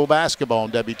high school basketball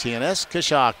on WTNS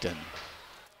Coshocton.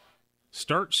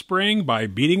 Start spring by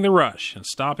beating the rush and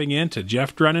stopping in to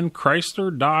Jeff Drennan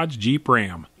Chrysler Dodge Jeep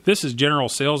Ram. This is General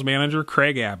Sales Manager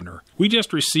Craig Abner. We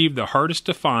just received the hardest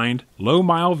to find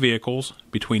low-mile vehicles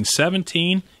between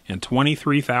 $17,000 and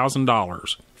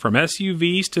 $23,000. From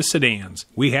SUVs to sedans,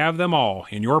 we have them all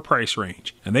in your price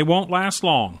range, and they won't last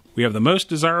long. We have the most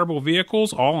desirable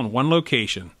vehicles all in one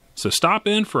location. So stop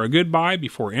in for a good buy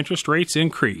before interest rates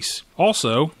increase.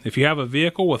 Also, if you have a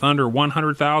vehicle with under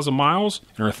 100,000 miles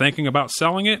and are thinking about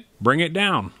selling it, bring it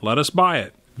down. Let us buy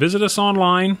it. Visit us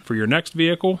online for your next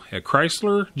vehicle at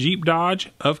Chrysler Jeep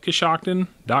Dodge of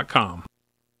Coshocton.com.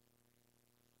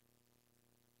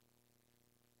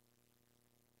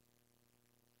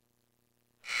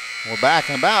 We're back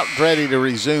and about, ready to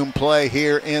resume play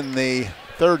here in the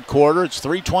third quarter. It's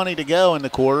 3:20 to go in the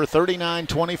quarter.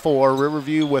 39-24.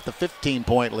 Riverview with a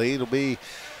 15-point lead. It'll be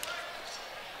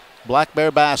Black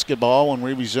Bear basketball when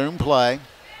we resume play.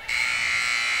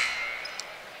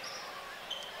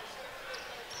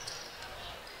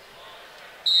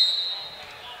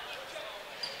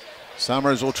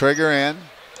 Summers will trigger in.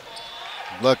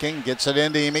 Looking, gets it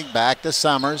into Emig. Back to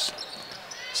Summers.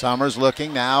 Summers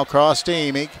looking now across to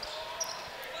Emig.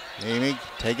 Emig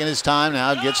taking his time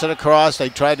now, gets it across. They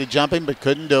tried to jump him but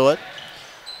couldn't do it.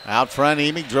 Out front,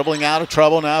 Emig dribbling out of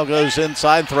trouble now, goes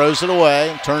inside, throws it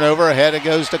away. Turnover ahead, it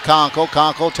goes to Conkle.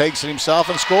 Conkle takes it himself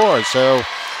and scores. So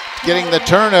getting the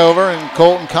turnover, and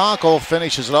Colton Conkle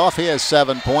finishes it off. He has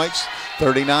 7 points,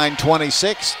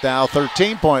 39-26, now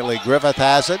 13-point lead. Griffith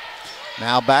has it.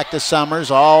 Now back to Summers,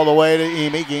 all the way to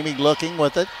Emig. Emig looking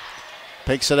with it.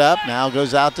 Picks it up, now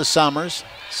goes out to Summers.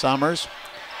 Summers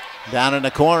down in the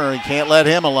corner, he can't let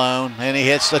him alone, and he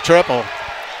hits the triple.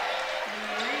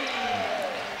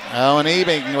 Oh, and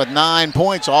Emig with 9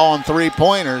 points, all on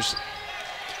three-pointers.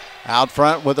 Out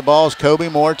front with the ball is Kobe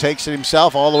Moore, takes it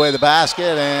himself all the way to the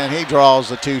basket, and he draws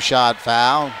the two-shot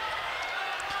foul.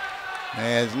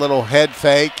 And his little head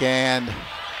fake, and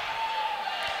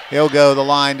he'll go to the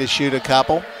line to shoot a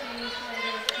couple.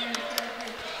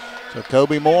 So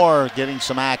Kobe Moore getting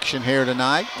some action here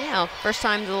tonight. Yeah, first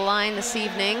time to the line this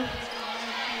evening.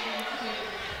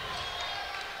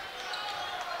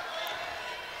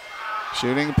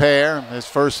 Shooting a pair. His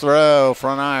first throw,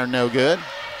 front iron, no good.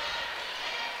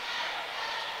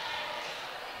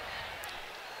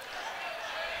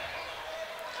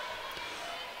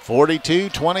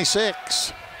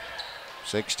 (42-26).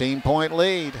 16-point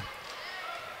lead.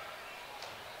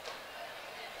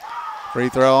 Free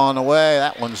throw on the way.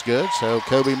 That one's good. So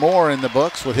Kobe Moore in the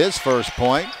books with his first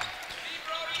point.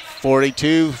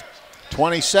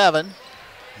 42-27.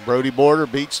 Brody Border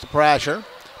beats the pressure.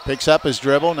 Picks up his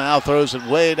dribble. Now throws it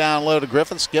way down low to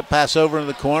Griffith. Skip pass over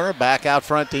into the corner. Back out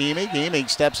front to Emig. Emig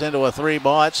steps into a three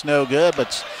ball. It's no good,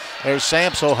 but there's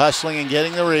Samsel hustling and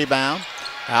getting the rebound.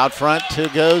 Out front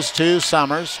goes to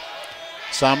Summers.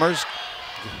 Summers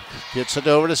gets it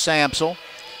over to Samsel.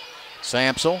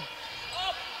 Samsel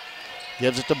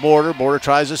gives it to Border. Border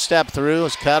tries to step through.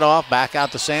 It's cut off. Back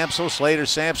out to Samsel. Slater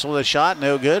Samsel with a shot.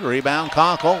 No good. Rebound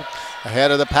Conkle.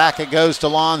 Ahead of the pack it goes to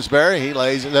Lonsberry. He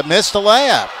lays it. Missed the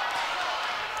layup.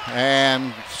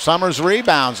 And Summers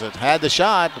rebounds it. Had the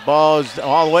shot. The ball is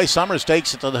all the way. Summers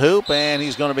takes it to the hoop, and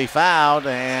he's going to be fouled,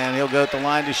 and he'll go at the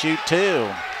line to shoot 2.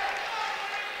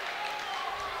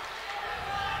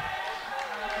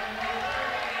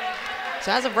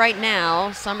 So as of right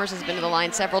now, Summers has been to the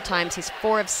line several times. He's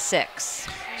 4 of 6.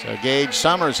 So Gage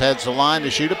Summers heads the line to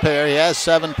shoot a pair. He has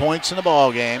 7 points in the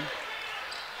ball game.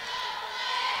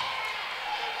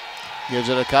 Gives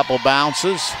it a couple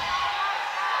bounces.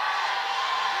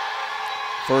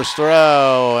 First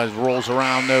throw, as rolls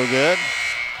around, no good.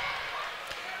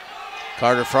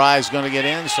 Carter Fry's going to get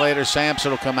in. Slater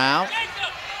Sampson will come out.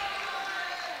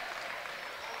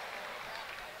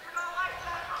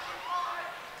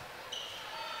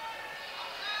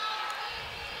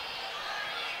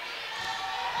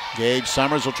 Gage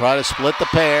Summers will try to split the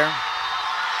pair.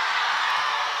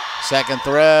 Second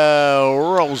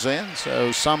throw rolls in,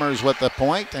 so Summers with the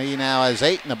point. He now has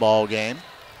 8 in the ball game.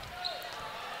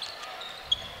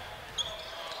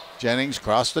 Jennings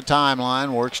across the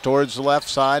timeline, works towards the left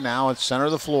side. Now it's center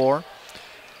of the floor.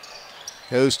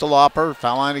 Goes to Lopper,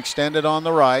 foul line extended on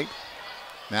the right.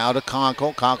 Now to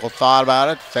Conkle. Conkle thought about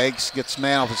it, fakes, gets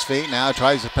man off his feet. Now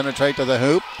tries to penetrate to the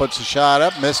hoop, puts a shot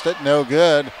up, missed it, no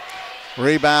good.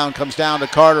 Rebound comes down to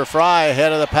Carter Fry,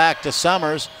 ahead of the pack to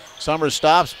Summers. Summers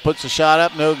stops, puts a shot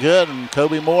up, no good, and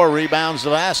Kobe Moore rebounds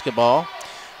the basketball.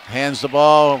 Hands the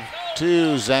ball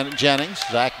to Jennings.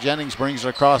 Zach Jennings brings it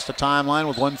across the timeline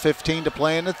with 1:15 to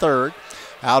play in the third.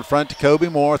 Out front to Kobe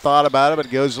Moore, thought about it, but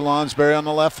it goes to Lonsberry on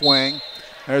the left wing.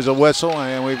 There's a whistle,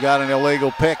 and we've got an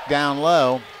illegal pick down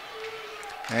low.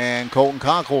 And Colton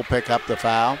Conkle will pick up the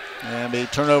foul. And be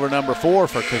turnover number 4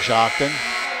 for Coshocton.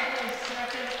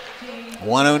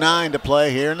 1:09 to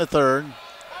play here in the third.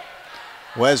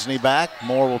 Wesney back.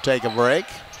 Moore will take a break.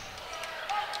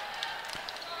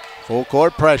 Full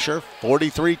court pressure.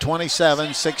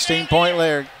 43-27, 16-point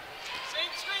lead.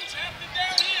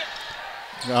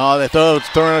 Oh, they throw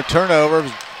a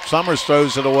turnover. Summers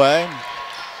throws it away.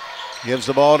 Gives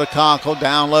the ball to Conkle.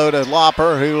 Down low to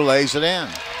Lopper, who lays it in.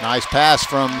 Nice pass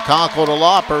from Conkle to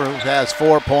Lopper, who has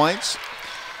 4 points.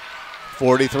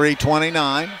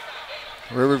 43-29.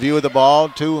 Riverview with the ball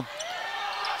to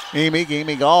Emig.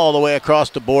 Emig all the way across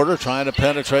the border, trying to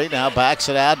penetrate. Now backs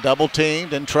it out, double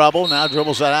teamed, in trouble. Now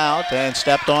dribbles it out and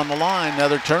stepped on the line.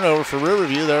 Another turnover for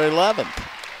Riverview, their 11th.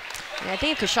 Yeah, I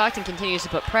think if Coshocton continues to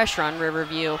put pressure on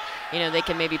Riverview, they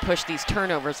can maybe push these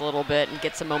turnovers a little bit and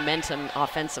get some momentum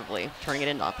offensively, turning it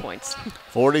into points.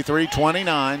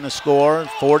 43-29 the score.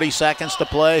 40 seconds to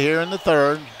play here in the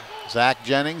third. Zach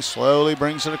Jennings slowly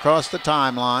brings it across the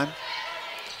timeline.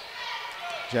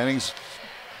 Jennings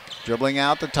dribbling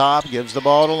out the top, gives the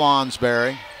ball to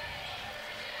Lonsberry.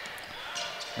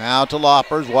 Now to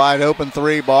Lopper's wide open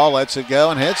 3 ball, lets it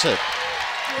go and hits it.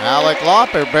 Alec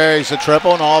Lopper buries the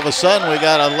triple, and all of a sudden we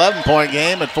got an 11-point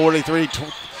game at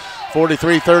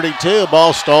 43-32.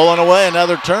 Ball stolen away,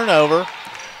 another turnover.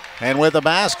 And with the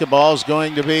basketball is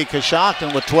going to be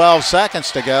Coshocton with 12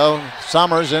 seconds to go.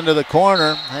 Summers into the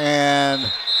corner, and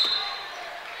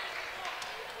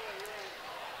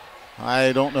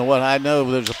I don't know what. I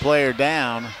know there's a player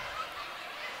down,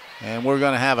 and we're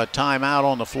going to have a timeout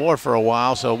on the floor for a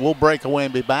while, so we'll break away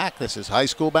and be back. This is high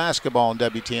school basketball on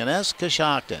WTNS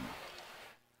Coshocton.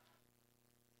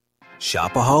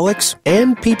 Shopaholics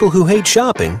and people who hate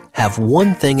shopping have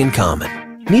one thing in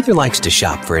common. Neither likes to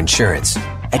shop for insurance.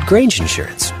 At Grange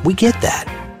Insurance, we get that.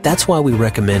 That's why we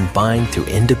recommend buying through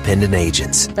independent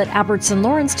agents. Let Albertson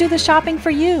Lawrence do the shopping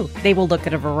for you. They will look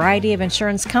at a variety of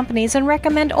insurance companies and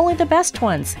recommend only the best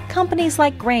ones. Companies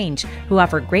like Grange, who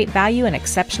offer great value and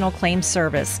exceptional claims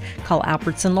service. Call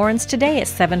Albertson Lawrence today at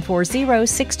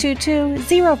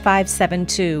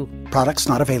 740-622-0572. Products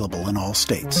not available in all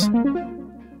states.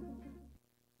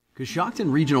 Coshocton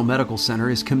Regional Medical Center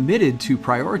is committed to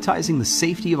prioritizing the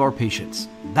safety of our patients.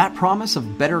 That promise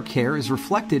of better care is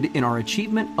reflected in our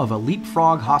achievement of a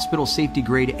Leapfrog Hospital Safety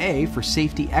Grade A for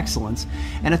safety excellence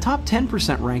and a top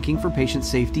 10% ranking for patient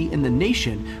safety in the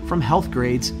nation from Health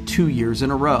Grades 2 years in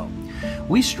a row.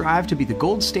 We strive to be the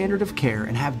gold standard of care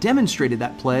and have demonstrated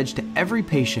that pledge to every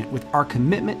patient with our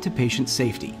commitment to patient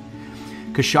safety.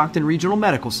 Coshocton Regional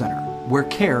Medical Center, where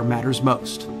care matters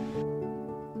most.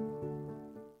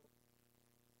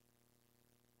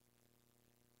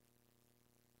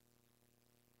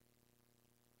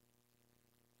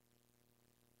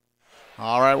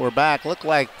 All right, we're back. Looked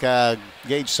like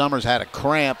Gage Summers had a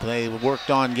cramp. They worked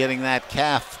on getting that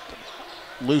calf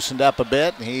loosened up a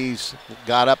bit. He's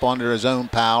got up under his own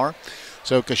power.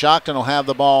 So Coshocton will have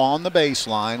the ball on the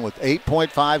baseline with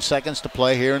 8.5 seconds to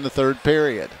play here in the third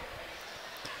period.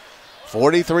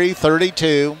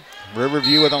 43-32.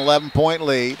 Riverview with an 11-point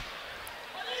lead.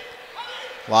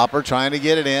 Lopper trying to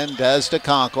get it in, does to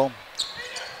Conkle.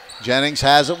 Jennings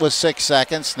has it with 6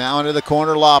 seconds. Now into the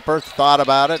corner, Lopper thought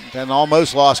about it and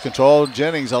almost lost control.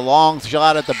 Jennings, a long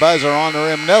shot at the buzzer on the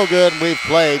rim, no good. We've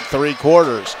played 3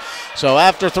 quarters. So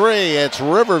after 3, it's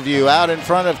Riverview out in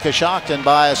front of Coshocton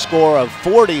by a score of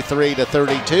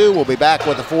 43-32. We'll be back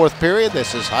with the 4th period.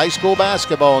 This is high school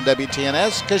basketball on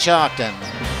WTNS Coshocton.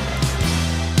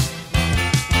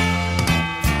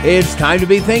 It's time to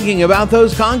be thinking about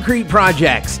those concrete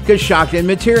projects. Coshocton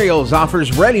Materials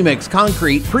offers ready-mix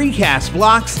concrete, precast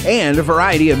blocks, and a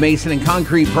variety of mason and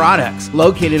concrete products.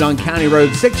 Located on County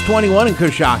Road 621 in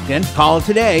Coshocton, call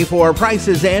today for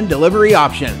prices and delivery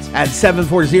options at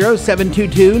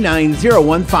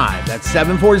 740-722-9015. That's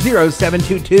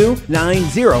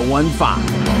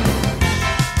 740-722-9015.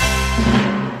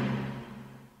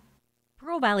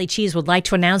 Pearl Valley Cheese would like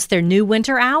to announce their new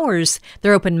winter hours.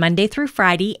 They're open Monday through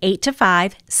Friday, 8 to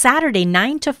 5, Saturday,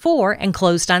 9 to 4, and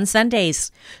closed on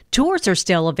Sundays. Tours are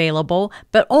still available,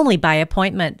 but only by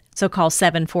appointment. So call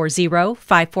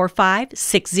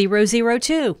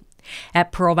 740-545-6002.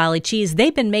 At Pearl Valley Cheese,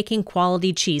 they've been making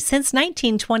quality cheese since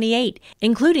 1928,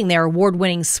 including their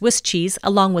award-winning Swiss cheese,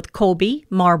 along with Colby,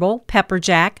 Marble, Pepper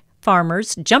Jack,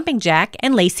 Farmers, Jumping Jack,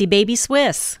 and Lacey Baby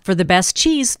Swiss. For the best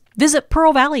cheese, visit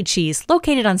Pearl Valley Cheese,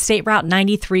 located on State Route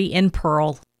 93 in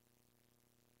Pearl.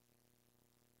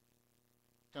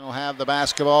 We'll have the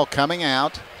basketball coming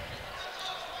out.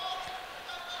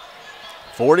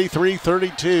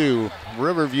 43-32.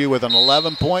 Riverview with an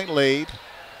 11-point lead.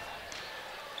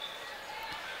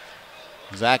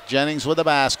 Zach Jennings with the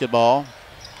basketball.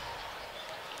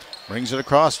 Brings it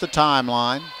across the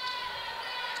timeline.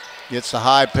 Gets the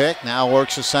high pick, now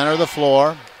works the center of the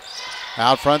floor.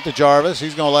 Out front to Jarvis.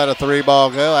 He's going to let a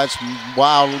 3-ball go. That's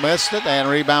wild, missed it. And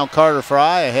rebound Carter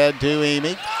Fry ahead to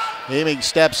Emig. Emig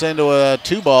steps into a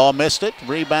 2-ball, missed it.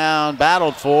 Rebound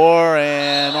battled for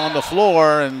and on the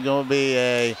floor, and going to be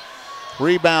a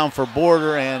rebound for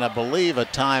Border and I believe a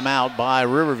timeout by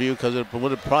Riverview because it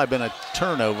would have probably been a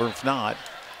turnover if not.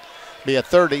 Be a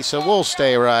 30, so we'll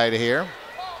stay right here.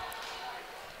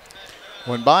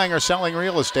 When buying or selling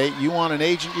real estate, you want an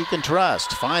agent you can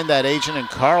trust. Find that agent in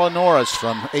Carla Norris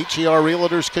from HER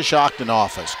Realtors Coshocton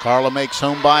office. Carla makes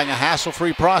home buying a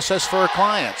hassle-free process for her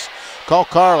clients. Call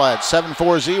Carla at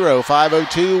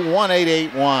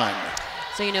 740-502-1881.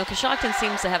 So, Coshocton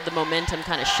seems to have the momentum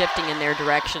kind of shifting in their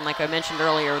direction. Like I mentioned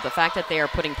earlier, the fact that they are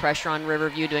putting pressure on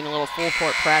Riverview, doing a little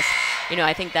full-court press,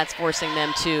 I think that's forcing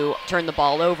them to turn the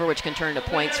ball over, which can turn to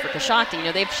points for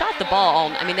Coshocton. They've shot the ball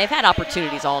they've had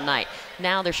opportunities all night.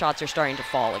 Now their shots are starting to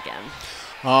fall again.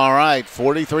 All right,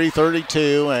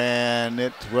 43-32, and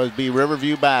it would be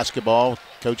Riverview basketball.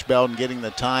 Coach Belden getting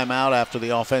the timeout after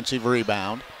the offensive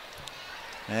rebound.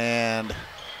 And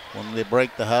when they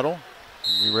break the huddle,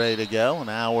 we're ready to go.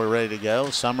 Now we're ready to go.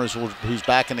 Summers, who's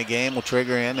back in the game, will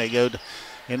trigger in. They go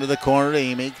into the corner to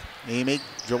Emig. Emig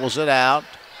dribbles it out.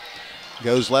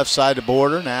 Goes left side to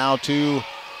Border. Now to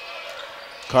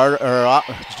Carter.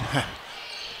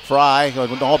 Fry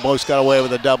almost got away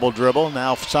with a double dribble.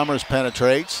 Now Summers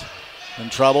penetrates. In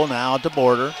trouble now to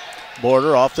Border.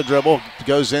 Border off the dribble.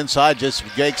 Goes inside. Just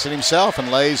gakes it himself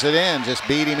and lays it in. Just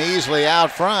beat him easily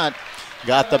out front.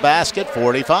 Got the basket,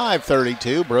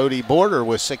 45-32. Brody Border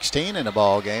with 16 in the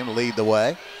ball game to lead the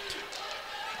way.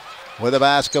 With the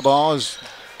basketball is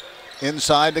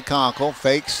inside to Conkle.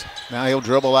 Fakes. Now he'll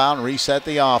dribble out and reset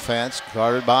the offense.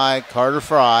 Guarded by Carter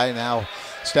Fry. Now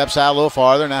steps out a little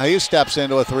farther. Now he steps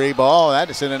into a 3-ball. That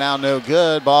is in and out, no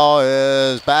good. Ball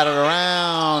is batted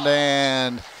around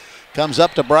and comes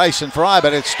up to Brice and Fry,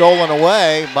 but it's stolen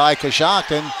away by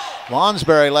Coshocton.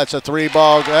 Lonsberry lets a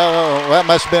 3-ball go. That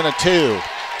must have been a 2.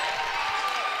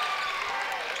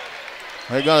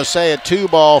 They're going to say a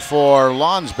 2-ball for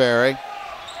Lonsberry.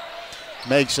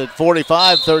 Makes it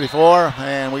 45-34,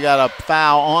 and we got a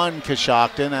foul on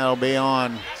Coshocton. That'll be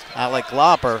on Alec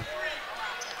Lopper.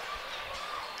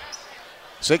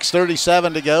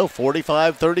 6:37 to go,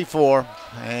 45-34,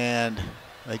 and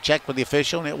they checked with the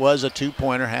official, and it was a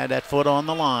 2-pointer, had that foot on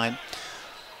the line.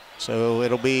 So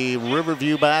it'll be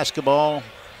Riverview basketball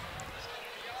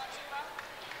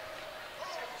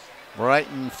right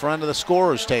in front of the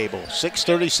scorer's table.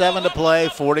 6:37 to play,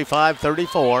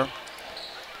 45-34.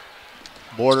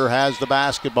 Border has the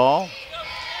basketball.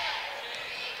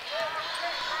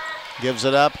 Gives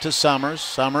it up to Summers.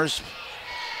 Summers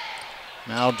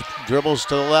now dribbles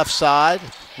to the left side,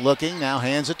 looking, now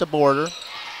hands it to Border.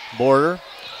 Border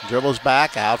dribbles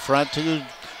back out front to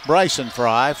Brice and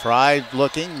Fry. Fry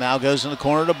looking, now goes in the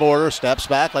corner to Border, steps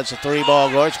back, lets a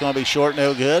 3-ball go. It's going to be short,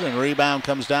 no good, and rebound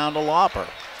comes down to Lopper.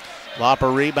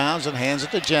 Lopper rebounds and hands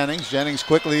it to Jennings. Jennings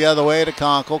quickly the other way to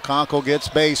Conkle. Conkle gets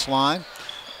baseline.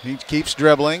 He keeps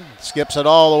dribbling, skips it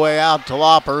all the way out to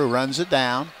Lopper, who runs it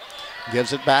down.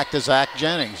 Gives it back to Zach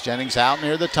Jennings. Jennings out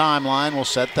near the timeline will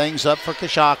set things up for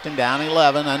Coshocton. Down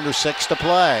 11, under 6 to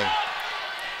play.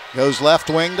 Goes left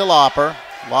wing to Lopper.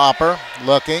 Lopper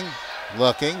looking.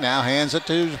 Now hands it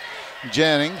to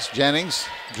Jennings. Jennings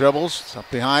dribbles up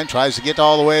behind, tries to get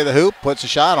all the way to the hoop, puts a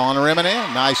shot on the rim and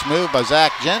in. Nice move by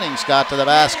Zach Jennings. Got to the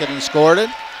basket and scored it.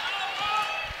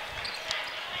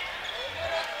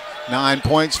 9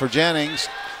 points for Jennings.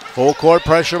 Full court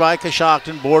pressure by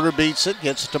Coshocton. Border beats it,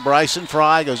 gets it to Brice and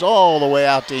Fry, goes all the way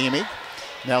out to Emig.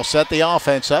 They'll set the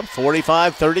offense up,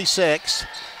 45-36.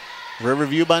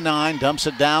 Riverview by 9, dumps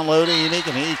it down low to Emig,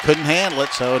 and he couldn't handle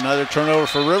it, so another turnover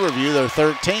for Riverview, their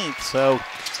 13th. So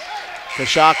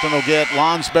Coshocton will get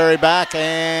Lonsberry back,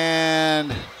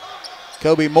 and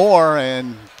Kobe Moore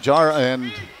and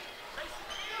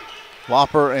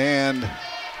Lopper and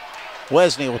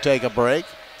Wesney will take a break.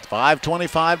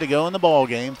 5:25 to go in the ball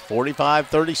game.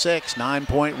 45-36,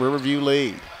 9-point Riverview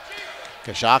lead.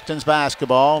 Coshocton's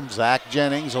basketball. Zach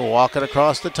Jennings will walk it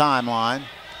across the timeline.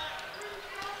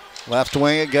 Left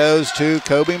wing it goes to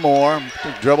Kobe Moore.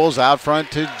 Dribbles out front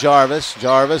to Jarvis.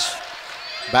 Jarvis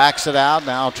backs it out.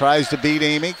 Now tries to beat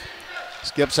Emig.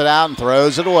 Skips it out and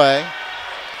throws it away.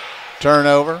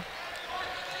 Turnover.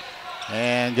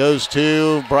 And goes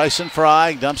to Bryson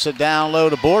Fry, dumps it down low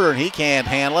to Border, and he can't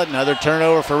handle it. Another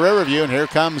turnover for Riverview, and here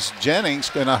comes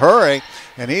Jennings in a hurry,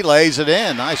 and he lays it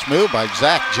in. Nice move by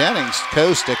Zach Jennings,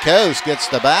 coast to coast, gets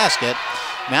the basket.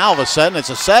 Now all of a sudden it's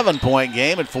a 7-point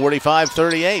game at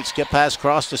 45-38. Skip pass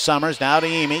across to Summers, now to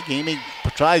Emig. Emig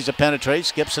tries to penetrate,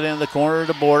 skips it into the corner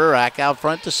to Border, rack out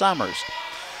front to Summers.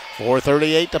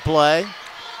 4:38 to play.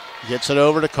 Gets it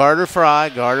over to Carter Fry,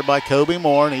 guarded by Kobe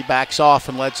Moore, and he backs off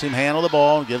and lets him handle the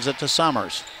ball and gives it to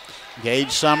Summers.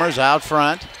 Gage Summers out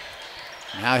front.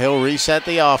 Now he'll reset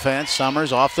the offense.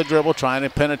 Summers off the dribble, trying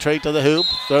to penetrate to the hoop.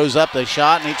 Throws up the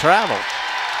shot, and he traveled.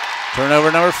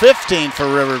 Turnover number 15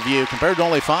 for Riverview, compared to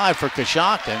only 5 for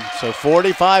Coshocton. So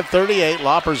 45-38,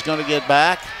 Lopper's going to get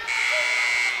back.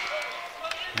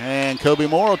 And Kobe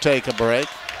Moore will take a break.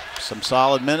 Some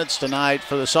solid minutes tonight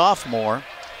for the sophomore.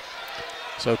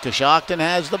 So Coshocton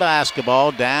has the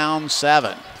basketball, down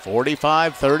 7,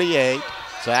 45-38.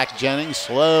 Zach Jennings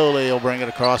slowly will bring it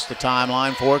across the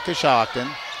timeline for Coshocton.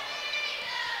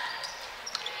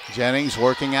 Jennings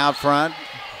working out front.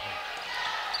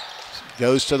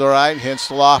 Goes to the right, hits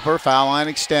the Lopper, foul line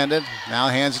extended. Now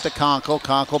hands it to Conkle.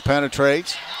 Conkle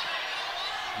penetrates.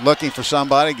 Looking for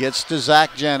somebody, gets to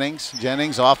Zach Jennings.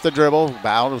 Jennings off the dribble,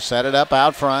 about to set it up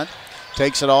out front.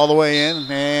 Takes it all the way in,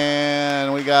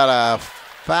 and we got a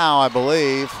foul, I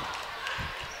believe.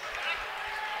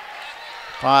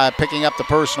 Picking up the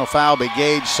personal foul by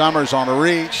Gage Summers on a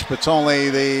reach, but it's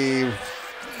only the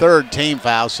 3rd team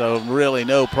foul, so really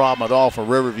no problem at all for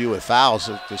Riverview with fouls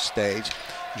at this stage.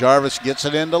 Jarvis gets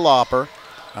it into Lopper.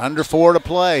 Under 4 to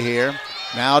play here.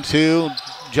 Now to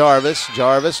Jarvis.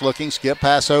 Jarvis looking, skip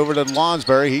pass over to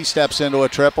Lonsberry. He steps into a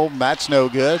triple. That's no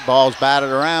good. Ball's batted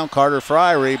around. Carter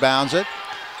Fry rebounds it.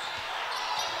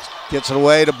 Gets it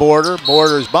away to Border.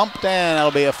 Border's bumped, and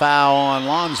that'll be a foul on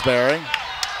Lonsberry.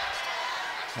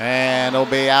 And it'll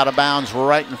be out of bounds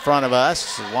right in front of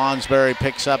us. Lonsberry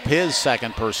picks up his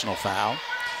 2nd personal foul.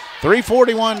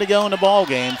 3:41 to go in the ball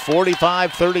game.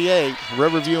 45-38.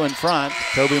 Riverview in front.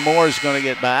 Kobe Moore is going to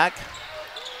get back.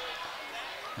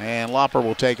 And Lopper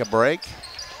will take a break.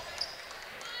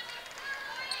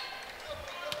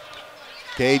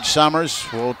 Gage Summers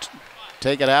will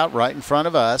take it out right in front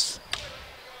of us.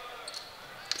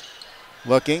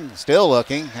 Looking, still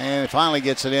looking, and finally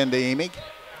gets it into Emig.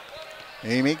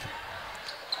 Emig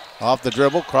off the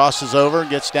dribble, crosses over,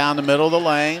 gets down the middle of the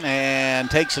lane,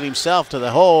 and takes it himself to the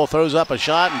hole, throws up a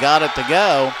shot, and got it to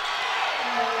go.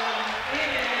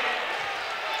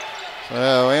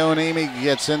 So Ewan Emig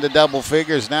gets into double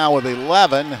figures now with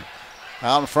 11.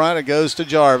 Out in front, it goes to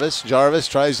Jarvis. Jarvis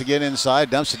tries to get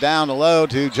inside, dumps it down to low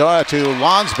to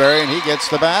Lonsberry, and he gets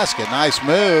the basket. Nice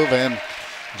move, and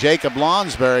Jacob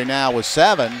Lonsberry now with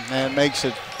 7, and makes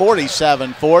it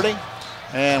 47-40.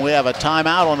 And we have a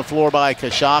timeout on the floor by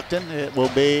Coshocton. It will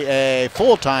be a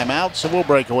full timeout, so we'll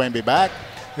break away and be back.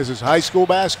 This is high school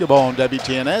basketball on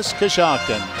WTNS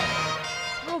Coshocton.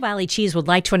 Valley Cheese would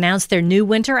like to announce their new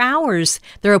winter hours.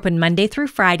 They're open Monday through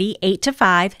Friday, 8 to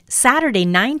 5, Saturday,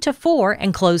 9 to 4,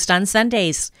 and closed on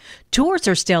Sundays. Tours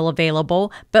are still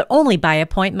available, but only by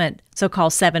appointment. So call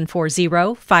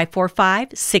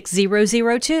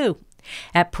 740-545-6002.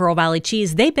 At Pearl Valley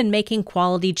Cheese, they've been making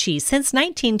quality cheese since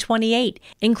 1928,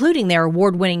 including their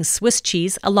award-winning Swiss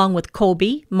cheese, along with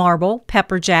Colby, Marble,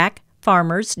 Pepper Jack,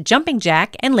 Farmers, Jumping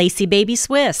Jack, and Lacey Baby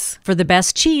Swiss. For the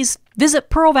best cheese, visit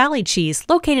Pearl Valley Cheese,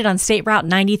 located on State Route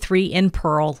 93 in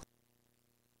Pearl.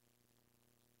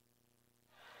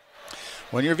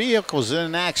 When your vehicle's in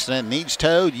an accident and needs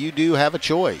towed, you do have a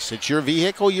choice. It's your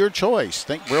vehicle, your choice.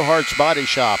 Think Brillhart's Body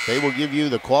Shop. They will give you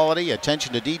the quality,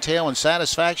 attention to detail, and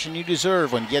satisfaction you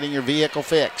deserve when getting your vehicle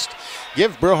fixed.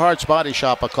 Give Brillhart's Body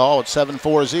Shop a call at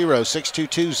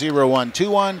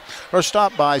 740-622-0121 or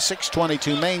stop by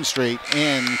 622 Main Street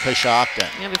in Coshocton.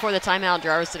 Before the timeout,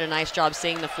 Jarvis did a nice job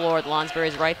seeing the floor. The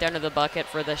Lonsberry's right there under the bucket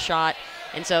for the shot.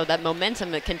 And so that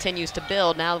momentum continues to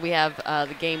build. Now we have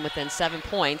the game within 7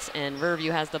 points, and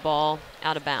Riverview has the ball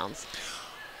out of bounds.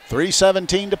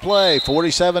 3:17 to play,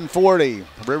 47-40.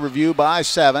 Riverview by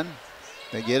 7.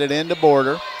 They get it into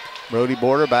Border. Brody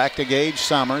Border back to Gage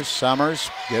Summers. Summers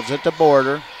gives it to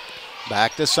Border.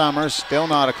 Back to Summers, still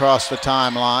not across the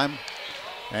timeline.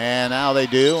 And now they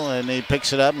do, and he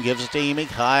picks it up and gives it to Emig.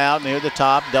 High out near the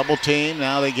top, double team.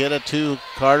 Now they get it to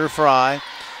Carter Fry.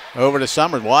 Over to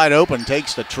Summers, wide open,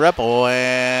 takes the triple,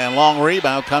 and long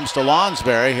rebound comes to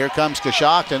Lonsberry. Here comes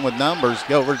Coshocton with numbers.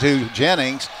 Go over to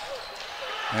Jennings.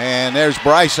 And there's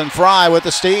Brice and Fry with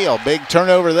the steal. Big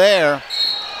turnover there.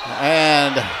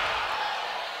 And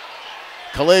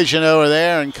collision over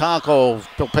there, and Conkle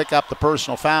will pick up the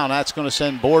personal foul. That's going to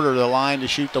send Border to the line to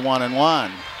shoot the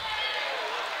 1-and-1.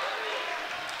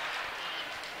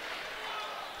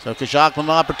 So Coshocton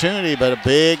an opportunity, but a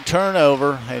big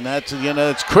turnover, and that's,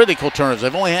 it's critical turnovers.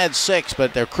 They've only had 6,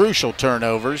 but they're crucial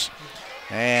turnovers.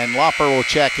 And Lopper will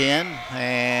check in,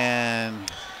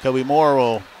 and Kobe Moore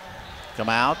will come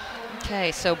out.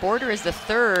 Okay, so Border is the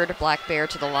third Black Bear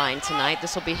to the line tonight.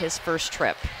 This will be his first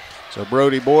trip. So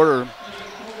Brody Border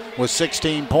with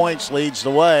 16 points leads the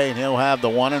way, and he'll have the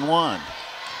 1-and-1.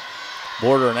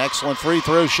 Border, an excellent free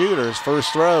throw shooter. His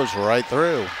first throw's right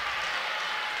through.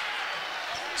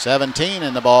 17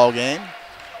 in the ball game.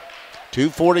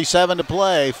 2:47 to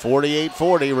play.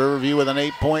 48-40. Riverview with an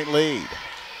 8-point lead.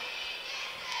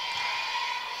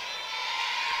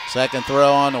 Second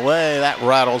throw on the way. That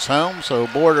rattles home. So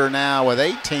Border now with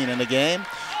 18 in the game.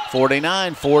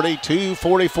 49-40.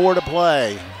 2:44 to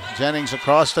play. Jennings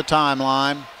across the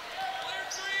timeline.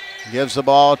 Gives the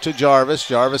ball to Jarvis.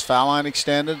 Jarvis foul line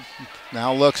extended.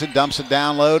 Now looks it, dumps it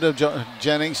down low to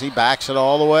Jennings. He backs it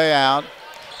all the way out.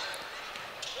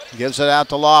 Gives it out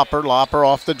to Lopper. Lopper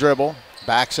off the dribble.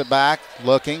 Backs it back.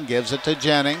 Looking. Gives it to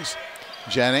Jennings.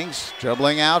 Jennings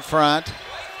dribbling out front.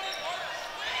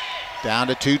 Down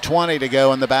to 2:20 to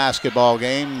go in the basketball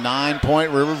game.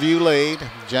 9-point Riverview lead.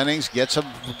 Jennings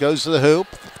goes to the hoop.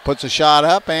 Puts a shot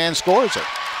up and scores it.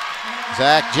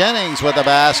 Zach Jennings with the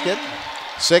basket.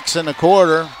 6 in the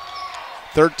quarter.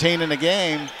 13 in the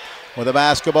game. With the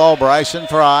basketball, Bryson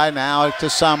Fry. Now to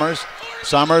Summers.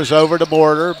 Summers over to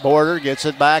Border. Border gets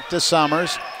it back to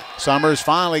Summers. Summers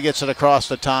finally gets it across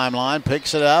the timeline,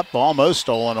 picks it up, almost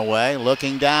stolen away.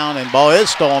 Looking down, and ball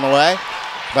is stolen away.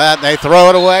 But they throw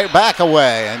it away, back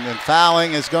away, and then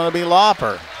fouling is going to be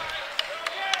Lopper.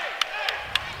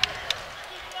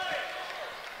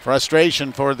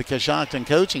 Frustration for the Coshocton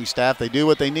coaching staff. They do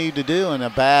what they need to do, and a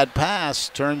bad pass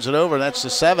turns it over. That's the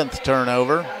 7th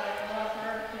turnover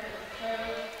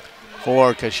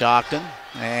for Coshocton.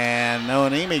 And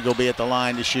Noah Emig will be at the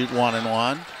line to shoot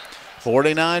 1-and-1.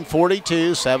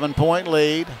 49-42, 7-point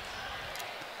lead.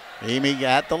 Emig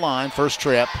at the line, first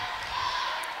trip.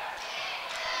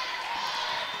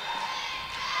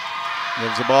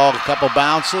 Gives the ball a couple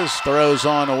bounces, throws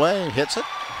on away, hits it.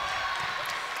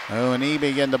 Noah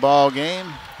Emig in the ball game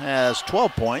has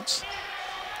 12 points.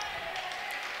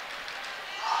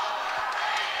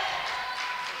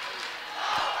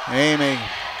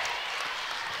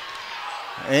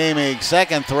 Emig,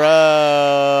 second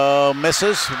throw,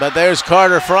 misses, but there's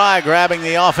Carter Fry grabbing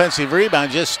the offensive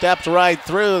rebound, just stepped right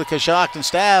through the Coshocton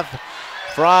staff.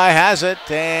 Fry has it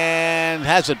and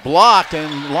has it blocked,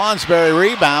 and Lonsberry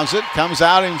rebounds it, comes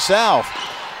out himself.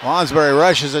 Lonsberry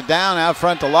rushes it down out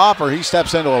front to Lopper. He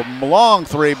steps into a long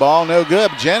 3 ball, no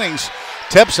good. Jennings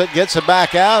tips it, gets it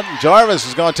back out. Jarvis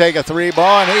is going to take a 3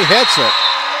 ball, and he hits it.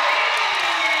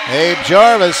 Abe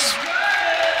Jarvis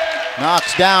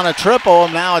knocks down a triple,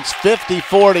 and now it's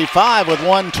 50-45 with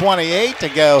 1:28 to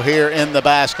go here in the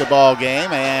basketball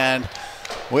game. And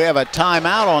we have a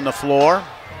timeout on the floor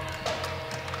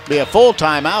be a full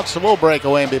timeout, so we'll break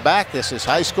away and be back. This is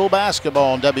high school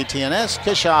basketball on WTNS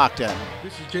Coshocton.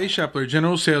 This is Jay Shepler,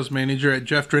 General Sales Manager at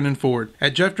Jeff Drennan Ford.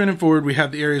 At Jeff Drennan Ford, we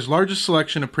have the area's largest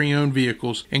selection of pre-owned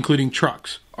vehicles, including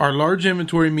trucks. Our large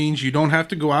inventory means you don't have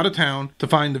to go out of town to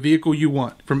find the vehicle you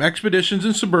want. From Expeditions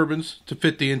and Suburbans to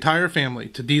fit the entire family,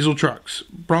 to diesel trucks,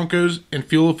 Broncos, and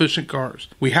fuel-efficient cars.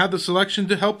 We have the selection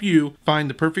to help you find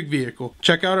the perfect vehicle.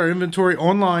 Check out our inventory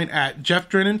online at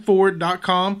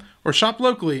jeffdrennanford.com or shop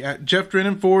locally at Jeff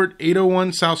Drennan Ford,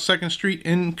 801 South 2nd Street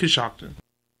in Coshocton.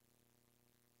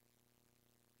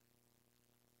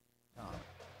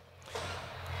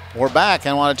 We're back,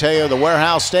 and I want to tell you the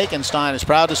Warehouse Steak and Stein is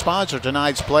proud to sponsor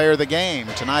tonight's Player of the Game.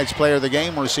 Tonight's Player of the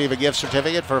Game will receive a gift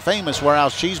certificate for a famous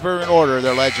Warehouse cheeseburger and order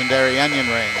their legendary onion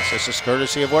rings. This is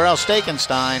courtesy of Warehouse Steak and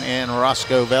Stein in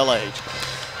Roscoe Village.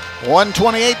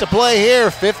 1:28 to play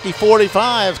here,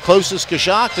 50-45. Closest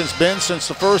Coshocton's been since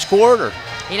the first quarter.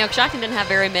 You know, Coshocton didn't have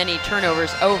very many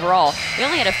turnovers overall. We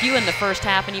only had a few in the first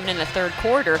half and even in the third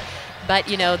quarter. But,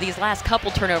 you know, these last couple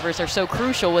turnovers are so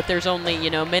crucial with there's only, you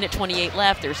know, minute 28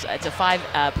 left. It's a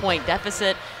 5-point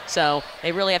deficit, so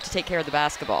they really have to take care of the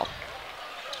basketball.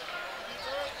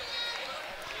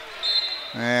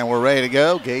 And we're ready to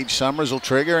go. Gage Summers will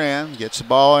trigger in, gets the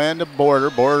ball into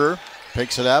Border. Border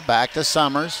picks it up, back to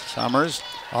Summers. Summers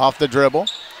off the dribble.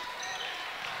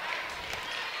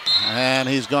 And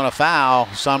he's going to foul.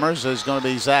 Summers is going to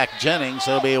be Zach Jennings.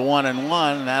 It'll be a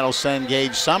 1-and-1, and that'll send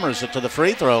Gage Summers to the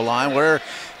free throw line, where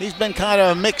he's been kind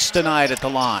of mixed tonight at the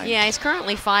line. Yeah, he's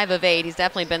currently 5 of 8. He's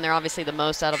definitely been there, obviously, the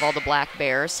most out of all the Black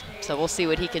Bears. So we'll see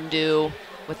what he can do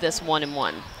with this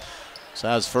 1-and-1. So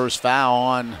that's first foul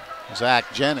on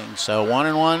Zach Jennings. So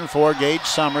 1-and-1 for Gage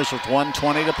Summers with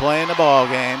 1:20 to play in the ball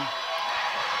game.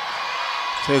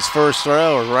 His first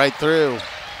throw is right through.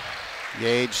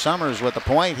 Gage Summers with the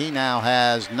point. He now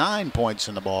has 9 points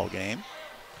in the ball game.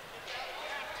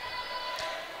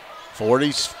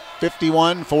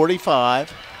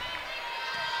 51-45.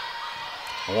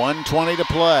 1:20 to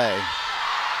play.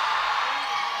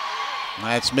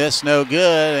 That's missed, no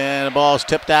good, and the ball's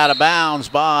tipped out of bounds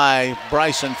by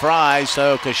Brice and Fry,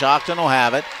 so Coshocton will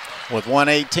have it with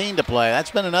 1:18 to play.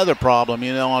 That's been another problem,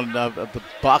 you know, on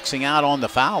boxing out on the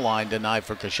foul line tonight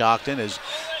for Coshocton, is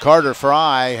Carter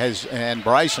Fry and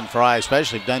Bryson Fry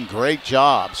especially have done great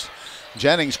jobs.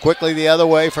 Jennings quickly the other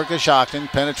way for Coshocton,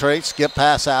 penetrates, skip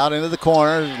pass out into the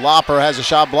corner. Lopper has a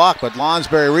shot blocked, but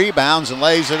Lonsberry rebounds and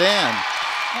lays it in.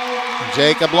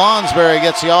 Jacob Lonsberry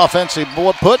gets the offensive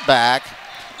putback,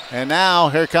 and now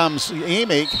here comes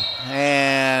Emig,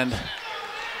 and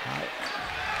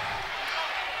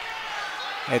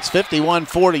it's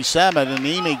 51-47, and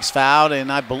Emig's fouled,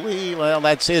 and I believe, well,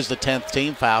 that's the 10th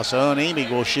team foul, so Emig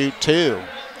will shoot 2.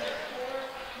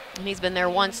 And he's been there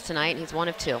once tonight, and he's 1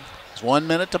 of 2. It's 1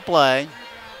 minute to play.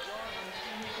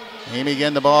 Emig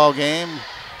in the ball game,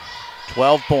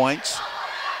 12 points.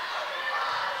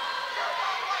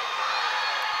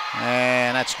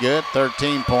 And that's good,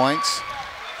 13 points.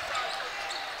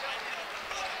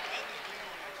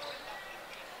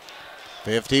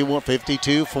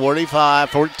 $52-45,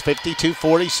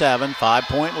 52-47,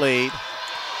 5-point lead.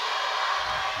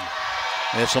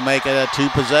 This will make it a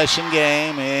 2-possession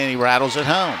game, and he rattles it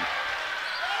home.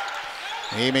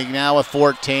 Emig now with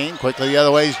 14. Quickly the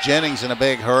other way is Jennings in a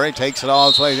big hurry. Takes it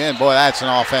all his way in. Boy, that's an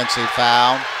offensive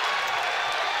foul.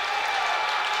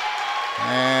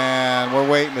 And we're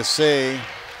waiting to see.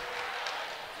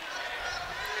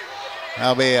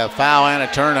 That'll be a foul and a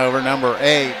turnover, number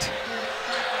 8.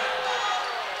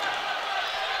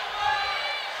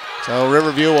 So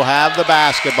Riverview will have the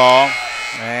basketball,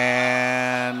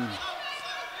 and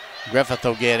Griffith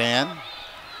will get in.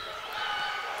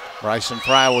 Bryson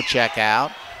Fry will check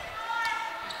out.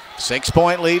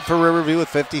 6-point lead for Riverview with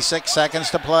 56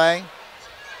 seconds to play.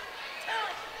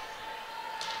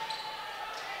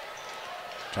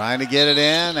 Trying to get it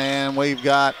in, and we've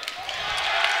got,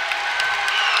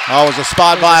 it was a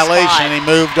spot violation. He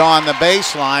moved on the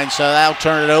baseline, so that'll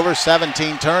turn it over.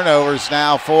 17 turnovers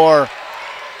now for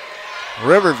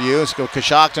Riverview. Let's go.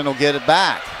 Coshocton will get it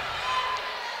back.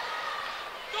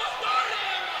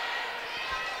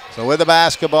 So with the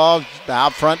basketball,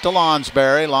 out front to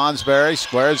Lonsberry. Lonsberry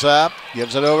squares up,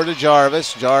 gives it over to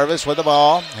Jarvis. Jarvis with the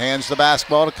ball, hands the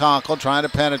basketball to Conkle, trying to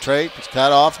penetrate. It's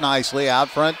cut off nicely, out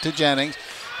front to Jennings.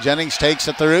 Jennings takes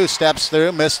it through, steps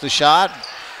through, missed the shot.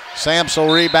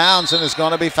 Samsel rebounds and is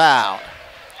going to be fouled.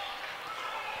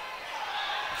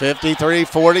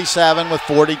 53-47 with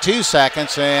 42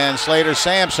 seconds, and Slater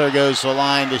Samser goes to the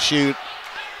line to shoot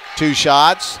 2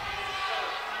 shots.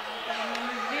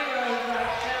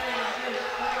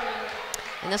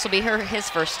 And this will be his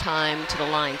first time to the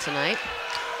line tonight.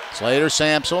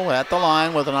 Slater-Samsel at the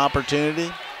line with an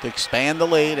opportunity to expand the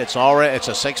lead. It's a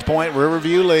 6-point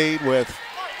Riverview lead with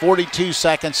 42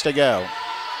 seconds to go.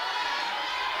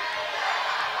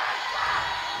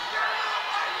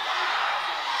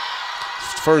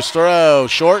 First throw,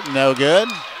 short, no good.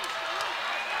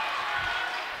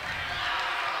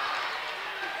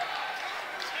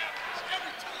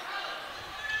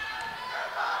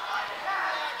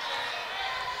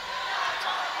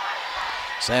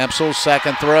 Samsel's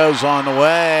second throw's on the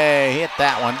way. Hit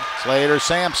that one.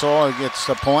 Slater-Samsel gets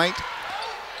the point.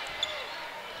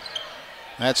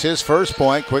 That's his first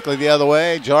point. Quickly the other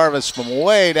way. Jarvis from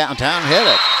way downtown hit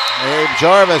it. Abe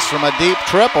Jarvis from a deep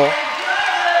triple.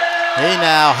 He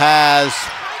now has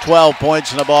 12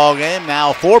 points in the ball game. Now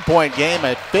a 4-point game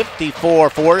at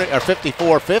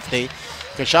 54-50.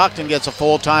 Coshocton gets a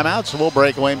full timeout, so we'll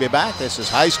break away and be back. This is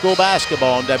high school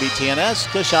basketball on WTNS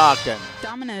Coshocton.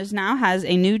 Domino's now has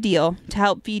a new deal to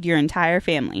help feed your entire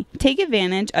family. Take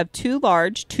advantage of 2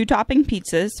 large, 2-topping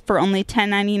pizzas for only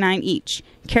 $10.99 each,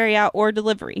 carry out or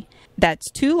delivery.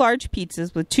 That's 2 large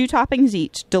pizzas with 2 toppings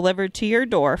each delivered to your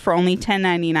door for only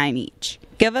 $10.99 each.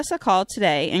 Give us a call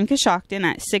today in Coshocton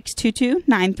at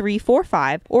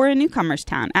 622-9345 or in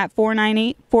Newcomerstown at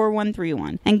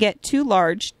 498-4131 and get 2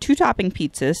 large, 2-topping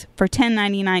pizzas for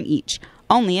 $10.99 each,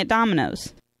 only at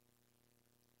Domino's.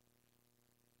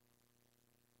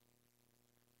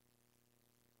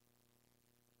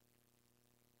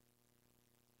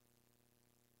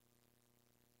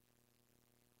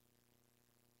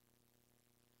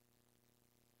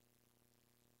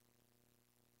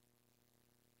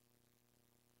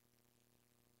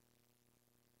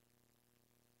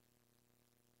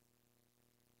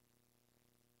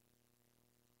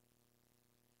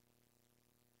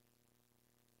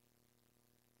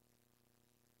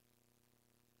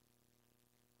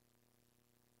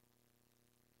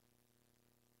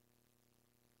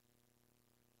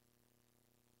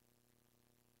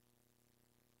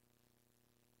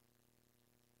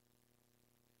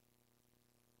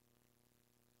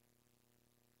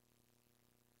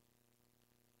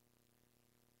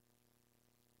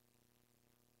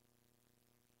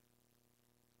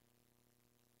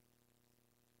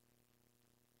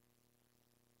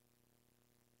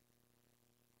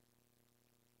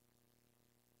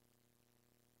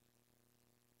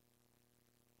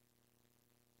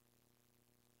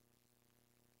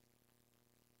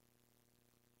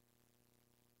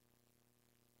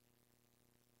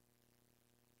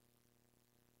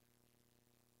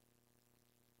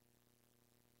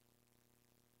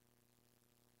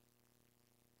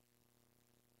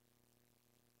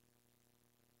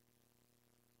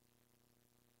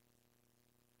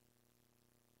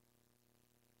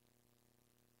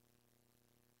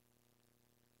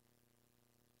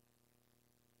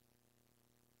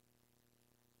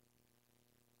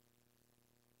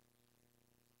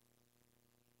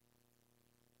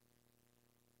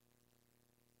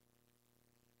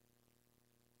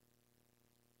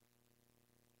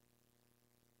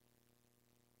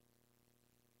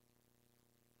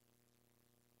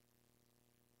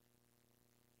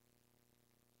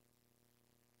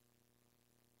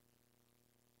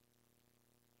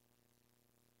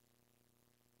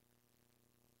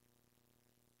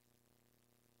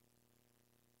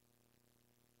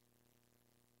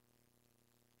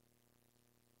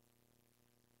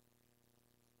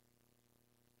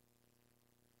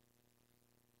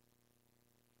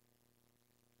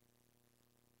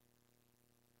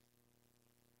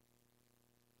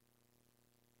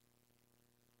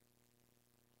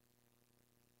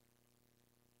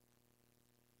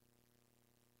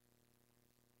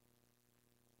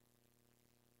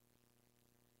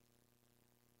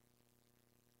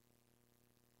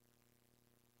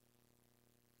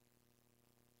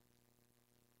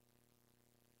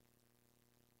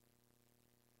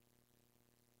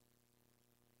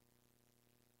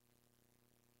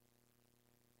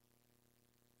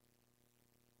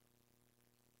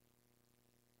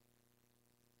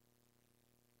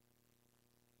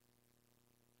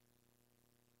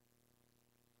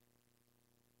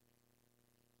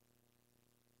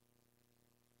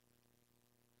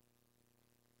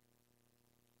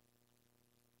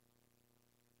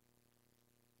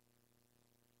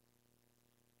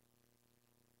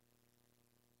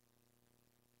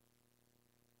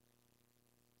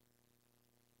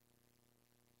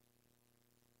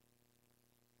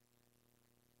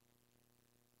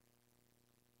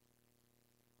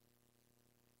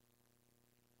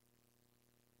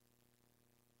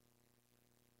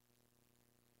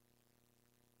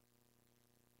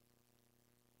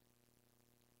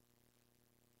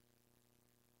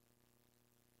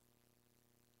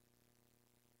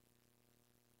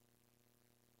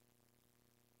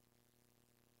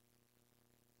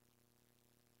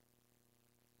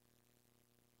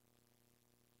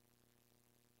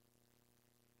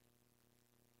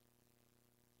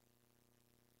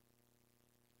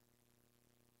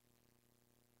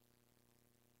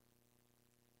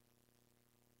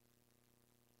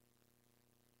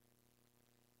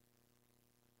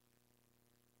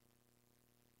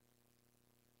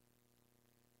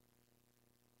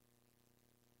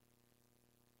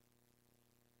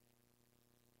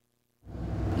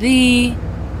 The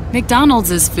McDonald's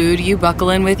is food you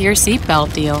buckle in with your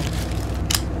seatbelt deal.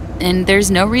 And there's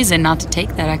no reason not to take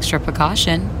that extra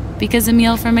precaution, because a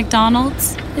meal from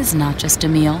McDonald's is not just a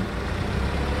meal.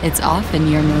 It's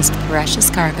often your most precious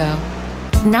cargo.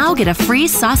 Now get a free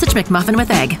Sausage McMuffin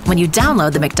with egg when you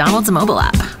download the McDonald's mobile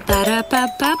app.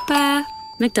 Ba-da-ba-ba-ba.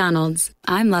 McDonald's.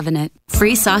 I'm loving it.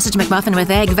 Free Sausage McMuffin with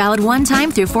egg valid one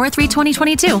time through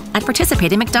 4/3/2022 at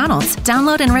participating McDonald's.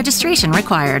 Download and registration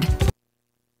required.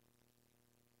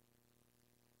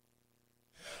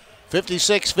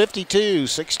 56-52,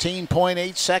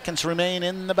 16.8 seconds remain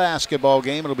in the basketball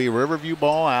game. It'll be Riverview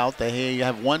ball out. They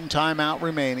have one timeout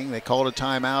remaining. They called a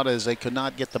timeout as they could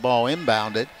not get the ball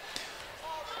inbounded.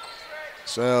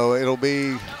 So it'll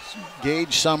be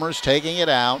Gage Summers taking it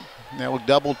out. That will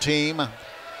double team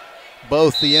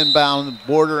both the inbound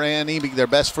Border and Eby. Their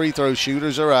best free throw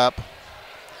shooters are up.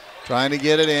 Trying to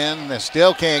get it in. They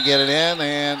still can't get it in,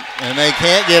 and they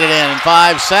can't get it in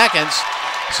 5 seconds.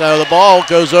 So the ball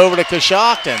goes over to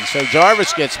Coshocton. So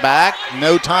Jarvis gets back.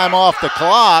 No time off the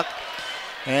clock.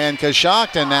 And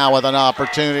Coshocton now with an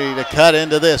opportunity to cut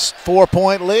into this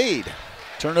 4-point lead.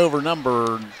 Turnover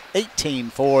number 18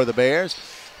 for the Bears.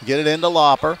 Get it into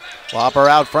Lopper. Lopper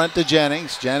out front to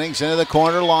Jennings. Jennings into the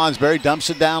corner. Lonsberry dumps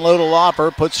it down low to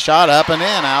Lopper. Puts shot up and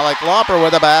in. Alec Lopper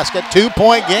with a basket.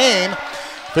 2-point game.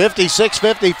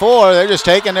 56-54. They're just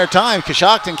taking their time.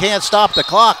 Coshocton can't stop the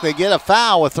clock. They get a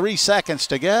foul with 3 seconds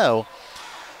to go.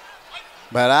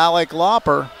 But Alec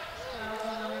Lopper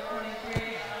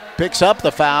picks up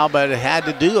the foul, but it had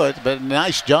to do it. But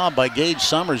nice job by Gage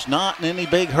Summers. Not in any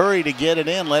big hurry to get it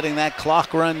in, letting that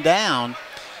clock run down.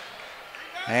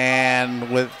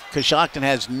 And with Coshocton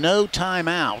has no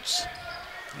timeouts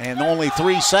and only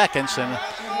 3 seconds. And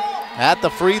at the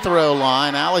free throw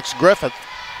line, Alex Griffith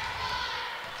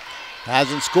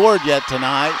hasn't scored yet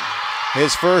tonight.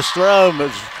 His first throw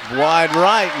was wide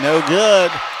right, no good.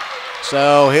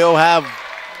 So he'll have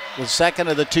the second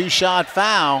of the two-shot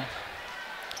foul.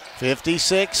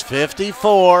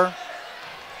 56-54.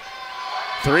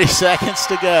 3 seconds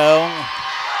to go.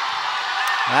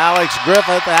 Alex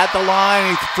Griffith at the line.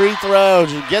 He free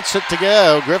throws, gets it to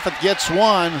go. Griffith gets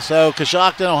one, so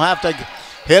Coshocton will have to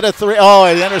hit a three.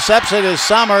 Oh, he intercepts it as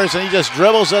Summers, and he just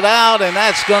dribbles it out, and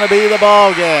that's going to be the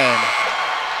ball game.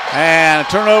 And a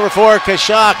turnover for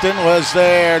Coshocton was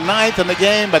their 9th in the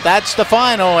game, but that's the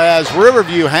final as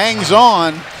Riverview hangs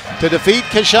on to defeat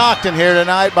Coshocton here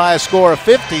tonight by a score of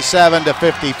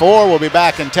 57-54. We'll be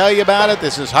back and tell you about it.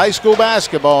 This is high school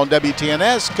basketball on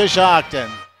WTNS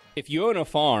Coshocton. If you own a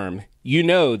farm, you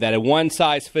know that a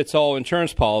one-size-fits-all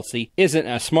insurance policy isn't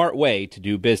a smart way to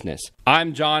do business.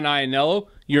 I'm John Iannello,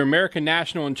 your American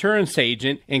National Insurance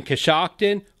agent in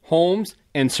Coshocton, Holmes,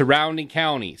 and surrounding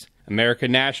counties.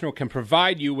 American National can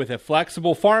provide you with a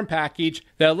flexible farm package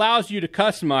that allows you to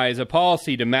customize a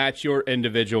policy to match your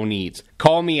individual needs.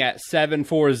 Call me at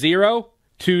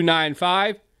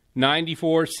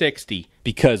 740-295-9460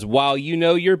 because while you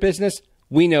know your business,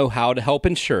 we know how to help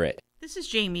insure it. This is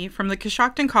Jamie from the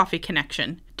Coshocton Coffee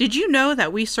Connection. Did you know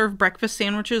that we serve breakfast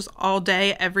sandwiches all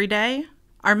day, every day?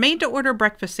 Our made-to-order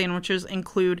breakfast sandwiches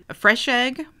include a fresh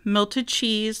egg, melted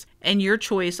cheese, and your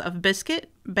choice of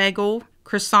biscuit, bagel,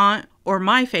 croissant, or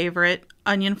my favorite,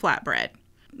 onion flatbread.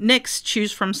 Next,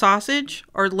 choose from sausage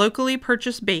or locally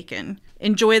purchased bacon.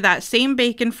 Enjoy that same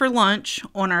bacon for lunch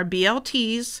on our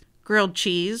BLTs, grilled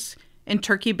cheese, and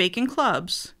turkey bacon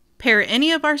clubs. Pair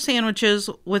any of our sandwiches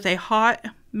with a hot,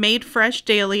 made fresh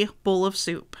daily bowl of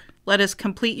soup. Let us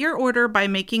complete your order by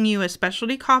making you a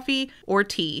specialty coffee or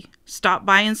tea. Stop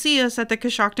by and see us at the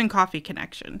Coshocton Coffee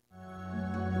Connection.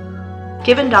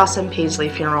 Given Dawson Paisley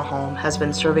Funeral Home has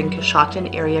been serving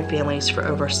Coshocton area families for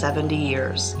over 70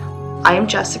 years. I am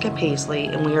Jessica Paisley,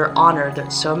 and we are honored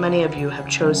that so many of you have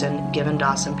chosen Given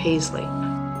Dawson Paisley.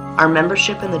 Our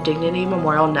membership in the Dignity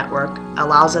Memorial Network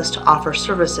allows us to offer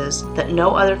services that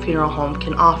no other funeral home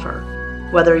can offer.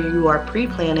 Whether you are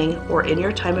pre-planning or in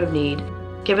your time of need,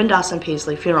 Given Dawson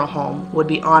Paisley Funeral Home would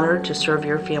be honored to serve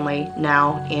your family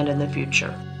now and in the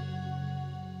future.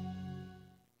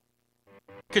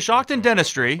 Coshocton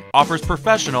Dentistry offers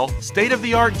professional,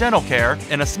 state-of-the-art dental care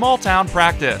in a small-town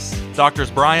practice. Doctors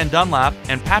Brian Dunlap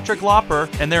and Patrick Lopper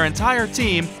and their entire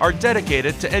team are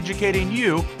dedicated to educating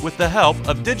you with the help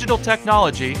of digital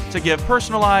technology to give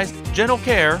personalized, gentle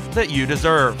care that you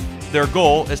deserve. Their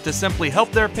goal is to simply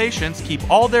help their patients keep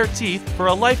all their teeth for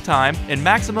a lifetime in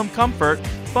maximum comfort,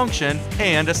 function,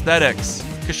 and aesthetics.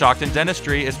 Coshocton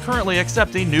Dentistry is currently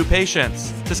accepting new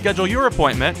patients. To schedule your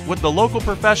appointment with the local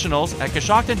professionals at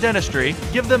Coshocton Dentistry,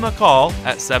 give them a call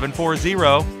at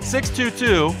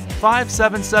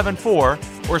 740-622-5774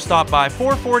 or stop by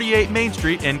 448 Main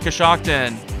Street in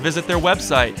Coshocton. Visit their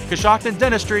website,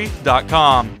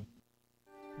 CoshoctonDentistry.com.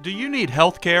 Do you need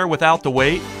health care without the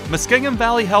wait? Muskingum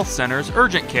Valley Health Center's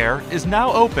urgent care is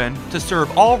now open to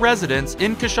serve all residents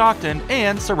in Coshocton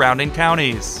and surrounding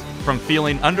counties. From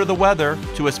feeling under the weather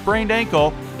to a sprained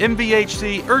ankle,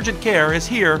 MVHC Urgent Care is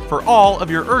here for all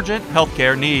of your urgent health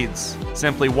care needs.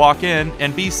 Simply walk in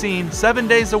and be seen 7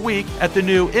 days a week at the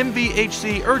new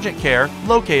MVHC Urgent Care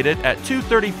located at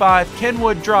 235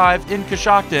 Kenwood Drive in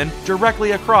Coshocton,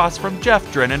 directly across from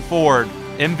Jeff Drennan Ford.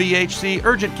 MVHC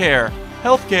Urgent Care.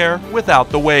 Healthcare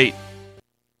without the wait.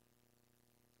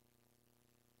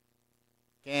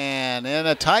 And in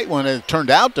a tight one, it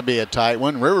turned out to be a tight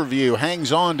one. Riverview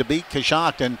hangs on to beat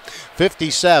Coshocton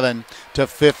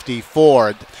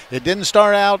 57-54. It didn't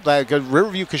start out like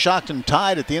Riverview Coshocton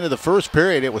tied at the end of the first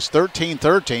period. It was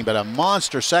 13-13, but a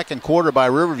monster second quarter by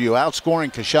Riverview,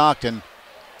 outscoring Coshocton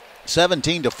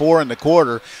 17-4 in the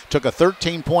quarter, took a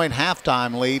 13-point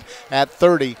halftime lead at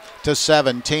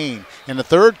 30-17. In the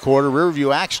third quarter,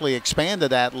 Riverview actually expanded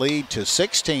that lead to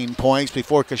 16 points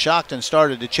before Coshocton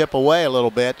started to chip away a little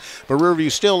bit, but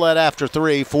Riverview still led after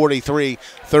three,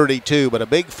 43-32. But a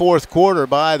big fourth quarter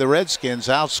by the Redskins,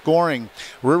 outscoring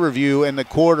Riverview in the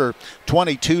quarter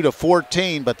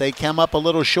 22-14, but they come up a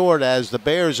little short as the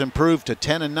Bears improved to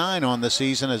 10-9 on the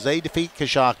season as they defeat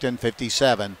Coshocton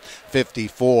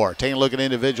 57-54. Taking a look at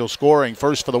individual scoring,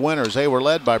 first for the winners, they were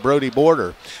led by Brody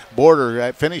Border.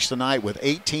 Border finished the night with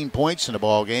 18 points in the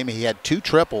ball game. He had 2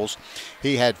 triples.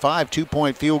 He had 5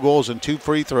 two-point field goals and 2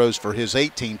 free throws for his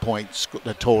 18 points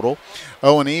total.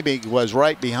 Owen Ebig was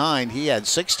right behind. He had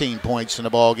 16 points in the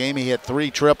ball game. He had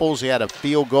 3 triples. He had a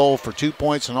field goal for 2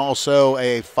 points and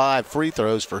also 5 free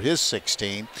throws for his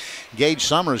 16. Gage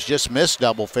Summers just missed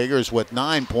double figures with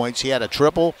 9 points. He had a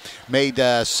triple, made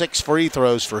 6 free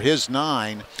throws for his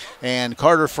 9. And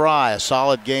Carter Fry, a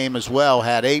solid game as well,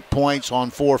 had 8 points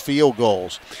on 4 field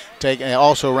goals.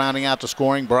 Also rounding out the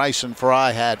scoring, Brice and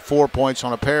Fry had 4 points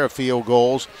on a pair of field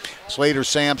goals. Slater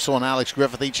Samsel and Alex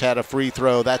Griffith each had a free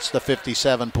throw. That's the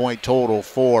 57-point total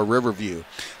for Riverview.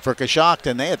 For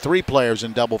Coshocton, they had 3 players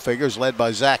in double figures, led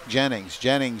by Zach Jennings.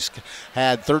 Jennings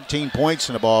had 13 points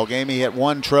in the ball game. He had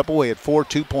 1 triple. He had 4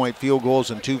 two-point field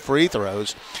goals and 2 free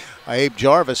throws. Abe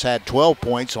Jarvis had 12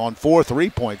 points on 4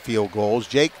 three-point field goals.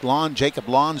 Jacob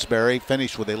Lonsberry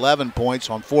finished with 11 points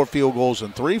on 4 field goals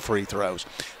and 3 free throws.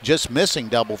 Just missing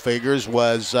double figures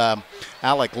was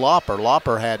Alec Lopper.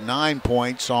 Lopper had 9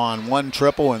 points on 1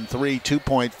 triple and 3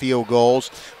 two-point field goals.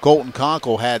 Colton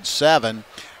Conkle had 7.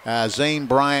 Zane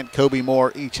Bryant, Kobe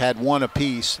Moore each had 1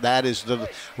 apiece. That is the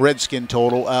Redskin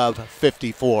total of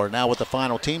 54. Now with the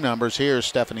final team numbers, here's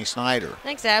Stephanie Snyder.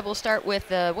 Thanks, Ab. We'll start with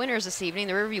the winners this evening.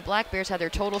 The Riverview Black Bears had their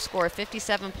total score of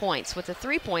 57 points. With the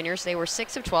 3-pointers, they were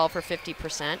 6 of 12 for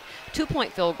 50%.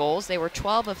 2-point field goals, they were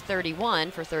 12 of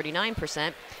 31 for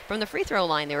 39%. From the free throw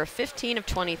line, they were 15 of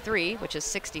 23, which is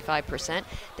 65%.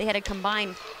 They had a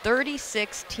combined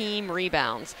 36 team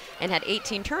rebounds and had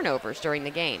 18 turnovers during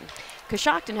the game.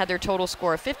 Coshocton had their total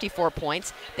score of 54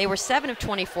 points. They were 7 of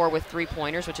 24 with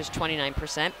 3-pointers, which is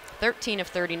 29%, 13 of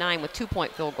 39 with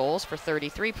 2-point field goals for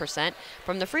 33%.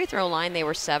 From the free throw line, they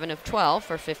were 7 of 12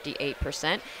 for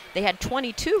 58%. They had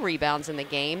 22 rebounds in the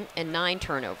game and 9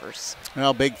 turnovers.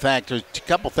 Well, big factor. A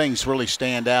couple things really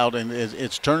stand out, and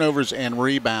it's turnovers and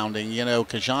rebounding. You know,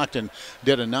 Coshocton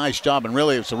did a nice job, and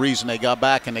really it's the reason they got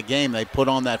back in the game. They put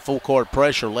on that full court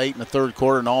pressure late in the third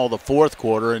quarter and all the fourth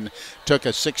quarter, and took a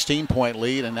 16-point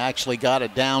lead and actually got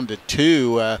it down to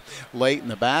 2 late in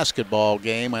the basketball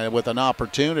game with an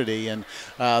opportunity, and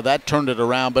that turned it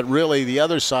around. But really the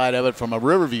other side of it, from a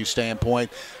Riverview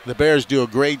standpoint, the Bears do a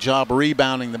great job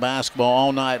rebounding the basketball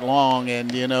all night long,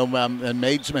 and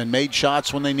and made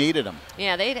shots when they needed them.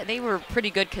 Yeah, they were pretty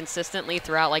good consistently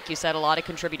throughout. Like you said, a lot of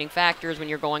contributing factors when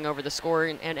you're going over the score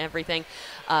and everything.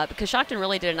 Coshocton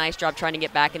really did a nice job trying to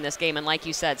get back in this game, and like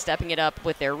you said, stepping it up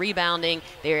with their rebounding.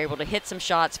 They were able to hit some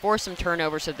shots, force some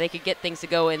turnovers so they could get things to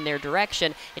go in their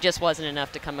direction. It just wasn't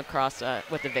enough to come across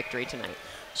with a victory tonight.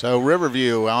 So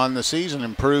Riverview on the season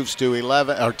improves to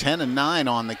 10-9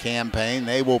 on the campaign.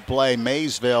 They will play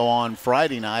Maysville on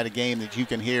Friday night, a game that you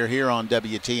can hear here on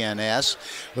WTNS.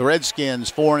 The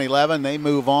Redskins 4-11. They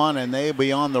move on, and they'll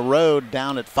be on the road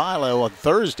down at Philo on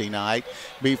Thursday night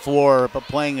before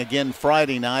playing again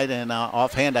Friday night. And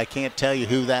offhand, I can't tell you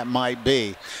who that might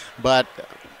be, but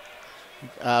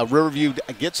Riverview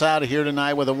gets out of here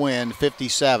tonight with a win,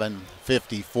 57-54.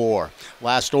 54.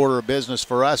 Last order of business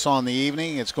for us on the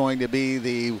evening, it's going to be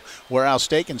the Warehouse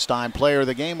Stekenstein player of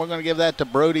the game. We're going to give that to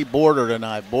Brody Border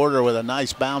tonight. Border with a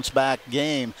nice bounce back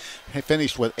game. He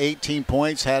finished with 18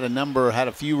 points, had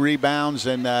a few rebounds,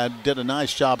 and did a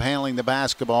nice job handling the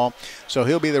basketball. So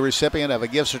he'll be the recipient of a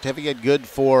gift certificate good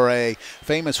for a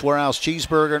famous Warehouse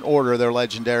cheeseburger and order their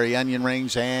legendary onion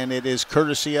rings, and it is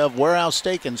courtesy of Warehouse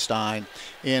Stekenstein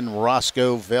in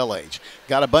Roscoe Village.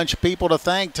 Got a bunch of people to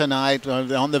thank tonight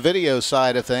on the video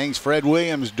side of things. Fred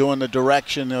Williams doing the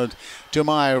direction to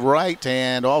my right,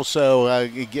 and also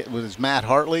with Matt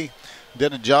Hartley.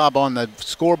 Did a job on the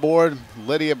scoreboard.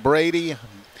 Lydia, Brady,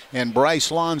 and Brice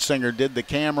Lonsinger did the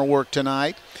camera work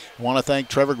tonight. I want to thank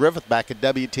Trevor Griffith back at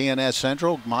WTNS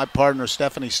Central, my partner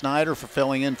Stephanie Snyder for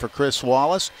filling in for Chris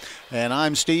Wallace, and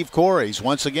I'm Steve Corries.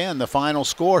 Once again, the final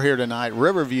score here tonight,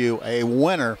 Riverview a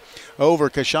winner over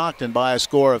Coshocton by a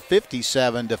score of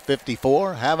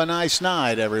 57-54. Have a nice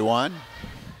night, everyone.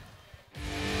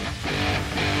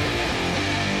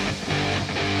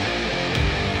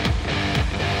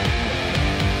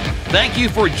 Thank you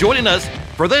for joining us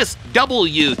for this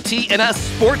WTNS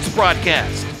Sports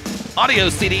broadcast. Audio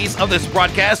CDs of this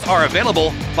broadcast are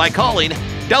available by calling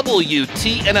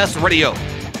WTNS Radio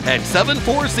at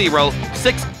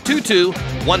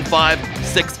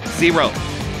 740-622-1560.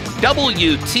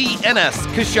 WTNS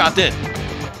Coshocton.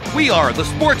 We are the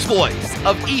sports voice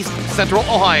of East Central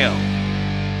Ohio.